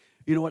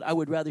 You know what? I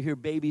would rather hear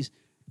babies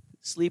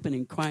sleeping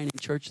and crying in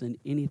church than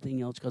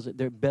anything else because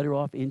they're better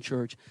off in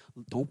church.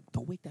 Don't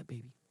wake that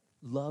baby.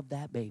 Love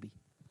that baby.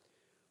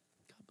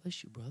 God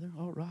bless you, brother.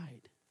 All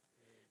right.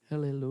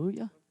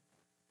 Hallelujah.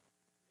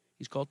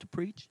 He's called to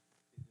preach.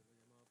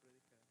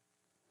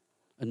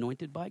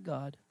 Anointed by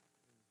God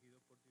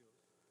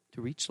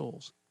to reach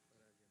souls.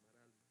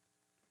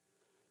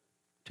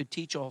 To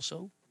teach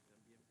also.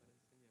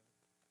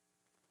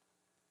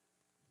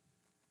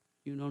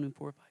 You've known him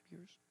 4 or 5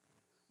 years?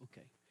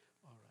 Okay.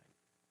 All right.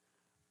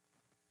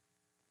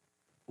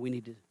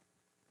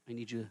 I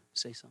need you to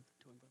say something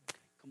to him, brother. Okay,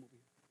 come over here.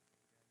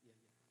 Yeah,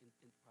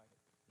 in private.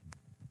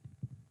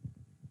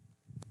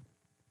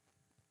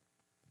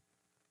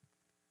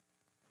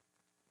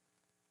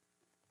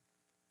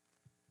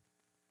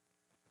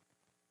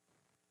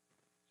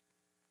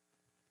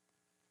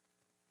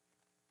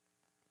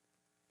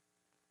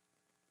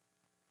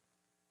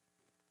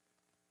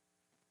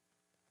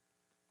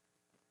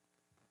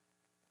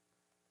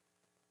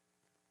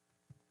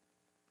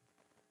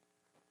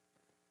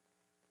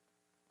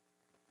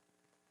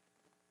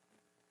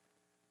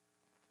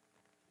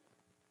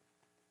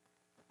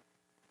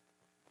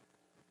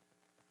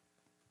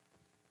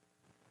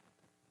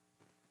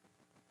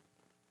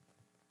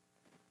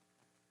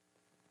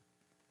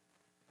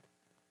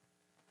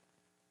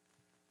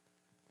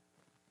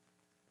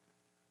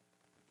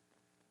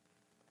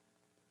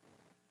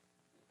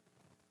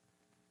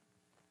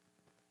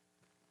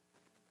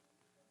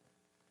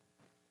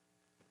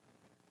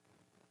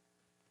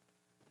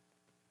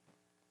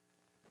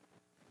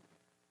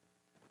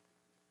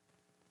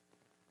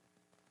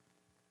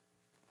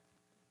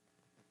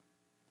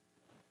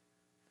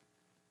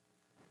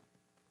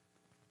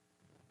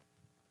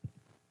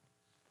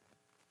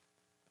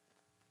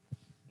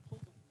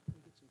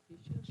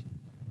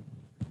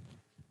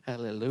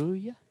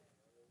 Hallelujah.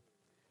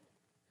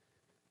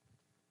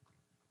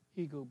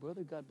 Here you go,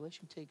 brother. God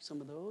bless you. Take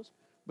some of those.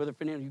 Brother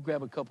Fernando, you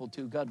grab a couple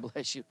too. God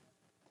bless you.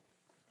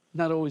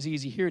 Not always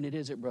easy hearing it,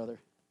 is it,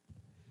 brother?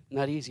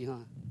 Not easy,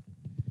 huh?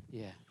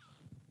 Yeah.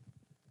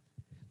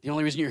 The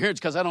only reason you're here is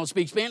because I don't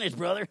speak Spanish,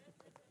 brother.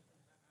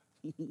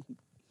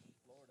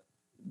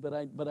 but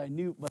I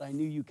knew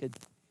you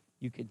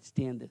could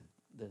stand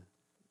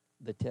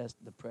the test,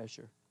 the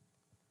pressure.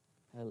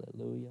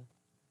 Hallelujah.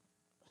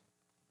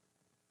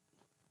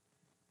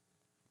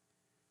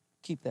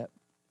 Keep that.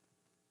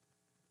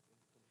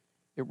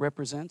 It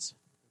represents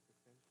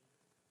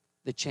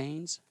the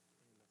chains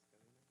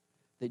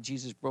that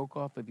Jesus broke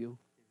off of you,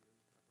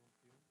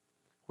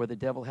 where the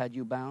devil had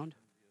you bound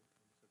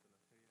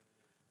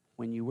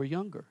when you were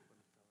younger.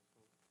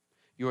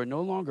 You are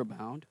no longer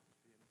bound.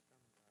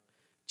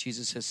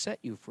 Jesus has set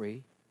you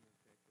free,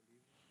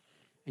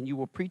 and you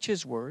will preach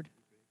his word,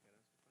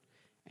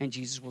 and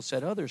Jesus will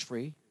set others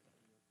free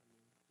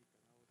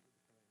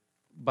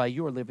by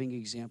your living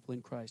example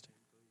in Christ.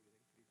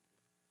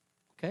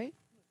 Okay?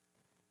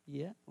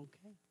 Yeah,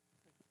 okay.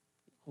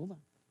 Hold on.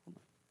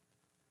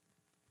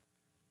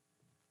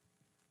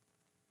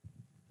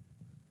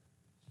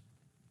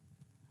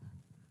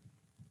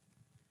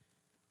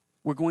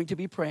 We're going to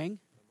be praying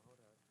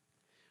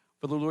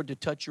for the Lord to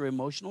touch your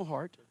emotional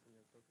heart,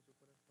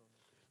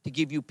 to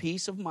give you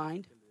peace of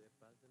mind,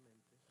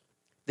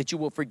 that you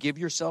will forgive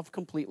yourself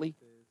completely,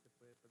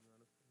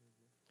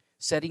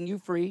 setting you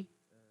free,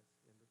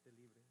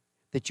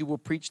 that you will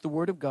preach the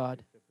word of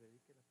God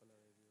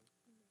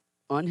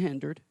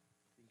unhindered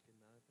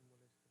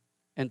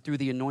and through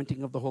the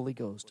anointing of the Holy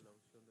Ghost.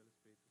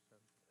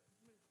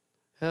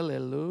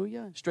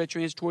 Hallelujah. Stretch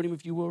your hands toward him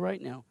if you will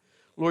right now.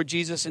 Lord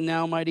Jesus, and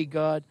now, mighty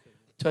God,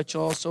 touch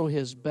also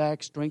his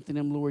back. Strengthen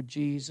him, Lord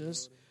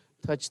Jesus.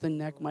 Touch the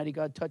neck, mighty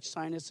God. Touch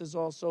sinuses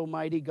also,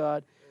 mighty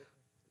God.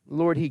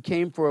 Lord, he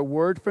came for a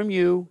word from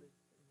you,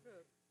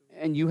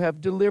 and you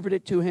have delivered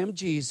it to him,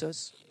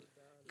 Jesus,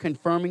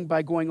 confirming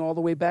by going all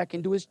the way back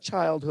into his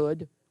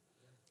childhood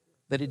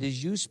that it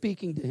is you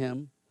speaking to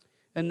him.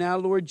 And now,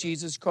 Lord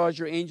Jesus, cause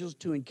your angels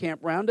to encamp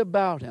round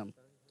about him.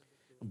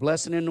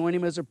 Bless and anoint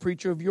him as a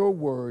preacher of your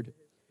word.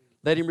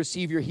 Let him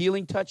receive your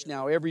healing touch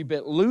now, every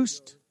bit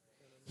loosed,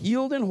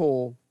 healed, and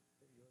whole,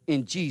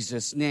 in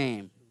Jesus'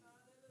 name.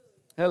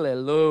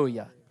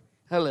 Hallelujah.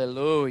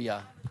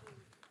 Hallelujah.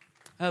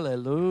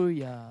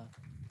 Hallelujah.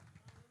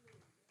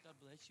 God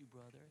bless you,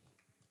 brother.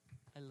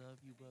 I love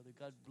you, brother.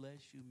 God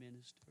bless you,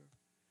 minister.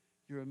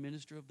 You're a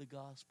minister of the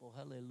gospel.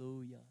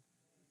 Hallelujah.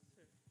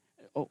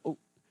 Oh.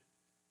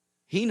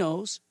 He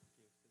knows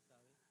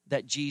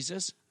that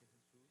Jesus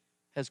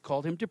has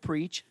called him to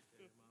preach.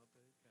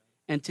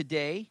 And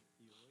today,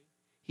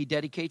 he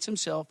dedicates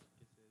himself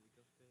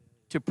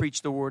to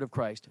preach the word of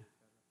Christ.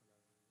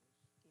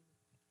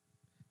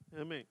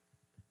 Amen.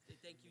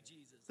 Thank you, Jesus.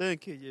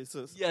 Thank you,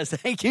 Jesus. Yes,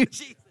 thank you,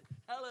 Jesus.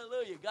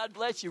 Hallelujah. God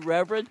bless you,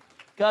 Reverend.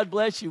 God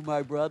bless you,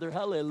 my brother.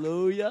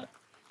 Hallelujah.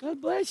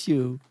 God bless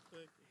you.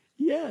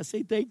 Yeah,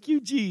 say thank you,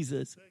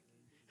 Jesus.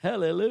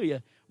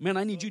 Hallelujah. Man,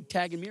 I need you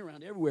tagging me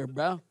around everywhere,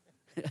 bro.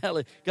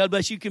 God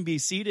bless you. You can be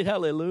seated.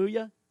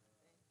 Hallelujah.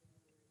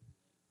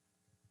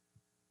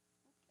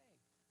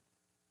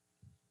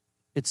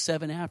 It's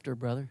 7 after,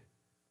 brother.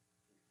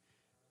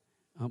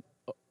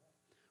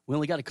 We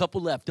only got a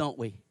couple left, don't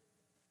we?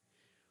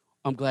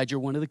 I'm glad you're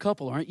one of the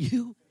couple, aren't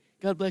you?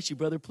 God bless you,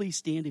 brother. Please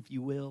stand if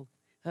you will.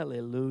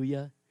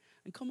 Hallelujah.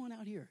 And come on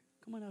out here.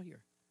 Come on out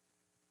here.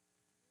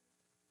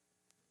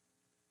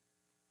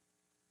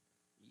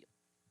 Yeah.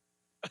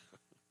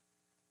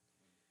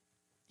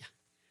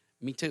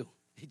 Me too.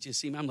 It just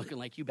seemed I'm looking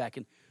like you back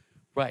in.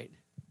 Right.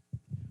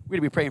 We're going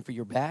to be praying for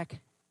your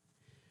back,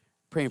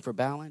 praying for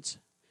balance.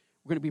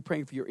 We're going to be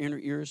praying for your inner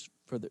ears,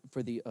 for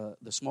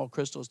the small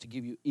crystals to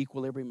give you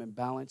equilibrium and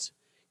balance.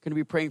 We're going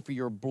to be praying for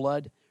your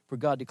blood, for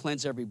God to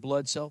cleanse every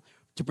blood cell,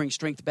 to bring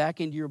strength back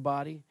into your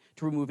body,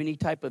 to remove any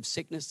type of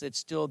sickness that's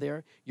still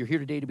there. You're here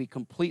today to be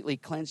completely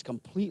cleansed,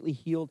 completely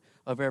healed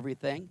of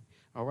everything.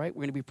 All right? We're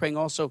going to be praying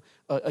also,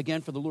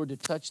 again, for the Lord to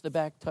touch the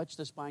back, touch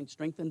the spine,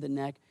 strengthen the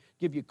neck,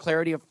 give you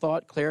clarity of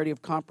thought, clarity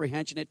of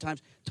comprehension at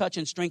times, touch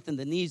and strengthen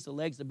the knees, the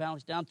legs, the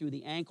balance down through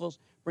the ankles,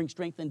 bring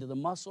strength into the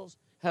muscles.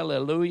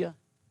 Hallelujah.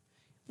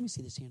 Let me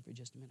see this hand for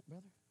just a minute,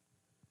 brother.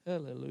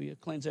 Hallelujah.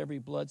 Cleanse every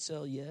blood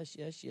cell. Yes,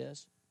 yes,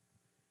 yes.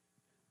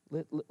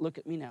 Look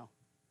at me now.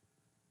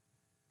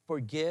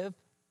 Forgive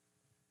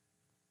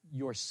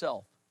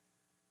yourself.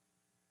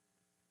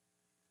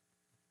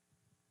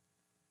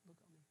 Look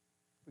at me.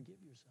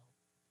 Forgive yourself.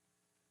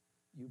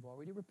 You've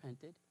already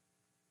repented.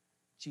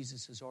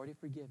 Jesus has already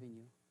forgiven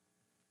you.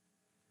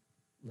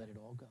 Let it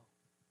all go.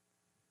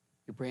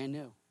 You're brand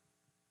new.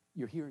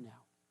 You're here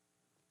now.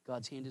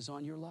 God's hand is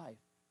on your life.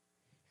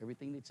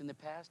 Everything that's in the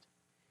past,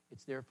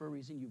 it's there for a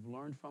reason. You've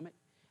learned from it,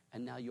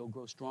 and now you'll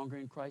grow stronger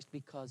in Christ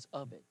because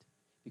of it.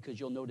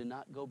 Because you'll know to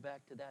not go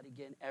back to that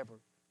again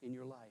ever in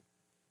your life.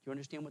 Do you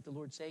understand what the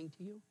Lord's saying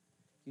to you?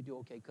 You do,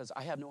 okay, because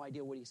I have no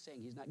idea what he's saying.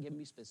 He's not giving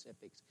me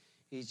specifics.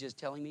 He's just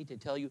telling me to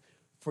tell you,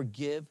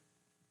 forgive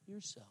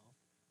yourself.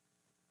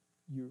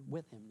 You're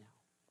with him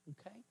now,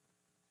 okay?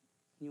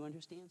 You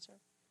understand, sir?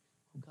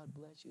 Oh, God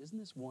bless you. Isn't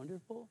this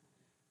wonderful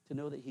to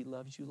know that he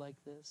loves you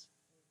like this?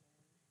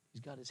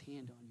 He's got his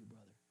hand on you,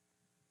 brother.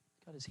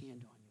 He's got his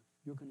hand on you.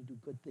 You're going to do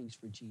good things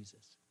for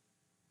Jesus.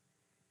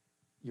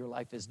 Your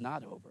life is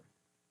not over.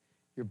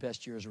 Your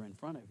best years are in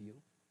front of you.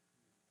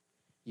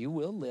 You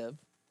will live.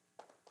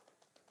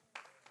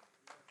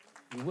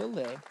 You will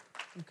live.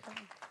 Okay?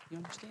 You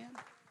understand?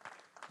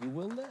 You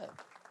will live.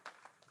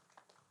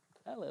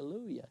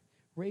 Hallelujah.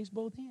 Raise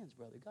both hands,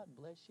 brother. God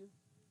bless you.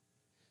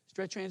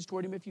 Stretch your hands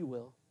toward him if you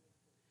will.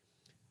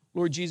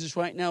 Lord Jesus,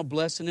 right now,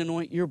 bless and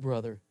anoint your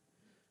brother.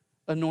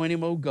 Anoint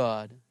him, O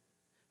God.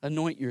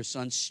 Anoint your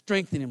son.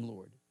 Strengthen him,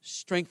 Lord.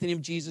 Strengthen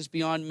him, Jesus,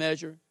 beyond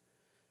measure.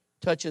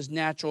 Touch his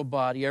natural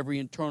body, every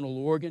internal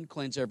organ.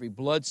 Cleanse every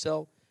blood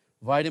cell.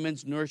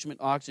 Vitamins, nourishment,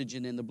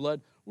 oxygen in the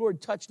blood.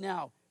 Lord, touch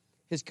now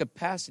his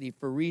capacity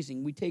for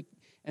reasoning. We take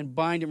and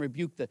bind and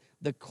rebuke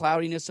the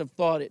cloudiness of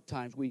thought at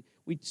times. We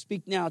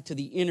speak now to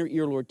the inner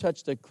ear, Lord.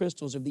 Touch the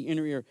crystals of the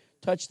inner ear.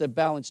 Touch the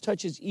balance.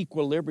 Touch his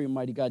equilibrium,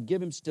 mighty God.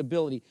 Give him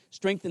stability.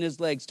 Strengthen his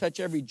legs. Touch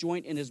every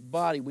joint in his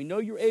body. We know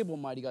you're able,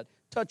 mighty God.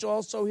 Touch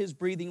also his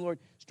breathing, Lord.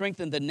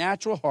 Strengthen the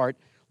natural heart.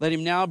 Let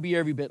him now be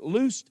every bit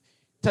loosed.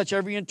 Touch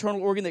every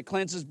internal organ that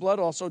cleanses blood.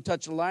 Also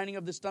touch the lining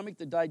of the stomach,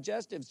 the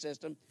digestive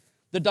system.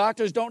 The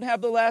doctors don't have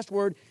the last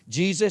word.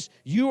 Jesus,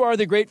 you are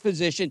the great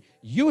physician.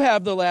 You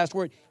have the last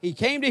word. He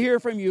came to hear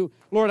from you.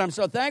 Lord, I'm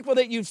so thankful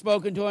that you've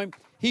spoken to him.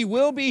 He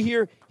will be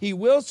here. He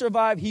will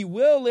survive. He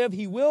will live.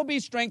 He will be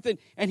strengthened.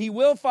 And he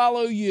will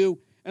follow you.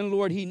 And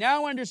Lord, he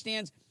now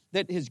understands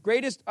that his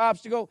greatest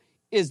obstacle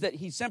is that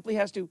he simply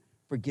has to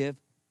forgive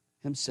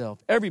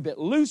himself. Every bit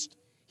loosed,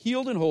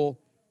 healed, and whole.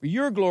 For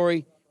your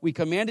glory, we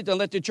command it to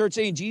let the church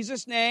say in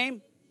Jesus'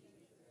 name.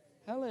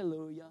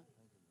 Hallelujah.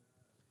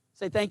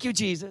 Say, thank you,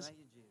 Jesus.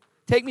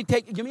 Give me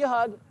a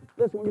hug.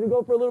 Listen, we're going to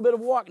go for a little bit of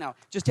a walk now.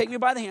 Just take me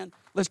by the hand.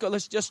 Let's go.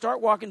 Let's just start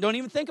walking. Don't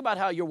even think about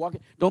how you're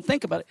walking. Don't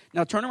think about it.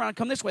 Now turn around.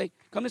 Come this way.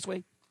 Come this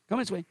way. Come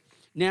this way.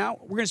 Now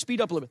we're going to speed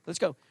up a little bit. Let's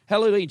go.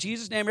 Hallelujah. In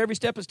Jesus' name, every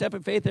step a step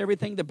of faith,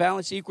 everything, the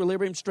balance, the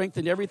equilibrium, strength,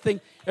 and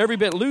everything, every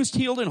bit loosed,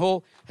 healed, and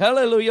whole.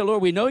 Hallelujah,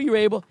 Lord. We know you're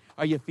able.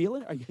 Are you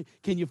feeling?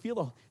 Can you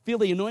feel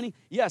the anointing?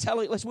 Yes.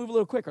 Hallelujah. Let's move a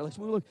little quicker. Let's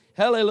move a little.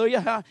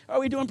 Hallelujah. Are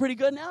we doing pretty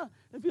good now?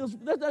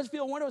 That does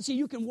feel wonderful. See,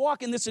 you can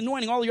walk in this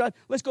anointing all your life.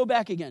 Let's go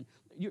back again.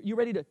 You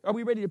ready to? Are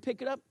we ready to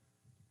pick it up?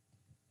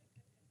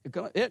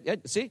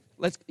 See?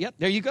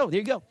 There you go. There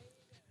you go.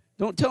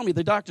 Don't tell me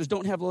the doctors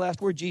don't have the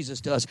last word.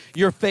 Jesus does.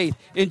 Your faith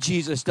in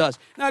Jesus does.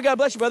 Now, God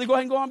bless you, brother. Go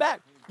ahead and go on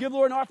back. Give the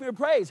Lord an offering of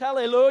praise.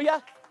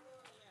 Hallelujah.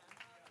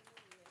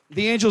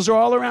 The angels are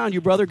all around you,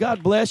 brother.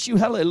 God bless you.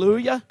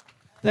 Hallelujah.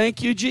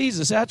 Thank you,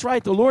 Jesus. That's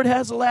right. The Lord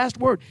has the last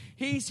word.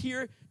 He's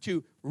here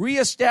to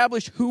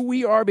reestablish who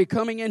we are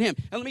becoming in Him.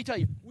 And let me tell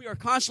you, we are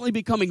constantly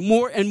becoming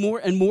more and more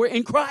and more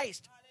in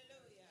Christ.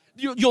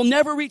 You'll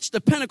never reach the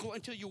pinnacle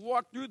until you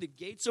walk through the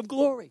gates of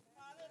glory.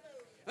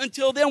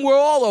 Until then, we're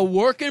all a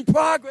work in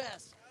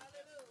progress.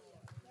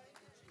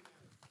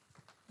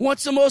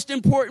 What's the most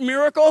important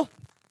miracle?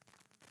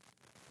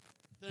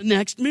 The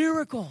next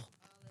miracle.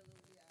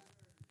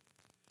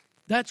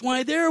 That's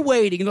why they're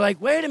waiting. They're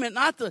like, wait a minute,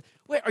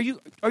 are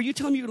you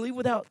telling me to leave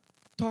without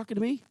talking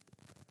to me?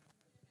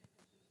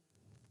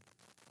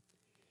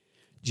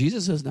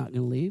 Jesus is not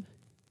going to leave.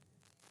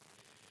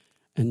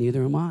 And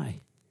neither am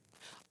I.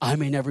 I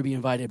may never be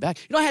invited back.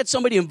 You know, I had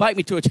somebody invite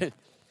me to a...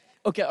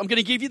 Okay, I'm going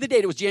to give you the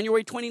date. It was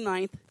January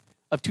 29th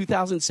of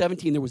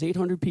 2017. There was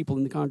 800 people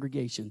in the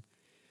congregation.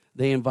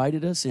 They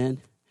invited us in.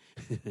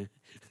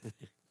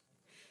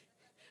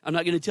 I'm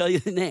not going to tell you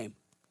the name.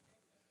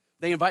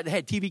 They had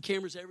TV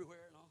cameras everywhere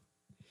and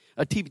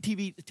all.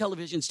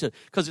 Televisions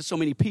because there's so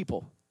many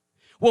people.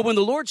 Well, when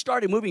the Lord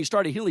started moving, He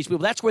started healing these people.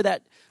 That's where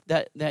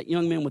that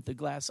young man with the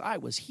glass eye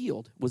was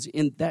healed, was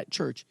in that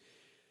church.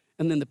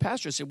 And then the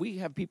pastor said, we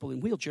have people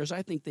in wheelchairs.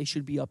 I think they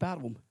should be up out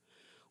of them.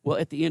 Well,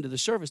 at the end of the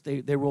service,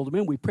 they rolled them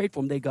in. We prayed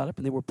for them. They got up,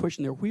 and they were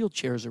pushing their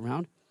wheelchairs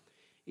around.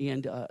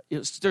 And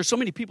there's so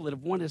many people that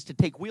have wanted us to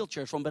take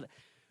wheelchairs from them. But,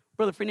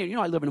 Brother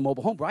Fernando, I live in a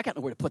mobile home, bro. I got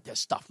nowhere to put this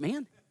stuff,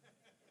 man.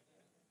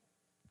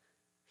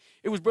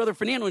 It was Brother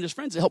Fernando and his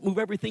friends that helped move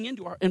everything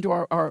into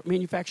our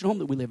manufactured home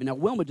that we live in. Now,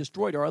 Wilma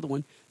destroyed our other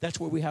one. That's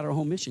where we had our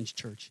home missions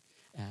church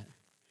at.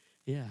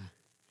 Yeah.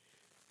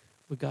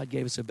 But God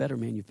gave us a better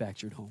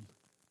manufactured home.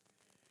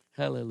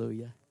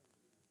 Hallelujah.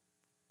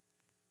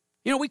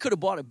 You know, we could have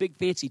bought a big,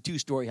 fancy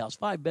 2-story house,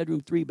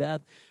 5-bedroom,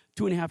 3-bath,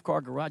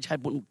 2.5-car garage.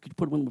 Could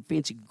put one with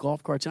fancy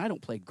golf carts, and I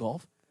don't play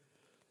golf.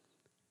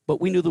 But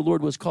we knew the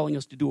Lord was calling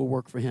us to do a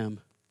work for Him.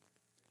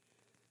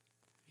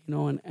 You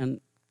know,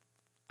 and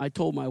I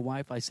told my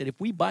wife, I said, if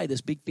we buy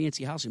this big,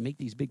 fancy house and make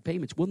these big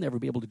payments, we'll never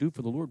be able to do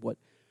for the Lord what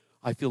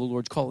I feel the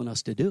Lord's calling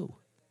us to do.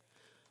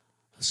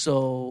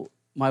 So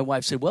my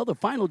wife said, well, the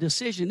final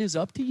decision is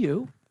up to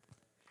you.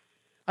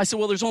 I said,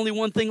 well, there's only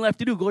one thing left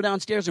to do. Go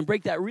downstairs and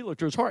break that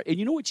realtor's heart. And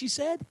you know what she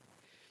said?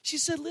 She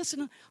said,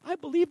 listen, I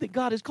believe that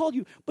God has called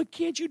you, but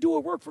can't you do a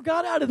work for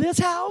God out of this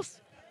house?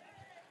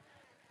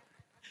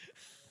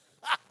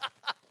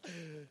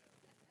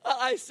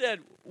 I said,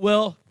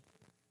 well,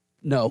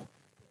 no.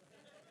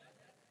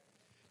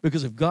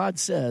 Because if God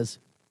says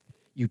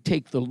you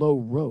take the low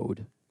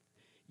road,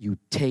 you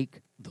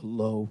take the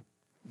low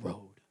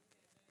road.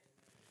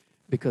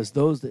 Because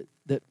those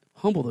that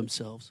humble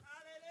themselves,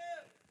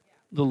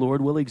 the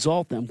Lord will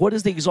exalt them. What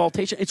is the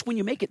exaltation? It's when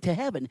you make it to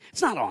heaven.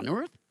 It's not on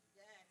earth.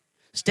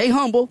 Stay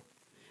humble,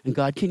 and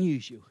God can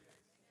use you.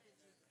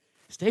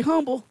 Stay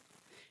humble.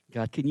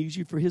 God can use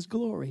you for His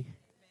glory.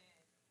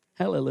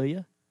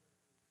 Hallelujah.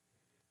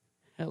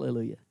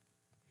 Hallelujah.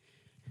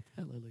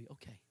 Hallelujah.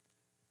 Okay.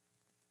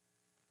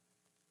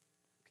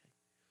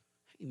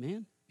 Hey,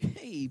 man.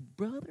 Hey,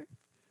 brother.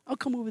 I'll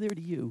come over there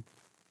to you.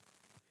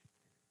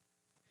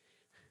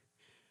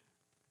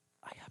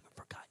 I haven't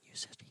forgotten you,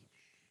 sister.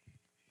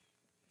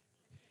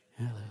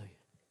 Hallelujah.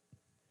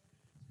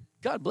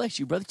 God bless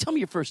you, brother. Tell me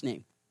your first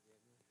name.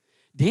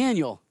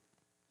 Daniel.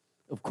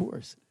 Of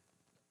course.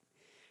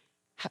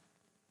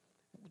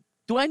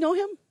 Do I know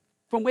him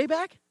from way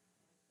back?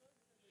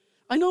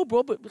 I know,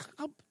 bro, but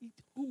oh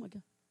my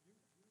God.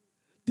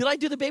 Did I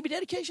do the baby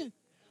dedication?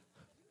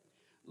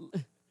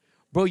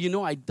 Bro, you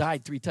know I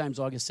died 3 times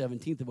August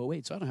 17th of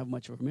 08, so I don't have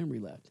much of a memory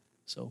left.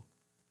 So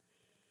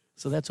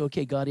that's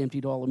okay. God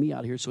emptied all of me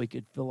out here so He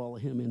could fill all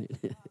of Him in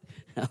it.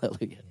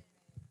 Hallelujah.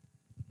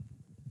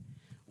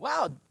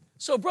 Wow.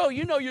 So, bro,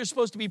 you know you're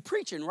supposed to be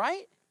preaching,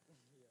 right?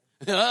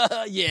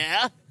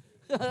 Yeah.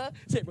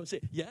 Say it, bro. Say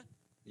it. Yeah?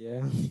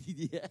 Yeah.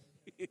 Yeah.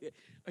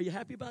 Are you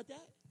happy about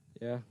that?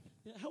 Yeah.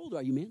 Yeah. How old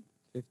are you, man?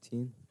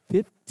 15.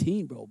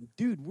 15, bro.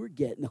 Dude, we're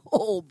getting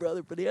old,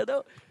 brother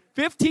Fernando.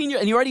 15 years,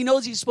 and he already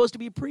knows he's supposed to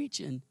be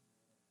preaching.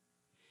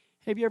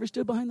 Have you ever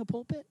stood behind the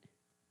pulpit?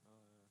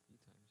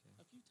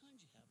 A few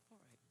times you have.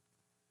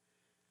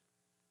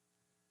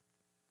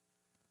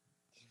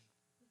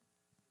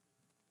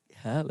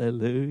 All right.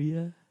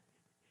 Hallelujah.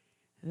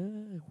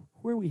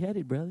 Where are we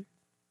headed, brother?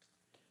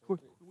 Where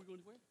are we going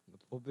to where? The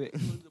pulpit.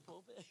 Going to the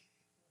pulpit?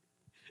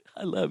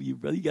 I love you,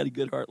 brother. You got a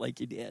good heart like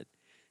your dad.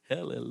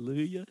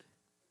 Hallelujah.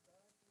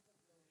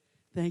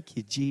 Thank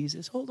you,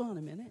 Jesus. Hold on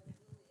a minute.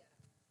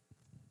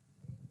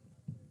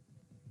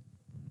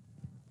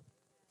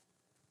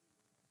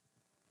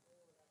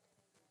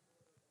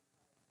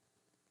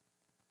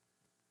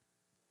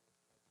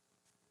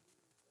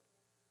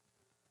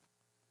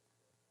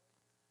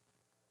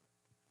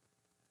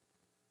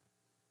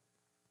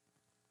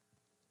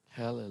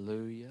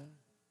 Hallelujah.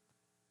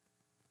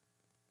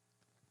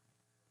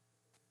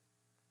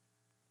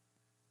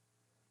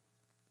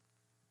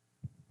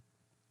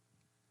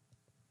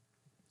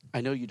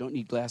 I know you don't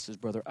need glasses,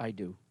 brother. I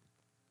do.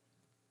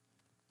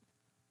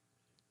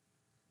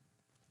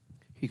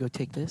 You go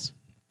take this.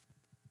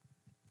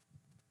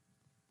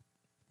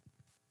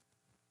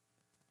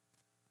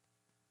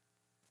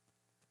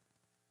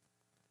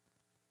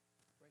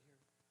 Right here.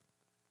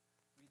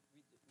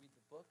 Read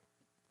the book and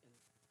the chapter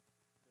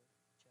verse,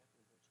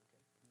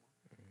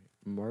 okay?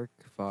 Mark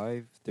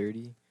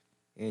 5:30.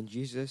 And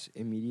Jesus,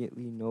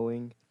 immediately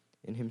knowing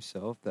in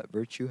himself that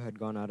virtue had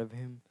gone out of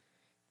him,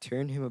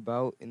 turned him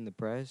about in the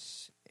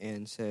press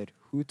and said,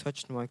 Who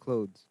touched my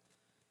clothes?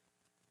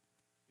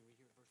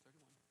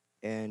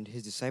 And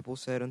his disciples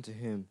said unto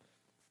him,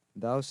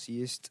 Thou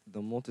seest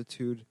the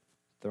multitude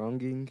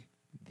thronging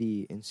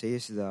thee, and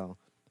sayest thou,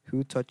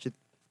 Who touched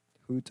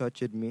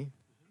me?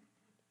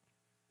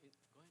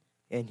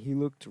 And he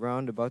looked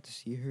round about to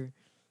see her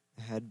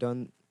that had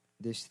done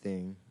this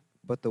thing.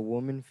 But the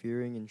woman,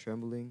 fearing and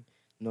trembling,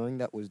 knowing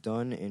that was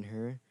done in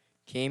her,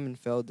 came and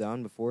fell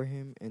down before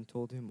him and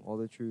told him all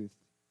the truth.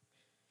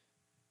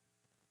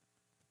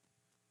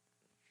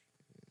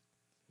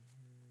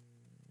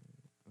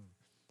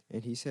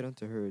 And he said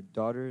unto her,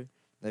 Daughter,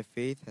 thy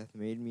faith hath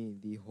made me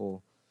thee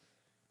whole.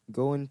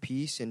 Go in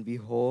peace and be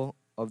whole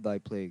of thy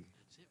plague.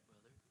 That's it,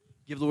 brother.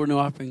 Give the Lord an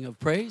offering of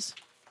praise.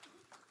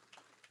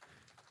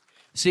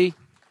 See,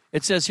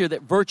 it says here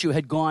that virtue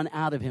had gone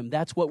out of him.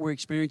 That's what we're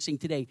experiencing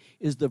today,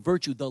 is the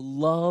virtue, the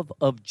love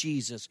of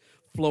Jesus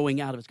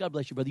flowing out of us. God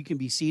bless you, brother. You can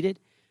be seated.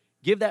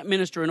 Give that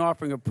minister an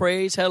offering of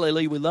praise.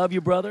 Hallelujah. We love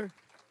you, brother.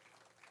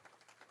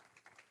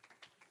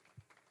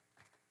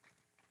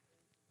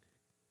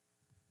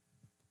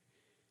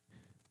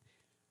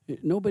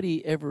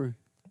 Nobody ever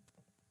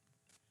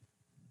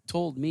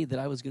told me that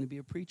I was going to be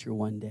a preacher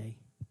one day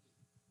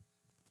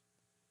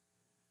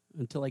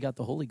until I got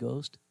the Holy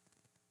Ghost.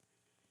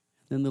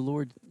 Then the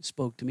Lord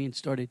spoke to me and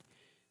started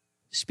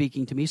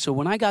speaking to me. So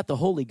when I got the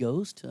Holy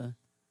Ghost,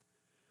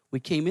 we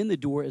came in the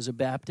door as a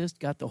Baptist,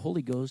 got the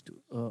Holy Ghost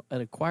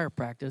at a choir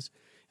practice,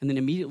 and then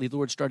immediately the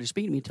Lord started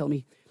speaking to me and telling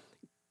me,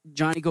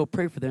 Johnny, go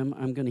pray for them.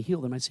 I'm going to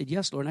heal them. I said,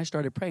 yes, Lord, and I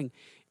started praying.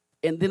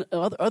 And then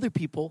other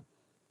people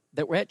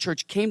that were at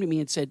church came to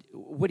me and said,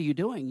 what are you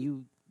doing?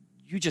 You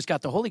just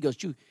got the Holy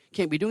Ghost. You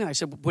can't be doing it. I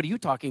said, what are you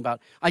talking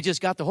about? I just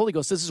got the Holy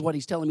Ghost. This is what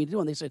he's telling me to do.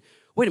 And they said,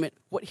 wait a minute,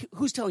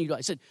 who's telling you to do it?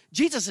 I said,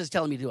 Jesus is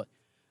telling me to do it.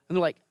 And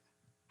they're like,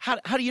 how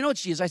do you know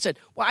it's Jesus? I said,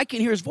 well, I can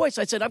hear his voice.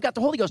 I said, I've got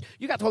the Holy Ghost.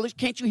 You got the Holy Ghost.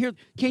 Can't you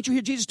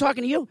hear Jesus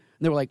talking to you? And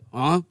they were like,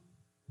 huh?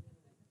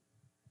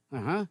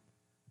 Uh-huh.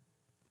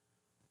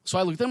 So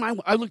I looked at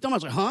them. I looked at them. I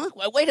was like, huh?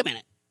 Wait a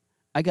minute.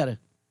 I got to,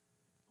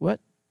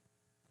 what?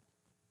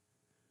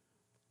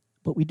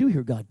 But we do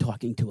hear God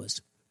talking to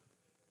us.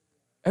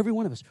 Every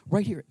one of us,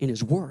 right here in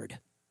his word.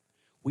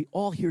 We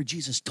all hear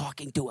Jesus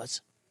talking to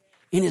us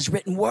in his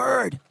written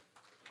word.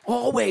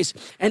 Always.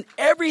 And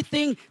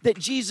everything that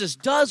Jesus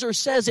does or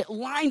says, it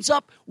lines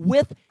up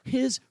with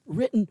his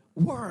written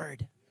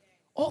word.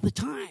 All the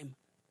time.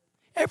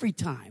 Every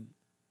time.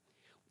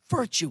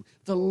 Virtue,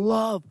 the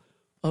love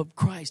of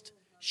Christ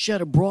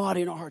shed abroad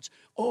in our hearts,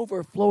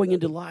 overflowing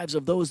into the lives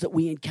of those that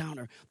we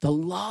encounter. The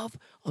love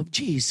of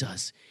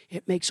Jesus.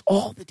 It makes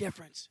all the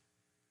difference.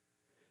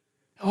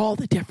 All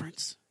the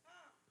difference.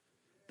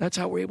 That's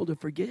how we're able to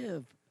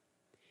forgive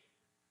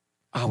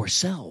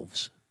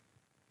ourselves,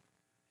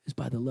 is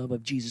by the love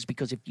of Jesus.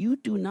 Because if you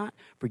do not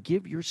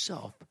forgive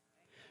yourself,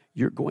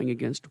 you're going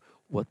against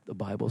what the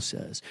Bible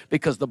says.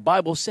 Because the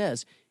Bible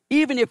says,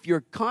 even if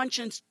your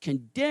conscience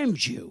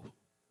condemns you,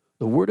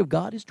 the word of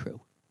God is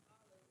true.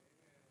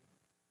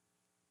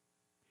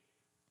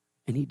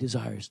 And he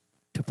desires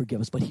to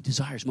forgive us, but he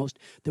desires most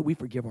that we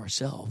forgive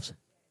ourselves.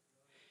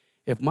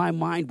 If my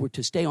mind were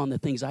to stay on the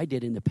things I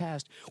did in the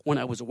past, when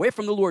I was away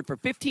from the Lord for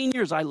 15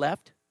 years, I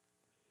left.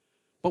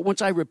 But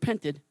once I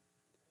repented,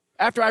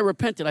 after I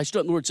repented, I stood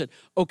up and the Lord said,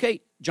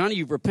 okay, Johnny,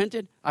 you've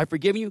repented. I've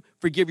forgiven you.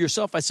 Forgive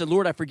yourself. I said,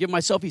 Lord, I forgive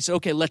myself. He said,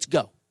 okay, let's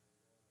go.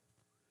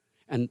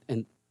 And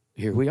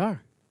here we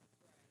are.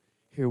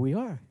 Here we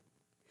are.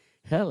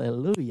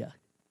 Hallelujah.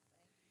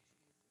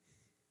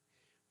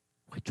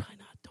 We try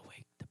not to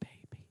wake the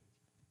baby.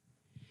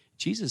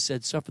 Jesus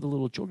said, suffer the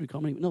little children to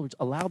come unto me. In other words,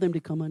 allow them to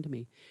come unto me.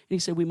 And he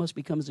said, we must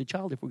become as a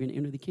child if we're going to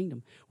enter the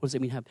kingdom. What does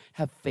that mean?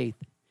 Have faith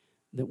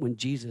that when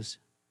Jesus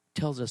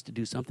tells us to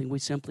do something, we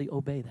simply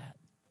obey that.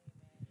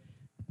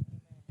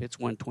 It's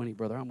 1:20,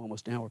 brother. I'm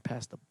almost an hour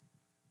past the.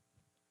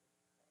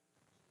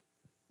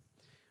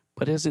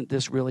 But isn't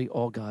this really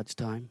all God's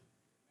time?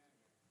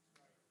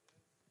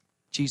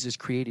 Jesus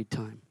created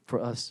time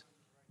for us.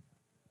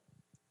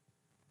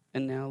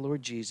 And now,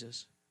 Lord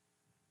Jesus,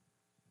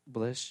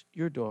 bless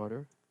your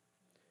daughter.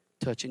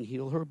 Touch and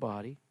heal her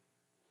body.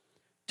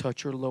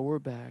 Touch her lower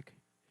back.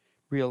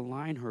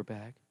 Realign her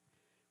back.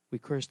 We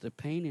curse the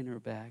pain in her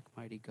back,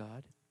 mighty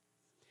God.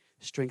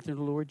 Strengthen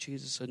her, Lord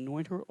Jesus.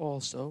 Anoint her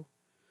also.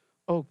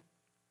 Oh,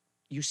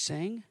 you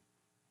sang?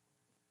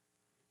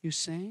 You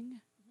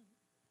sang?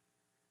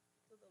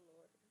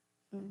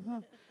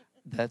 Uh-huh.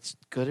 That's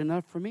good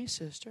enough for me,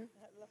 sister.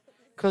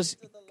 Because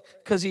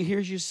he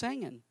hears you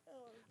singing.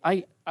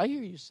 I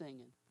hear you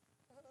singing.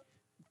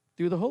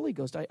 through the Holy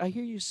Ghost. I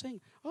hear you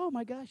sing. Oh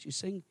my gosh, you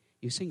sing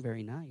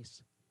very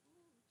nice.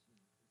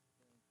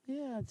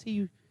 Yeah,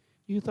 see,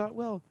 you thought,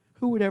 well,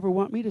 who would ever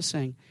want me to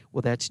sing?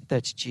 Well,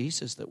 that's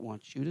Jesus that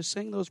wants you to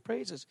sing those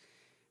praises,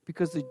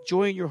 because the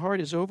joy in your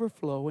heart is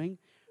overflowing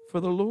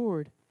for the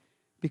Lord,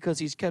 because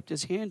he's kept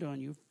his hand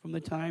on you from the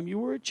time you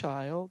were a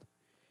child,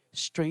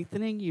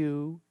 strengthening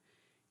you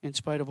in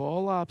spite of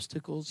all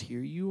obstacles.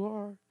 Here you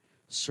are,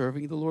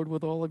 serving the Lord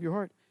with all of your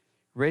heart,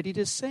 ready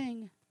to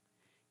sing.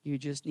 You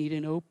just need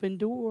an open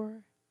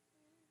door.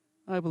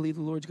 I believe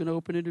the Lord's going to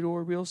open a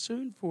door real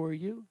soon for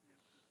you.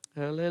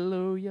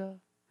 Hallelujah.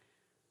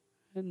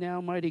 And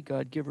now, mighty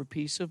God, give her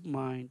peace of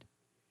mind.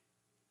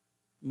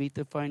 Meet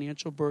the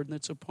financial burden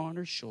that's upon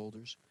her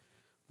shoulders.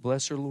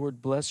 Bless her,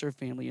 Lord. Bless her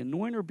family.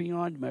 Anoint her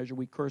beyond measure.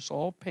 We curse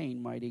all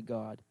pain, mighty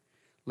God.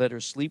 Let her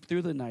sleep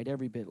through the night,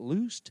 every bit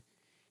loosed,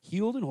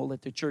 healed, and whole.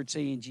 Let the church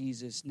say in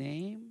Jesus'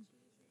 name.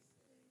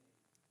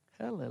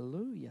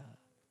 Hallelujah.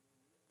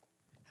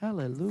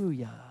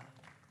 Hallelujah.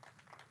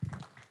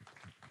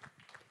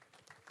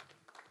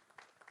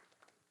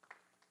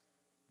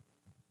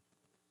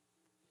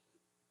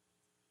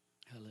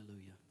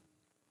 Hallelujah.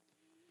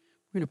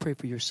 We're going to pray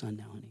for your son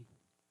now, honey.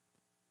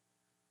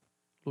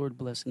 Lord,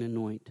 bless and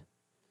anoint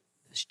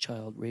this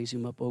child. Raise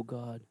him up, oh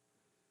God,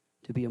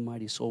 to be a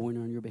mighty soul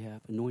winner on your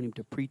behalf. Anoint him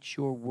to preach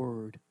your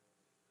word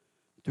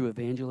through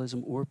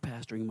evangelism or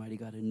pastoring, mighty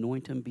God.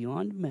 Anoint him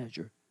beyond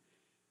measure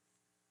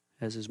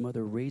as his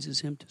mother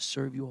raises him to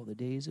serve you all the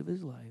days of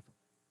his life.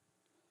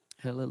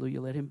 Hallelujah.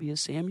 Let him be as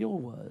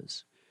Samuel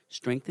was.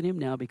 Strengthen him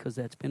now, because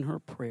that's been her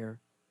prayer.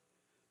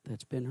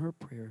 That's been her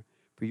prayer.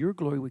 For your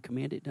glory, we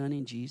command it done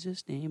in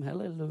Jesus' name.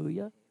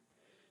 Hallelujah.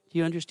 Do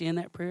you understand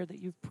that prayer that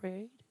you've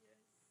prayed?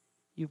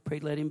 You've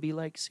prayed, let him be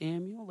like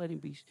Samuel. Let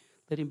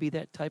him be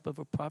that type of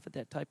a prophet,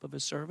 that type of a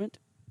servant.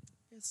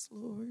 Yes,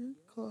 Lord.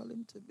 Call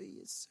him to be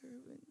a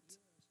servant.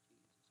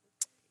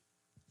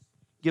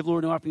 Give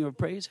Lord an offering of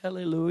praise.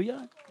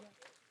 Hallelujah.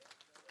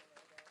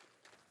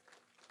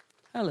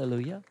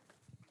 Hallelujah.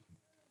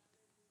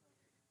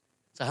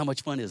 So how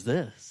much fun is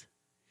this?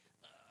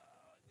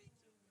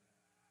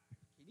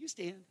 Can you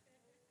stand?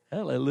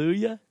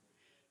 Hallelujah.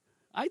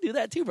 I do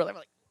that too, brother. I'm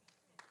like,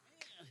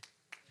 man,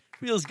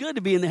 feels good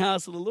to be in the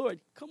house of the Lord.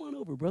 Come on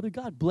over, brother.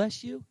 God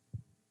bless you.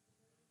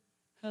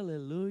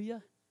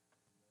 Hallelujah.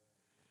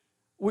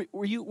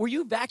 Were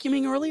you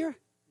vacuuming earlier?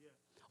 Yeah.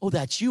 Oh,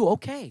 that's you.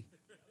 Okay.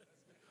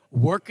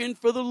 Working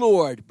for the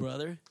Lord,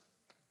 brother.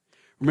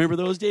 Remember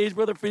those days,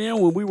 Brother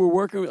Fernando, when we were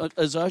working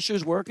as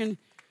ushers working?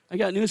 I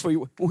got news for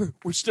you.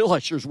 We're still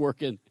ushers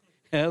working.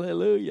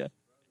 Hallelujah.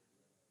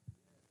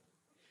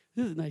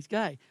 This is a nice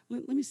guy.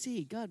 Let me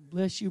see. God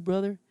bless you,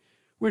 brother.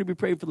 We're going to be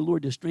praying for the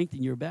Lord to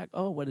strengthen your back.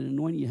 Oh, what an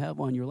anointing you have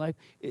on your life.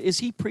 Is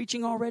he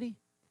preaching already?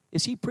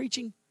 Is he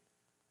preaching?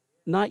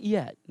 Not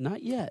yet.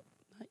 Not yet.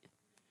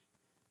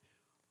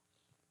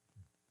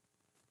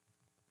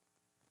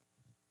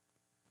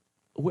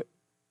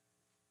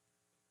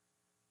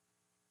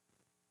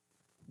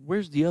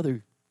 Where's the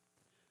other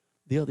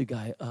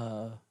guy?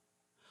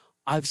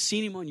 I've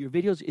seen him on your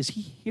videos. Is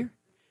he here?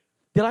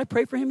 Did I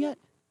pray for him yet?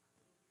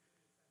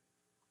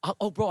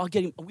 Bro, I'll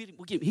get him.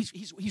 We'll get him.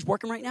 He's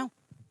working right now?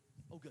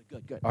 Oh,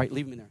 good. All right,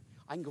 leave him in there.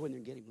 I can go in there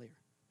and get him later.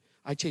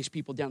 I chase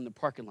people down in the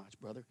parking lots,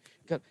 brother.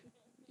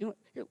 You know,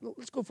 here,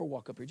 let's go for a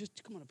walk up here.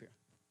 Just come on up here.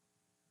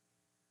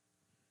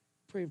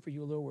 Praying for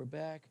your lower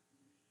back.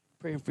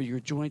 Praying for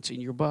your joints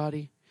in your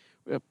body.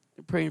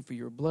 Praying for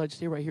your blood.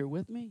 Stay right here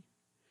with me.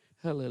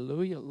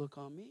 Hallelujah. Look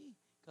on me.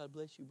 God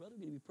bless you, brother.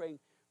 We're going to be praying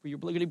for your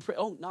blood. We're going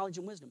to be knowledge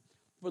and wisdom.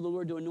 For the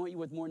Lord to anoint you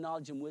with more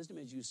knowledge and wisdom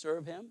as you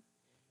serve him.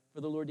 For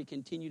the Lord to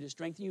continue to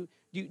strengthen you.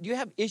 Do you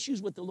have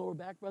issues with the lower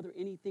back, brother?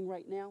 Anything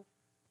right now?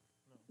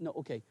 No?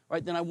 Okay. All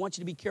right, then I want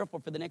you to be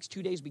careful for the next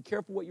 2 days. Be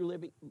careful what you're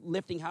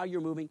lifting, how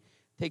you're moving.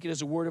 Take it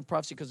as a word of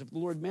prophecy, because if the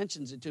Lord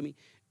mentions it to me,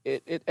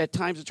 at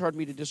times it's hard for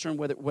me to discern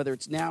whether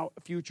it's now,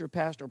 future,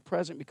 past, or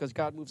present, because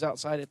God moves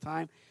outside of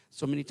time.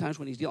 So many times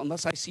when he's dealing,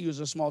 unless I see you as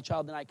a small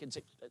child, then I can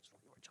say, that's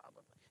your child.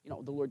 You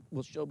know, the Lord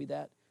will show me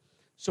that.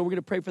 So we're going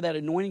to pray for that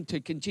anointing to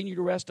continue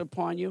to rest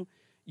upon you.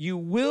 You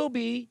will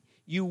be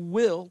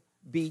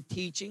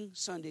teaching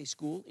Sunday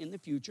school in the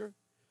future.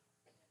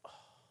 Oh.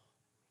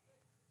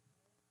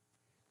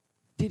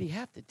 Did he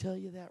have to tell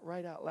you that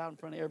right out loud in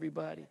front of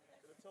everybody?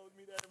 He told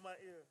me that in my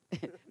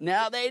ear.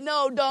 Now they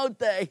know, don't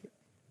they?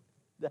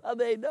 Now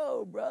they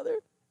know, brother.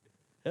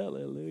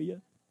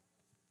 Hallelujah.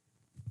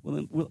 Well,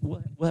 then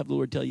we'll have the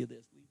Lord tell you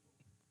this.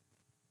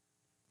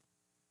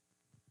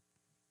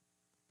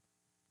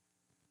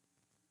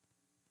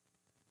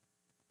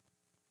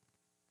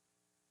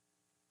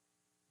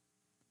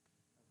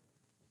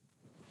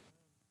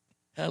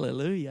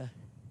 Hallelujah.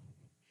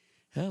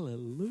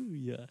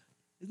 Hallelujah.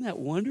 Isn't that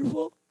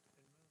wonderful?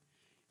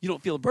 You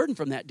don't feel a burden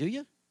from that, do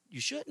you? You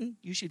shouldn't.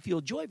 You should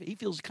feel joy. But he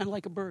feels kind of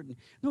like a burden.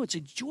 No, it's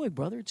a joy,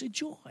 brother. It's a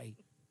joy.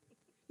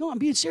 No, I'm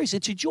being serious.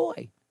 It's a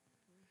joy.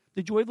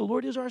 The joy of the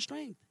Lord is our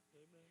strength.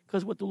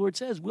 Because what the Lord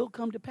says will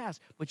come to pass.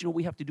 But you know,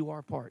 we have to do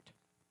our part.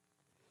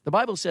 The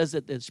Bible says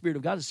that the Spirit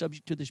of God is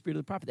subject to the Spirit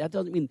of the prophet. That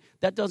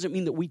doesn't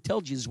mean that we tell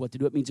Jesus what to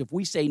do. It means if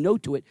we say no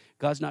to it,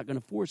 God's not going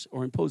to force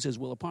or impose his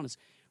will upon us.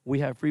 We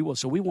have free will.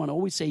 So we want to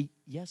always say,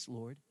 yes,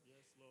 Lord.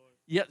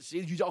 Yes,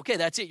 Lord. Yes, okay,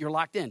 that's it. You're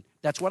locked in.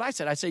 That's what I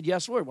said. I said,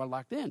 yes, Lord. We're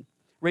locked in.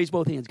 Raise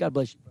both hands. God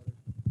bless you, brother.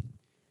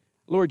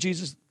 Lord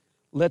Jesus,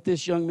 let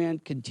this young man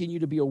continue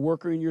to be a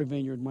worker in your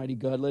vineyard, mighty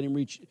God. Let him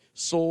reach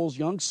souls,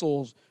 young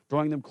souls,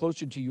 drawing them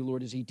closer to you,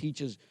 Lord, as he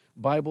teaches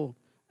Bible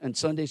and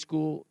Sunday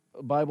school,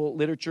 Bible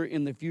literature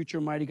in the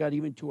future, mighty God,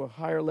 even to a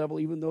higher level,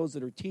 even those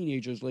that are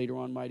teenagers later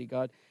on, mighty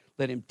God.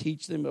 Let him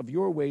teach them of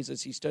your ways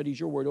as he studies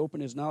your word. Open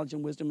his knowledge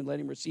and wisdom and let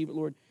him receive it,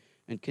 Lord,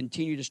 and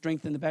continue to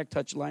strengthen the back,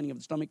 touch the lining of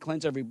the stomach,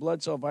 cleanse every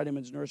blood cell,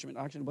 vitamins, nourishment,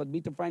 oxygen, blood,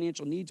 meet the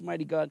financial needs,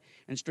 mighty God,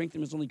 and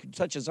strengthen his only could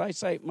touch his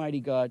eyesight, mighty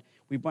God.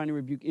 We bind and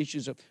rebuke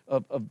issues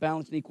of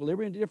balance and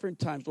equilibrium at different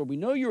times, Lord. We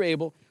know you're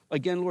able.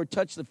 Again, Lord,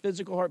 touch the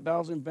physical heart,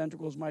 bowels, and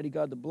ventricles, mighty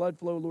God, the blood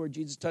flow, Lord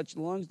Jesus. Touch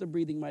the lungs, the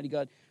breathing, mighty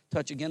God.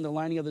 Touch again the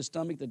lining of the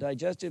stomach, the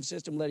digestive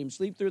system. Let him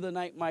sleep through the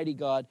night, mighty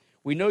God.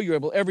 We know you're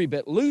able every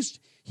bit. Loose,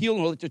 heal,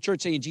 and let the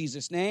church say in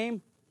Jesus'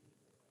 name.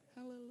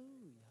 Hallelujah.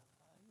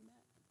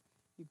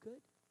 You good?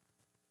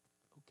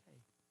 Okay.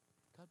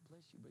 God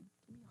bless you, but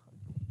give me a hug.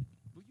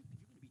 Well, you're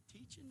going to be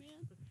teaching,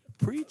 man?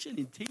 Preaching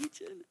and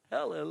teaching?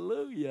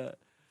 Hallelujah.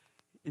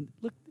 And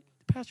look,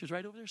 the pastor's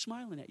right over there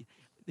smiling at you.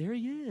 There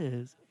he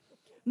is.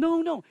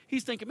 No.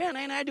 He's thinking, man,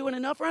 ain't I doing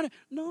enough for him?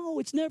 No,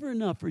 it's never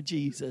enough for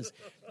Jesus.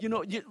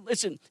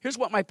 Listen, here's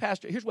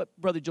what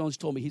Brother Jones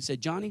told me. He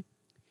said, Johnny,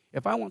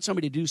 if I want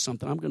somebody to do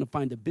something, I'm going to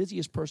find the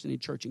busiest person in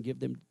church and give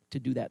them to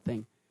do that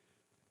thing.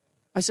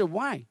 I said,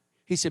 why?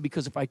 He said,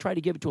 because if I try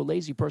to give it to a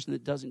lazy person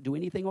that doesn't do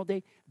anything all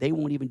day, they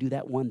won't even do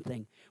that one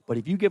thing. But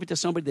if you give it to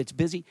somebody that's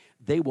busy,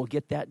 they will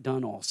get that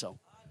done also.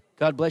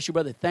 God bless you,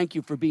 brother. Thank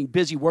you for being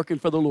busy working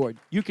for the Lord.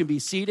 You can be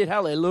seated.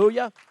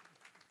 Hallelujah.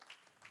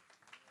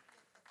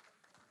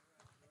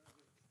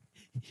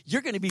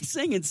 You're going to be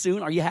singing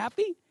soon. Are you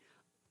happy?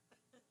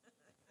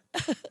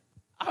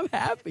 I'm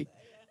happy.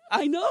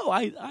 I know.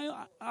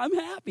 I'm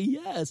happy,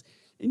 yes.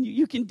 And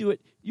you can do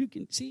it. You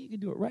can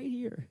do it right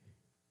here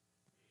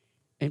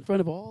in front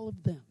of all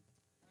of them.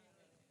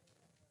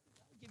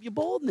 I'll give you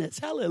boldness.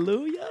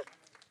 Hallelujah.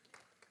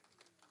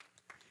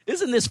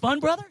 Isn't this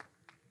fun, brother?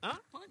 Huh?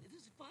 Fun? Is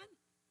this fun?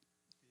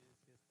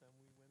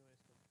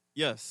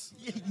 Yes.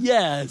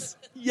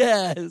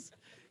 Yes.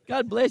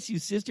 God bless you,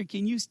 sister.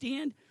 Can you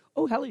stand?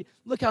 Oh, hallelujah.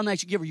 Look how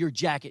nice you give her your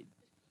jacket.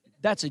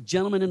 That's a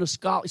gentleman and a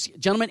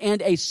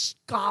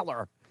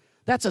scholar.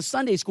 That's a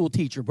Sunday school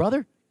teacher,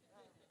 brother.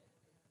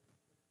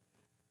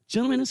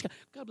 Gentleman and scholar.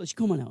 God bless you.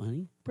 Come on out,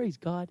 honey. Praise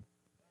God.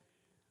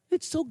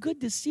 It's so good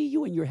to see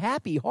you and your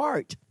happy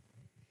heart.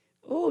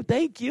 Oh,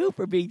 thank you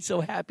for being so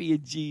happy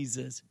in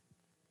Jesus.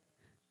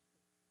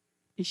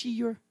 Is she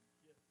your?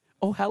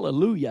 Oh,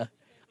 hallelujah.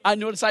 I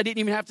noticed I didn't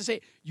even have to say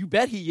it. You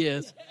bet he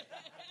is.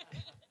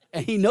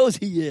 And he knows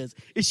he is.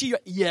 Is she your?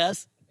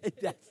 Yes.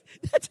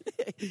 That's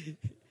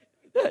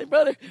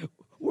brother,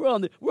 we're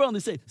on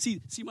the same.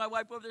 See my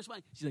wife over there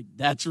smiling? She's like,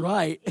 that's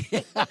right.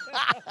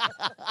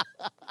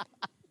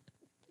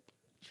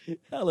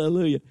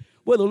 Hallelujah.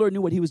 Well, the Lord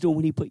knew what he was doing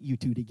when he put you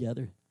two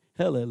together.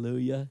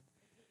 Hallelujah.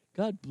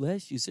 God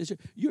bless you, sister.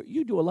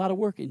 You do a lot of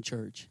work in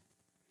church.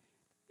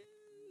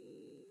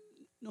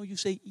 No, you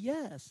say,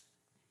 yes.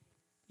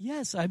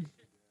 Yes, I'm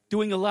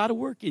doing a lot of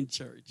work in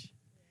church.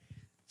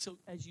 So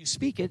as you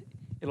speak it,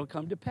 it'll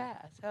come to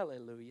pass.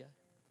 Hallelujah.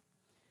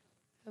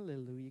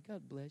 Hallelujah.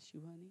 God bless you,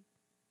 honey.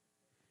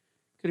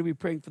 Could we be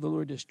praying for the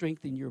Lord to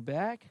strengthen your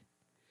back,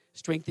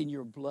 strengthen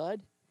your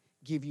blood,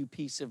 give you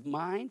peace of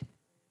mind?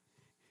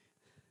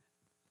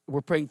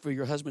 We're praying for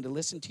your husband to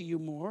listen to you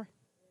more.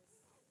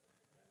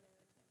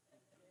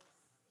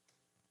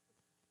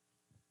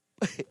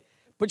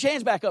 Put your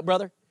hands back up,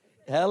 brother.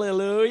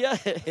 Hallelujah.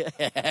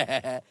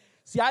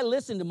 See, I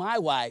listen to my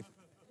wife.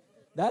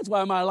 That's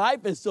why my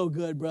life is so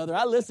good, brother.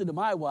 I listen to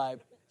my wife.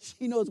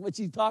 She knows what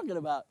she's talking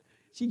about.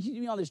 She keeps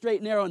me on the straight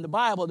and narrow in the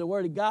Bible, the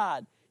Word of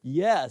God.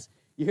 Yes.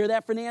 You hear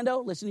that,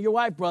 Fernando? Listen to your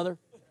wife, brother.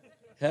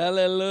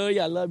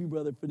 Hallelujah. I love you,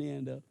 brother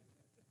Fernando.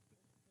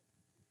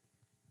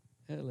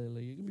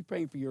 Hallelujah. You're going to be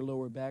praying for your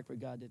lower back, for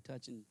God to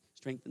touch and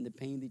strengthen the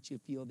pain that you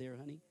feel there,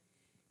 honey.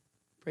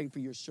 Praying for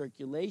your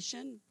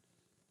circulation.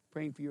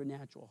 Praying for your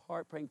natural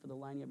heart. Praying for the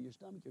lining of your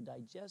stomach, your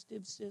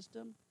digestive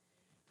system.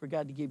 For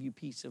God to give you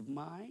peace of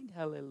mind.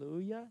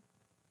 Hallelujah.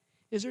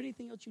 Is there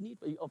anything else you need?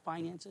 Oh,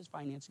 finances.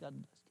 Finances. God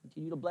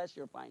continue to bless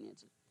your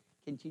finances.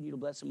 Continue to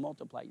bless and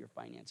multiply your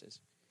finances.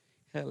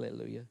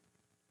 Hallelujah.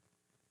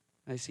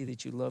 I see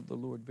that you love the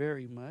Lord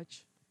very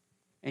much.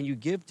 And you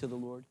give to the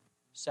Lord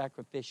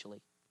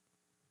sacrificially.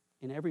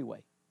 In every way.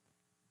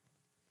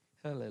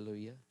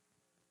 Hallelujah.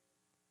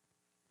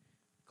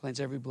 Cleanse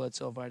every blood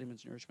cell,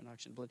 vitamins, nourishment,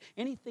 oxygen, blood.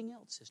 Anything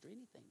else, sister?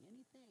 Anything.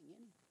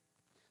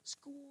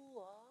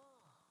 School.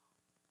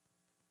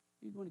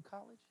 You going to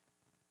college?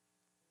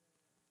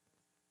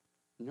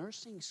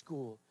 Nursing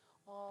school.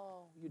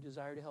 Oh, you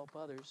desire to help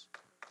others.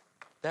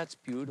 That's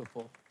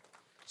beautiful.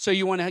 So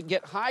you want to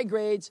get high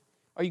grades.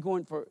 Are you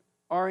going for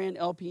RN,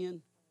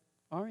 LPN?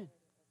 RN.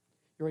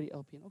 You're already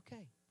LPN?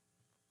 Okay.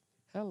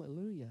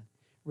 Hallelujah.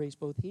 Raise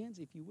both hands,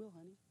 if you will,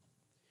 honey.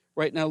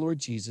 Right now, Lord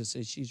Jesus,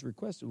 as she's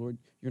requested, Lord,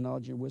 your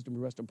knowledge and your wisdom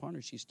rest upon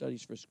her. She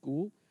studies for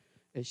school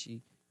as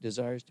she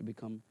desires to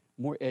become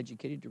more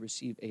educated, to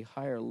receive a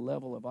higher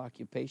level of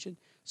occupation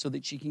so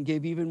that she can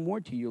give even more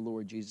to you,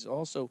 Lord Jesus.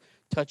 Also,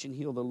 touch and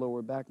heal the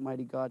lower back,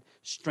 mighty God.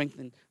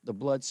 Strengthen the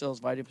blood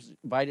cells,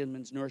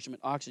 vitamins, nourishment,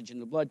 oxygen in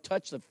the blood.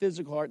 Touch the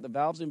physical heart, the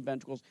valves and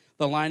ventricles,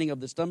 the lining of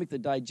the stomach, the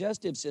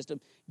digestive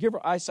system. Give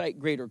her eyesight,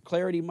 greater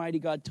clarity, mighty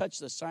God. Touch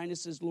the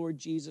sinuses, Lord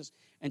Jesus,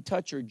 and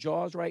touch her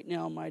jaws right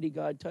now, mighty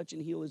God. Touch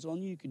and heal as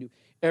only you can do.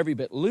 Every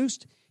bit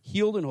loosed,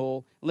 healed, and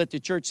whole. Let the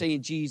church say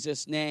in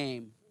Jesus'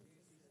 name.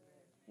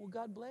 Well,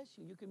 God bless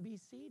you. You can be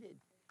seated.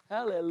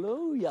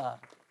 Hallelujah.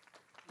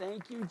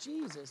 Thank you,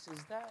 Jesus.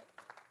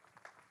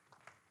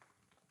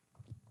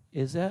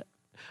 Is that?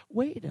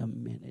 Wait a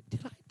minute.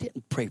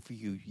 Didn't pray for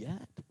you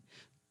yet.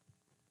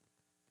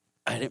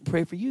 I didn't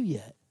pray for you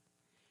yet.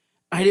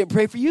 I didn't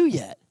pray for you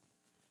yet.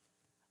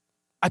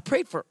 I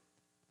prayed for.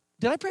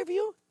 Did I pray for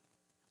you?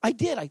 I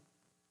did.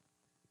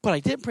 But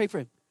I didn't pray for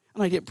him.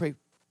 And I didn't pray.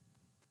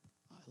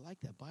 Oh, I like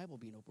that Bible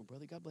being open,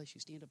 brother. God bless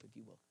you. Stand up if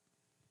you will.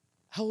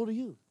 How old are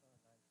you?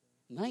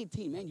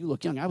 19, man, you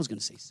look young. I was going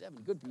to say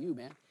 7. Good for you,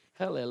 man.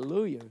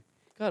 Hallelujah.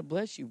 God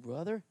bless you,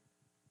 brother.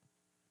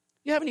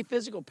 You have any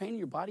physical pain in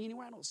your body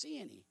anywhere? I don't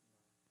see any.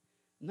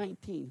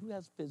 19. Who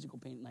has physical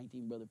pain at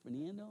 19, Brother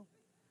Fernando?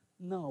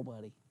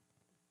 Nobody.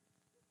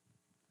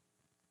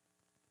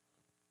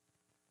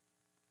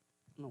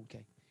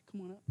 Okay.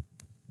 Come on up.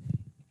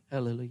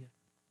 Hallelujah.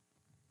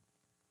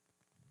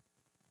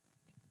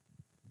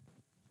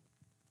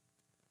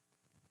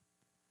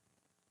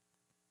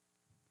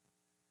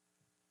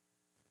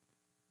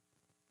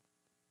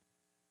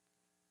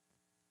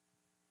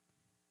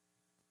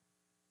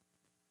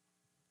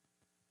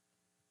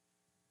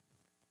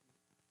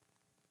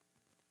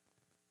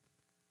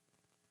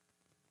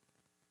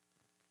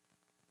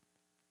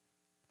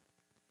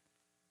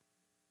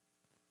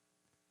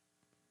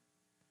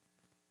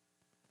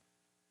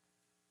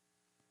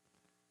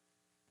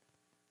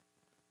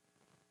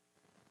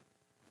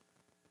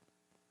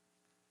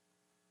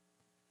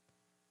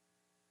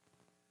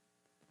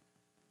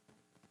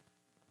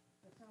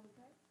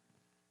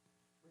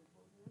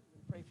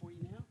 Pray for you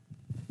now.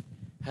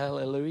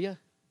 Hallelujah.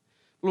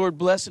 Lord,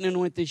 bless and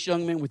anoint this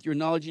young man with your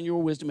knowledge and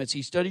your wisdom as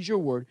he studies your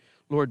word.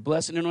 Lord,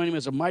 bless and anoint him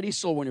as a mighty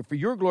soul winner. For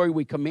your glory,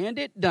 we command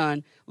it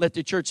done. Let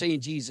the church say in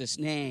Jesus'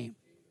 name.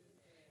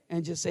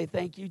 And just say,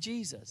 thank you,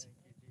 Jesus.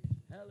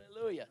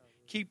 Hallelujah.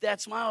 Keep that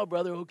smile,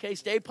 brother, okay?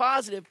 Stay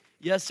positive.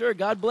 Yes, sir.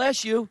 God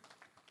bless you.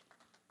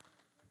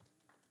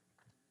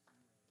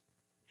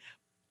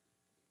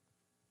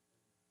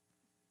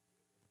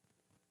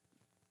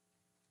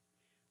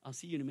 I'll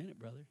see you in a minute,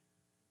 brother.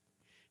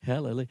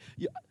 Hallelujah.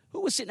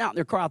 Who was sitting out in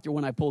their car out there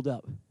when I pulled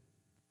up?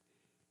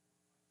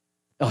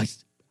 Oh,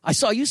 I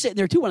saw you sitting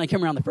there, too, when I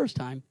came around the first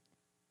time.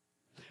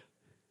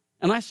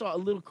 And I saw a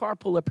little car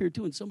pull up here,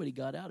 too, and somebody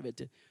got out of it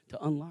to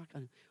unlock.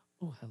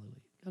 Oh, hallelujah.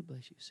 God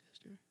bless you,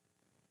 sister.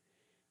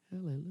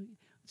 Hallelujah.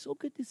 It's so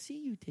good to see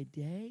you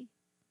today.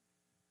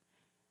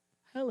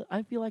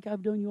 I feel like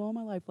I've known you all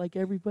my life, like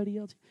everybody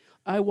else.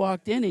 I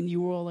walked in, and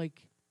you were all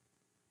like,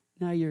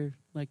 now you're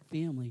like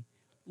family,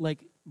 like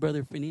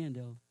Brother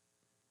Fernando.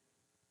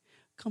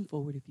 Come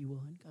forward if you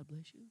will, and God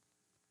bless you.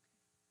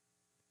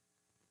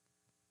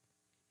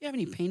 You have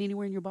any pain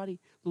anywhere in your body?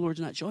 The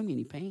Lord's not showing me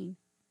any pain.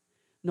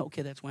 No,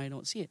 okay, that's why I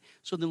don't see it.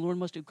 So the Lord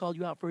must have called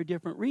you out for a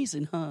different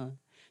reason, huh?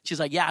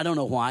 She's like, yeah, I don't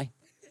know why.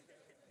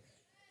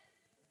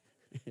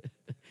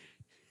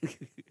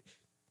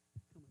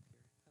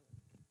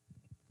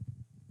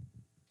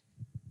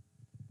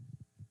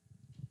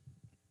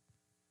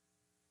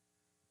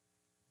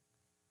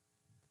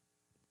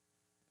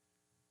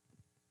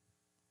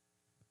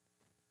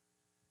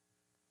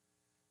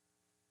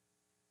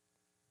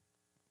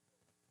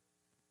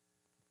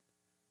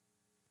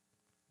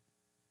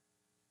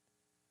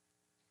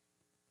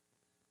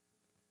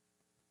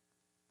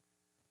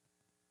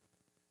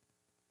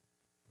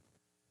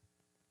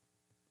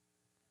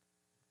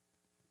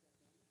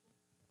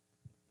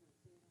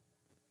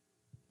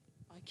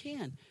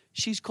 Can.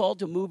 She's called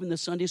to move in the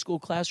Sunday school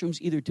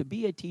classrooms either to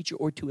be a teacher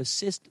or to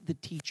assist the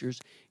teachers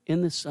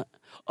in the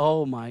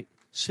Oh, my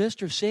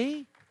sister,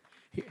 see?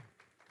 Here.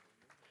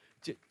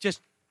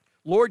 Just,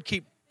 Lord,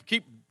 keep,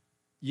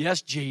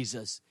 yes,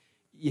 Jesus.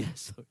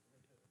 Yes, Lord.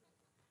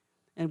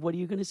 And what are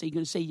you going to say? You're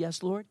going to say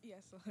yes, Lord?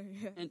 Yes, Lord.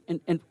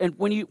 Yeah. And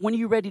when are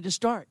you ready to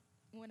start?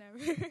 Whenever.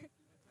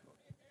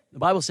 The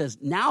Bible says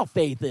now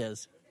faith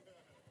is.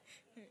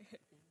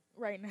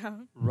 Right now.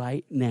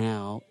 Right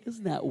now.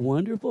 Isn't that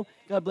wonderful?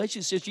 God bless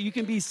you, sister. You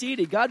can be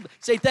seated. God,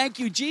 say thank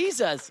you,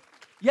 Jesus.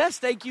 Yes,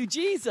 thank you,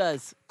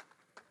 Jesus.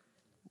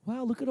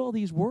 Wow, look at all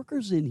these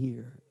workers in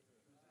here.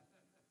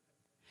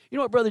 You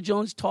know what Brother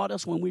Jones taught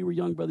us when we were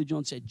young? Brother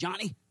Jones said,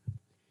 Johnny,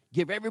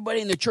 give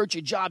everybody in the church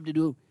a job to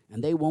do,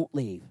 and they won't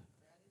leave.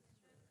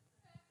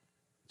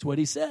 That's what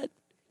he said.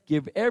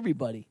 Give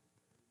everybody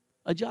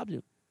a job to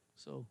do.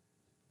 So,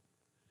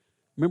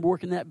 Remember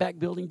working in that back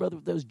building, brother,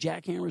 with those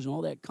jackhammers and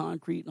all that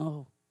concrete?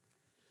 Oh.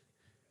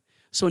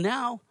 So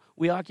now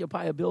we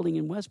occupy a building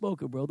in West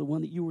Boca, bro, the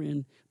one that you were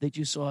in, that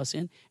you saw us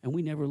in, and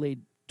we never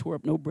tore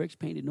up no bricks,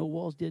 painted no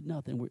walls, did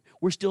nothing.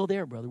 We're still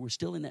there, brother. We're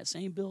still in that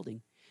same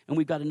building. And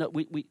we've got another,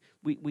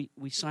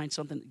 we signed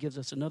something that gives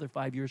us another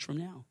 5 years from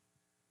now.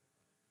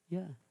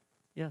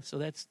 Yeah, so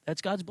that's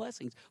God's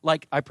blessings.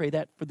 Like I pray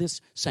that for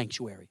this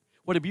sanctuary.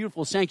 What a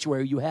beautiful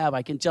sanctuary you have.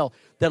 I can tell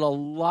that a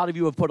lot of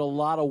you have put a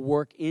lot of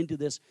work into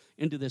this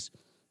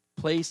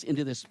place,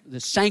 into this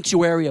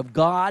sanctuary of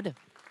God.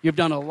 You've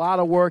done a lot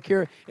of work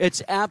here.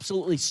 It's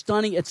absolutely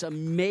stunning. It's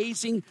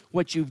amazing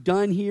what you've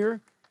done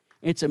here.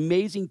 It's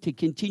amazing to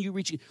continue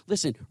reaching.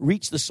 Listen,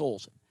 reach the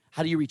souls.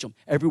 How do you reach them?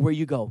 Everywhere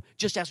you go.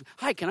 Just ask,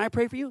 hi, can I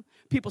pray for you?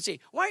 People say,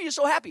 why are you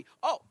so happy?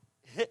 Oh,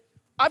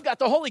 I've got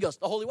the Holy Ghost.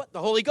 The Holy what? The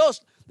Holy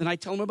Ghost. Then I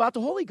tell them about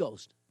the Holy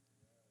Ghost.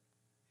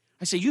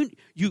 I say,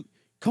 you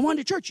come on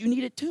to church. You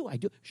need it too. I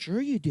do.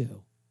 Sure you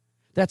do.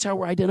 That's how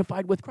we're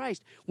identified with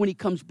Christ. When he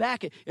comes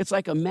back, it's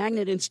like a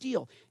magnet in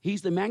steel.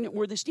 He's the magnet,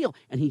 we're the steel.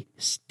 And he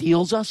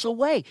steals us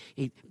away.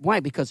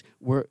 Why? Because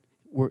we're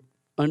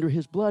under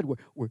his blood.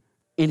 We're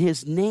in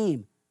his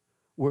name.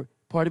 We're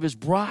part of his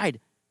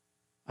bride.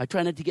 I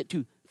try not to get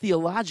too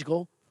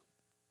theological,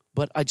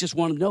 but I just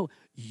want to know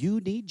you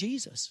need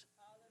Jesus.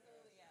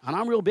 And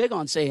I'm real big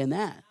on saying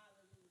that.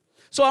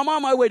 So I'm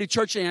on my way to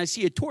church and I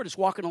see a tortoise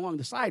walking along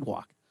the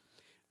sidewalk.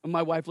 And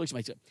my wife looks at me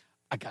and says,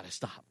 I got to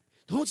stop.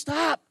 Don't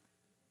stop.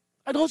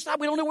 I don't stop.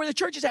 We don't know where the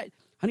church is at.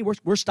 Honey,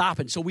 we're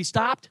stopping. So we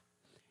stopped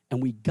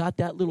and we got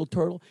that little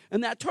turtle.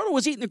 And that turtle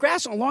was eating the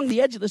grass along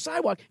the edge of the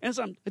sidewalk.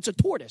 And it's a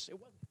tortoise.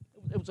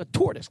 It was a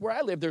tortoise. Where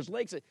I live, there's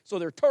lakes, so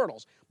they're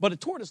turtles. But a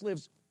tortoise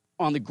lives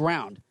on the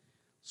ground.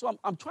 So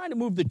I'm trying to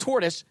move the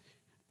tortoise.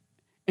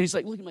 And he's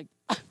like looking like,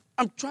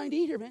 I'm trying to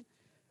eat here, man.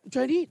 I'm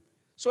trying to eat.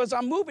 So as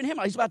I'm moving him,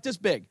 he's about this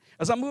big.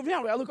 As I'm moving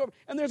him, I look over,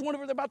 and there's one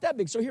over there about that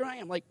big. So here I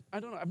am, like, I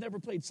don't know, I've never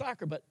played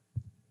soccer, but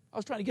I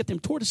was trying to get them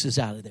tortoises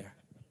out of there.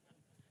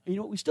 And you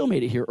know what? We still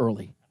made it here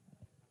early.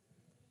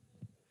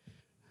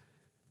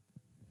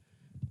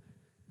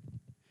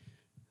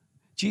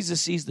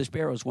 Jesus sees the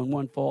sparrows. When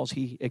one falls,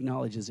 he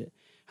acknowledges it.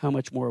 How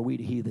much more are we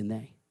to he than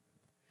they?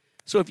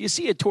 So if you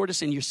see a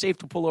tortoise and you're safe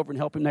to pull over and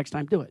help him next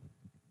time, do it.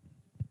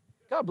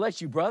 God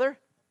bless you, brother.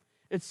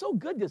 It's so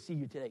good to see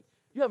you today.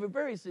 You have a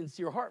very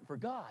sincere heart for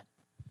God.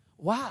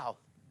 Wow.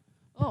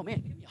 Oh,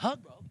 man, give me a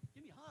hug, bro.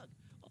 Give me a hug.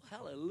 Oh,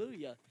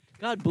 hallelujah.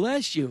 God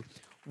bless you.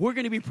 We're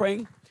going to be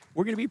praying.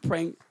 We're going to be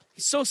praying.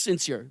 He's so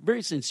sincere,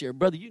 very sincere.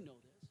 Brother, you know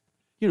this.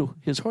 You know,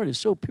 his heart is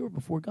so pure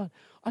before God.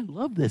 I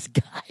love this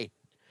guy.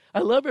 I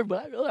love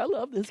everybody. I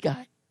love this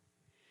guy.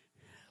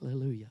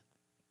 Hallelujah.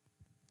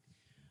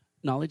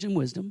 Knowledge and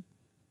wisdom,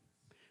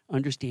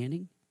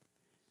 understanding,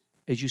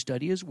 as you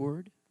study his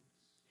word,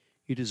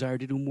 you desire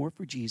to do more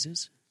for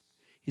Jesus.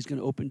 He's going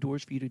to open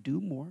doors for you to do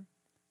more.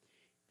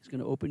 He's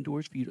going to open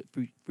doors for you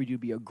to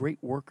be a great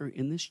worker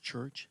in this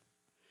church.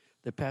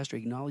 The pastor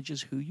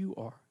acknowledges who you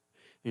are.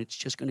 And it's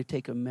just going to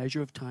take a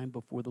measure of time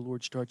before the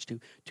Lord starts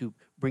to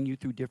bring you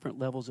through different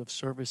levels of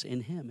service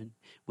in him. And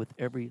with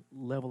every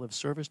level of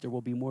service, there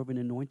will be more of an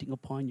anointing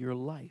upon your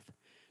life.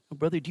 Now,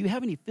 brother, do you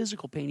have any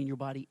physical pain in your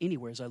body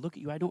anywhere? As I look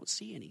at you, I don't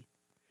see any.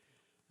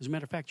 As a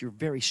matter of fact, you're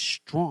very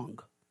strong.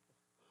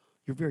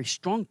 You're a very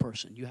strong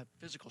person. You have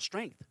physical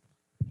strength.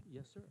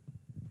 Yes, sir.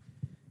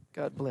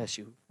 God bless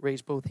you.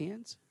 Raise both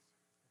hands.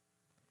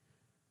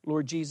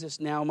 Lord Jesus,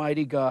 now,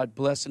 mighty God,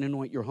 bless and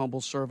anoint your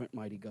humble servant,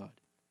 mighty God.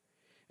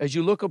 As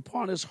you look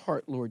upon his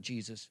heart, Lord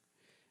Jesus,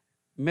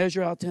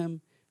 measure out to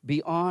him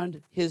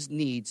beyond his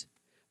needs.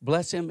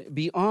 Bless him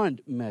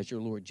beyond measure,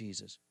 Lord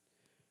Jesus.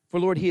 For,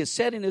 Lord, he has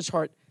said in his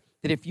heart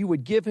that if you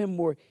would give him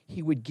more,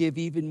 he would give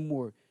even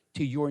more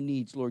to your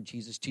needs, Lord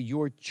Jesus, to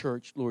your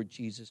church, Lord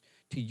Jesus,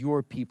 to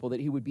your people, that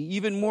he would be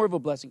even more of a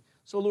blessing.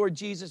 So, Lord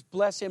Jesus,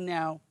 bless him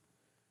now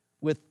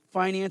with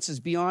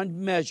finances beyond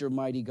measure,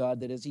 mighty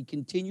God, that as he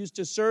continues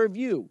to serve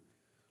you,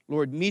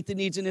 Lord, meet the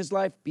needs in his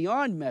life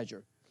beyond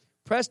measure.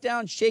 Pressed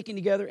down, shaken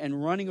together,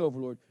 and running over,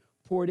 Lord.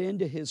 Pour it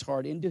into his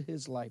heart, into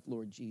his life,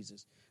 Lord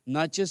Jesus.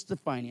 Not just the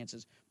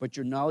finances, but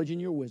your knowledge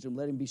and your wisdom.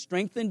 Let him be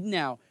strengthened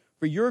now.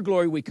 For your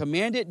glory, we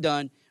command it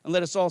done. And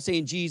let us all say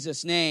in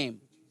Jesus' name.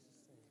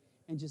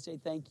 And just say,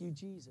 thank you,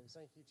 Jesus.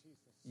 Thank you, Jesus.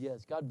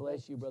 Yes, God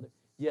bless you, brother.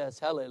 Yes,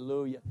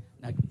 hallelujah.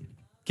 Now,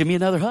 give me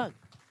another hug.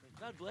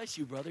 God bless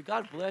you, brother.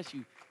 God bless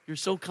you. You're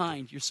so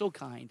kind. You're so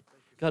kind.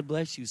 God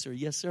bless you, sir.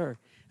 Yes, sir.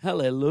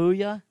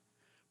 Hallelujah.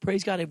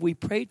 Praise God. Have we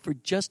prayed for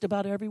just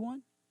about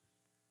everyone?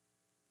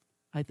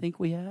 I think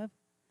we have.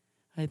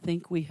 I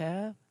think we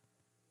have.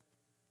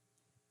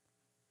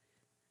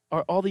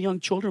 Are all the young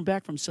children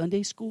back from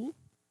Sunday school?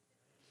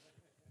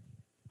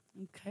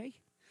 Okay.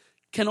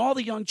 Can all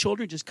the young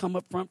children just come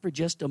up front for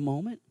just a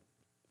moment?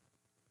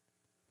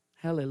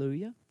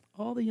 Hallelujah.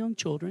 All the young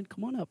children,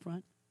 come on up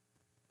front.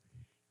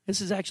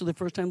 This is actually the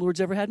first time the Lord's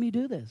ever had me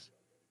do this.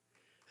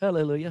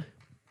 Hallelujah.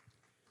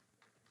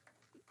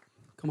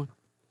 Come on.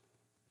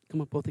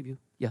 Come on, both of you.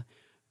 Yeah.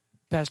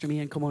 Pastor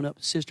Meehan, come on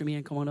up. Sister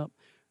Meehan, come on up.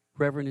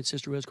 Reverend and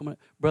Sister Rose, come on up.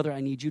 Brother,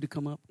 I need you to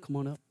come up. Come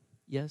on up.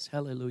 Yes,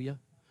 hallelujah.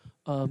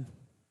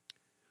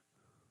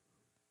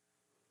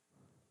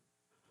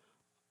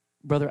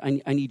 Brother,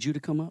 I need you to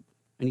come up.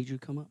 I need you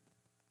to come up.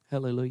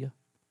 Hallelujah.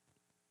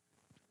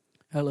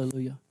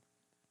 Hallelujah.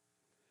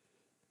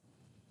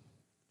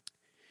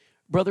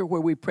 Brother, where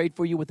we prayed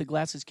for you with the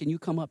glasses, can you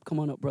come up? Come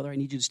on up, brother. I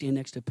need you to stand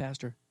next to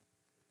Pastor.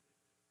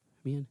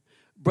 Amen.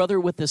 Brother,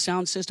 with the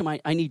sound system,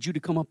 I need you to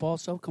come up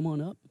also. Come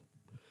on up.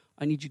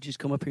 I need you to just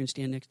come up here and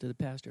stand next to the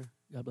pastor.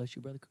 God bless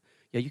you, brother.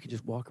 Yeah, you can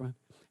just walk around.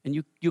 And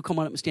you come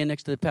on up and stand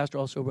next to the pastor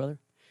also, brother.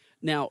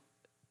 Now,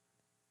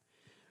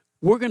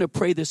 we're going to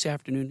pray this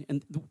afternoon,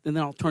 and then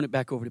I'll turn it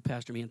back over to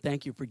Pastor Man.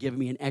 Thank you for giving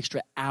me an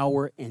extra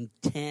hour and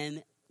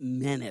 10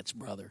 minutes,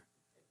 brother.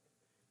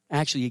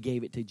 Actually, you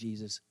gave it to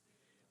Jesus.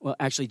 Well,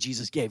 actually,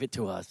 Jesus gave it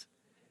to us.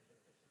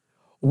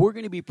 We're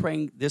going to be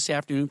praying this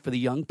afternoon for the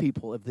young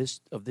people of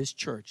this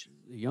church,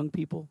 the young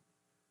people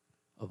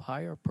of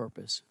Higher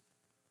Purpose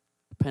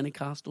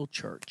Pentecostal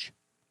Church.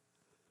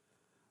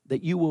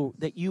 That you'll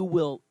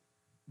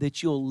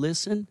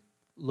listen,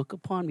 look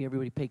upon me,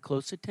 everybody, pay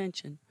close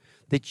attention.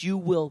 That you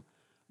will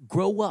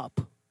grow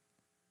up,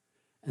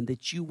 and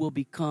that you will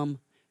become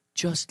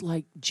just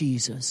like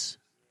Jesus.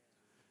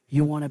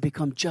 You want to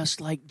become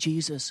just like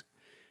Jesus.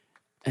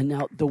 And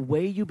now the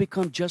way you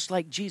become just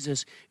like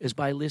Jesus is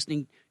by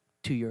listening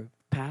to your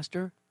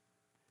pastor,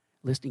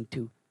 listening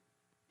to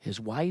his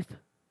wife,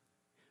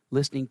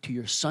 listening to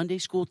your Sunday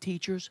school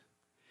teachers,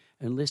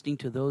 and listening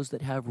to those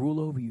that have rule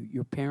over you,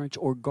 your parents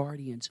or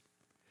guardians.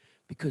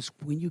 Because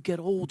when you get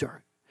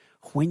older,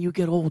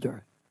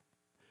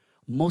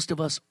 most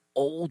of us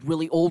old,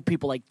 really old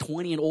people, like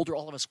 20 and older,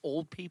 all of us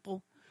old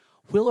people,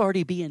 we'll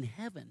already be in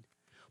heaven,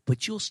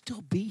 but you'll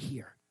still be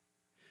here.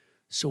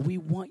 So we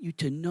want you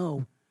to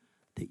know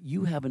that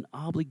you have an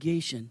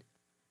obligation.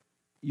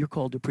 You're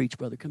called to preach,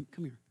 brother. Come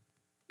here.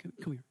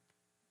 Come here.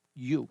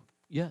 You,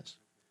 yes.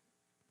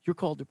 You're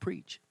called to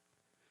preach.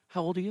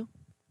 How old are you?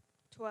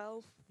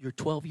 12. You're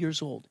 12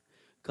 years old.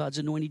 God's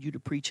anointed you to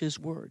preach his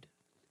word.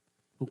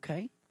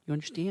 Okay? You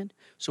understand?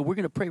 So we're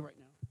going to pray right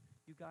now.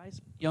 You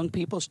guys, young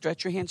people,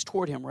 stretch your hands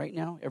toward him right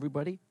now,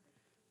 everybody.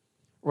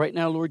 Right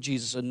now, Lord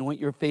Jesus, anoint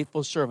your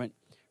faithful servant.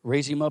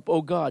 Raise him up,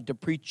 oh God, to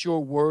preach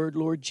your word,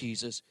 Lord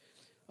Jesus.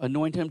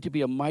 Anoint him to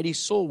be a mighty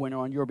soul winner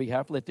on your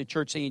behalf. Let the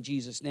church say in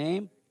Jesus'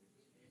 name.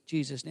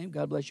 Jesus' name.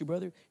 God bless you,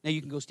 brother. Now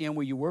you can go stand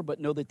where you were, but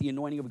know that the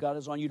anointing of God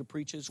is on you to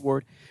preach his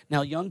word.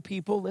 Now, young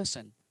people,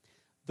 listen.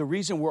 The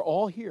reason we're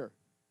all here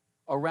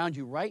around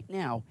you right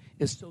now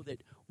is so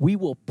that we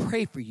will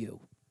pray for you.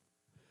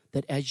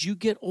 That as you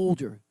get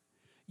older,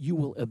 you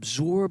will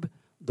absorb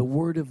the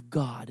word of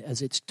God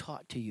as it's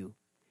taught to you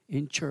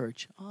in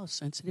church. Oh,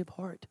 sensitive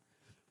heart.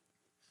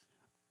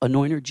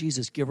 Anoint her,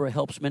 Jesus. Give her a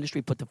helps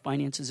ministry. Put the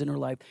finances in her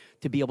life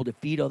to be able to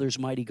feed others,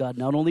 mighty God.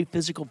 Not only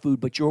physical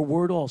food, but your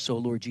word also,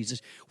 Lord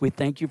Jesus. We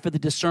thank you for the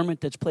discernment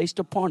that's placed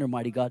upon her,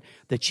 mighty God,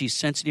 that she's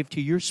sensitive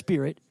to your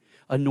spirit.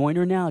 Anoint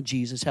her now,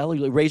 Jesus.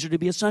 Hallelujah. Raise her to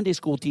be a Sunday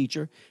school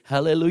teacher.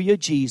 Hallelujah,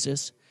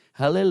 Jesus.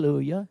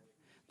 Hallelujah.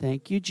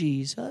 Thank you,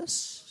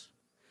 Jesus.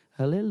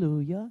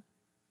 Hallelujah.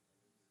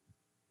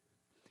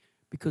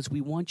 Because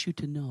we want you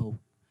to know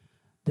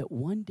that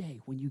one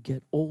day when you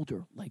get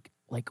older, like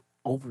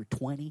over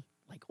 20,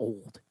 like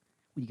old,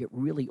 when you get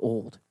really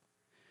old,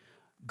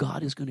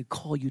 God is going to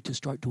call you to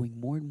start doing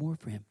more and more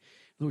for him.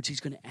 In other words,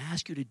 he's going to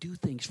ask you to do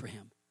things for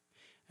him.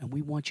 And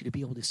we want you to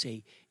be able to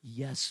say,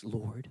 yes,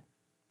 Lord.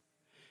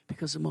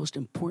 Because the most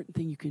important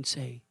thing you can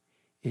say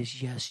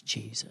is, yes,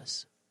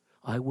 Jesus,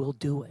 I will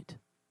do it.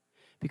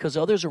 Because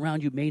others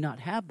around you may not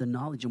have the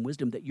knowledge and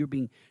wisdom that you're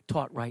being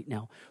taught right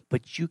now,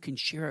 but you can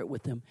share it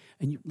with them.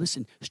 And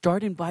listen,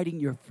 start inviting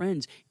your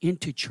friends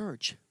into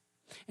church.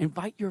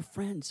 Invite your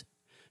friends.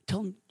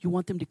 Tell them you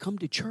want them to come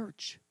to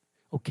church.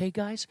 Okay,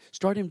 guys?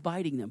 Start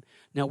inviting them.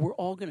 Now, we're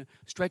all going to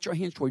stretch our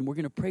hands toward you. We're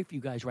going to pray for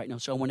you guys right now.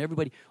 So I want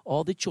everybody,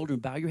 all the children,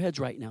 bow your heads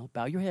right now.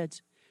 Bow your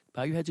heads.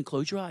 Bow your heads and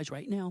close your eyes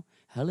right now.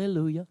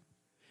 Hallelujah.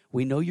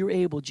 We know you're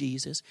able,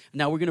 Jesus.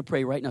 Now we're going to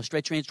pray right now.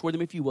 Stretch your hands toward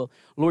them if you will.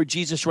 Lord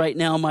Jesus, right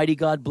now, mighty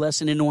God,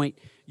 bless and anoint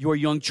your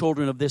young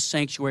children of this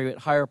sanctuary at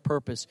Higher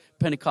Purpose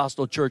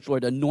Pentecostal Church.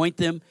 Lord, anoint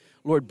them.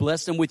 Lord,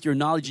 bless them with your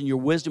knowledge and your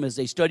wisdom as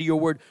they study your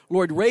word.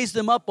 Lord, raise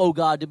them up, oh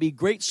God, to be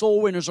great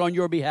soul winners on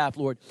your behalf,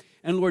 Lord.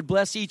 And Lord,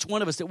 bless each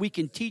one of us that we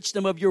can teach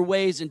them of your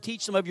ways and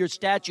teach them of your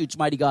statutes,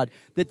 mighty God,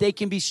 that they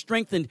can be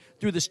strengthened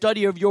through the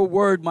study of your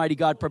word, mighty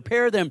God.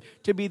 Prepare them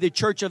to be the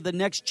church of the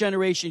next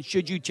generation,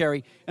 should you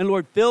tarry. And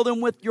Lord, fill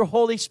them with your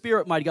Holy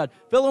Spirit, mighty God.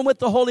 Fill them with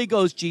the Holy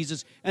Ghost,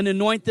 Jesus, and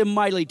anoint them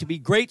mightily to be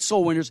great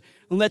soul winners.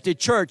 And let the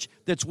church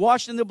that's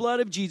washed in the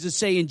blood of Jesus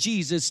say, in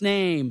Jesus'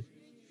 name.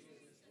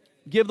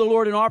 Give the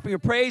Lord an offering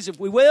of praise, if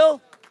we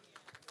will.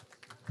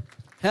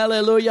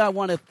 Hallelujah. I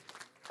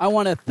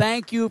want to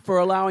thank you for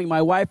allowing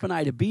my wife and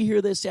I to be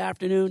here this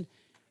afternoon.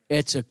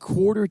 It's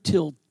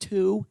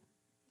 1:45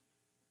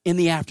 in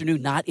the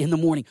afternoon, not in the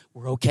morning.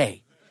 We're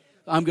okay.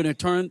 I'm going to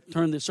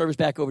turn the service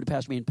back over to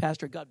Pastor Me.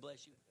 Pastor, God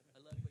bless you. I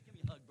love you. Give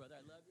me a hug, brother.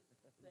 I love you.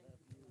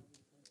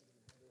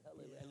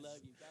 I love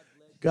you.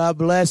 God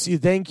bless you.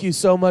 Thank you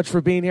so much for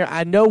being here.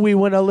 I know we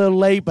went a little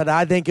late, but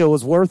I think it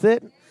was worth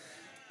it.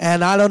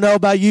 And I don't know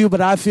about you,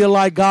 but I feel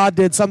like God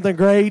did something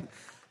great.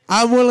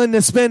 I'm willing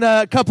to spend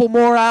a couple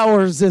more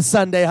hours this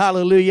Sunday,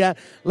 hallelujah,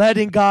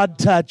 letting God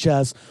touch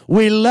us.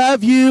 We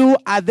love you.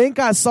 I think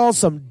I saw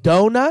some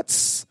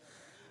donuts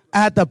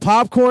at the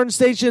popcorn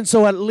station,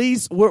 so at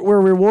least we're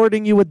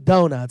rewarding you with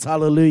donuts,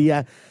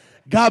 hallelujah.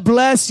 God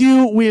bless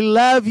you. We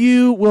love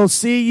you. We'll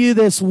see you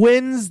this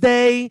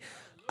Wednesday,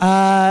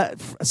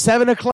 7 o'clock.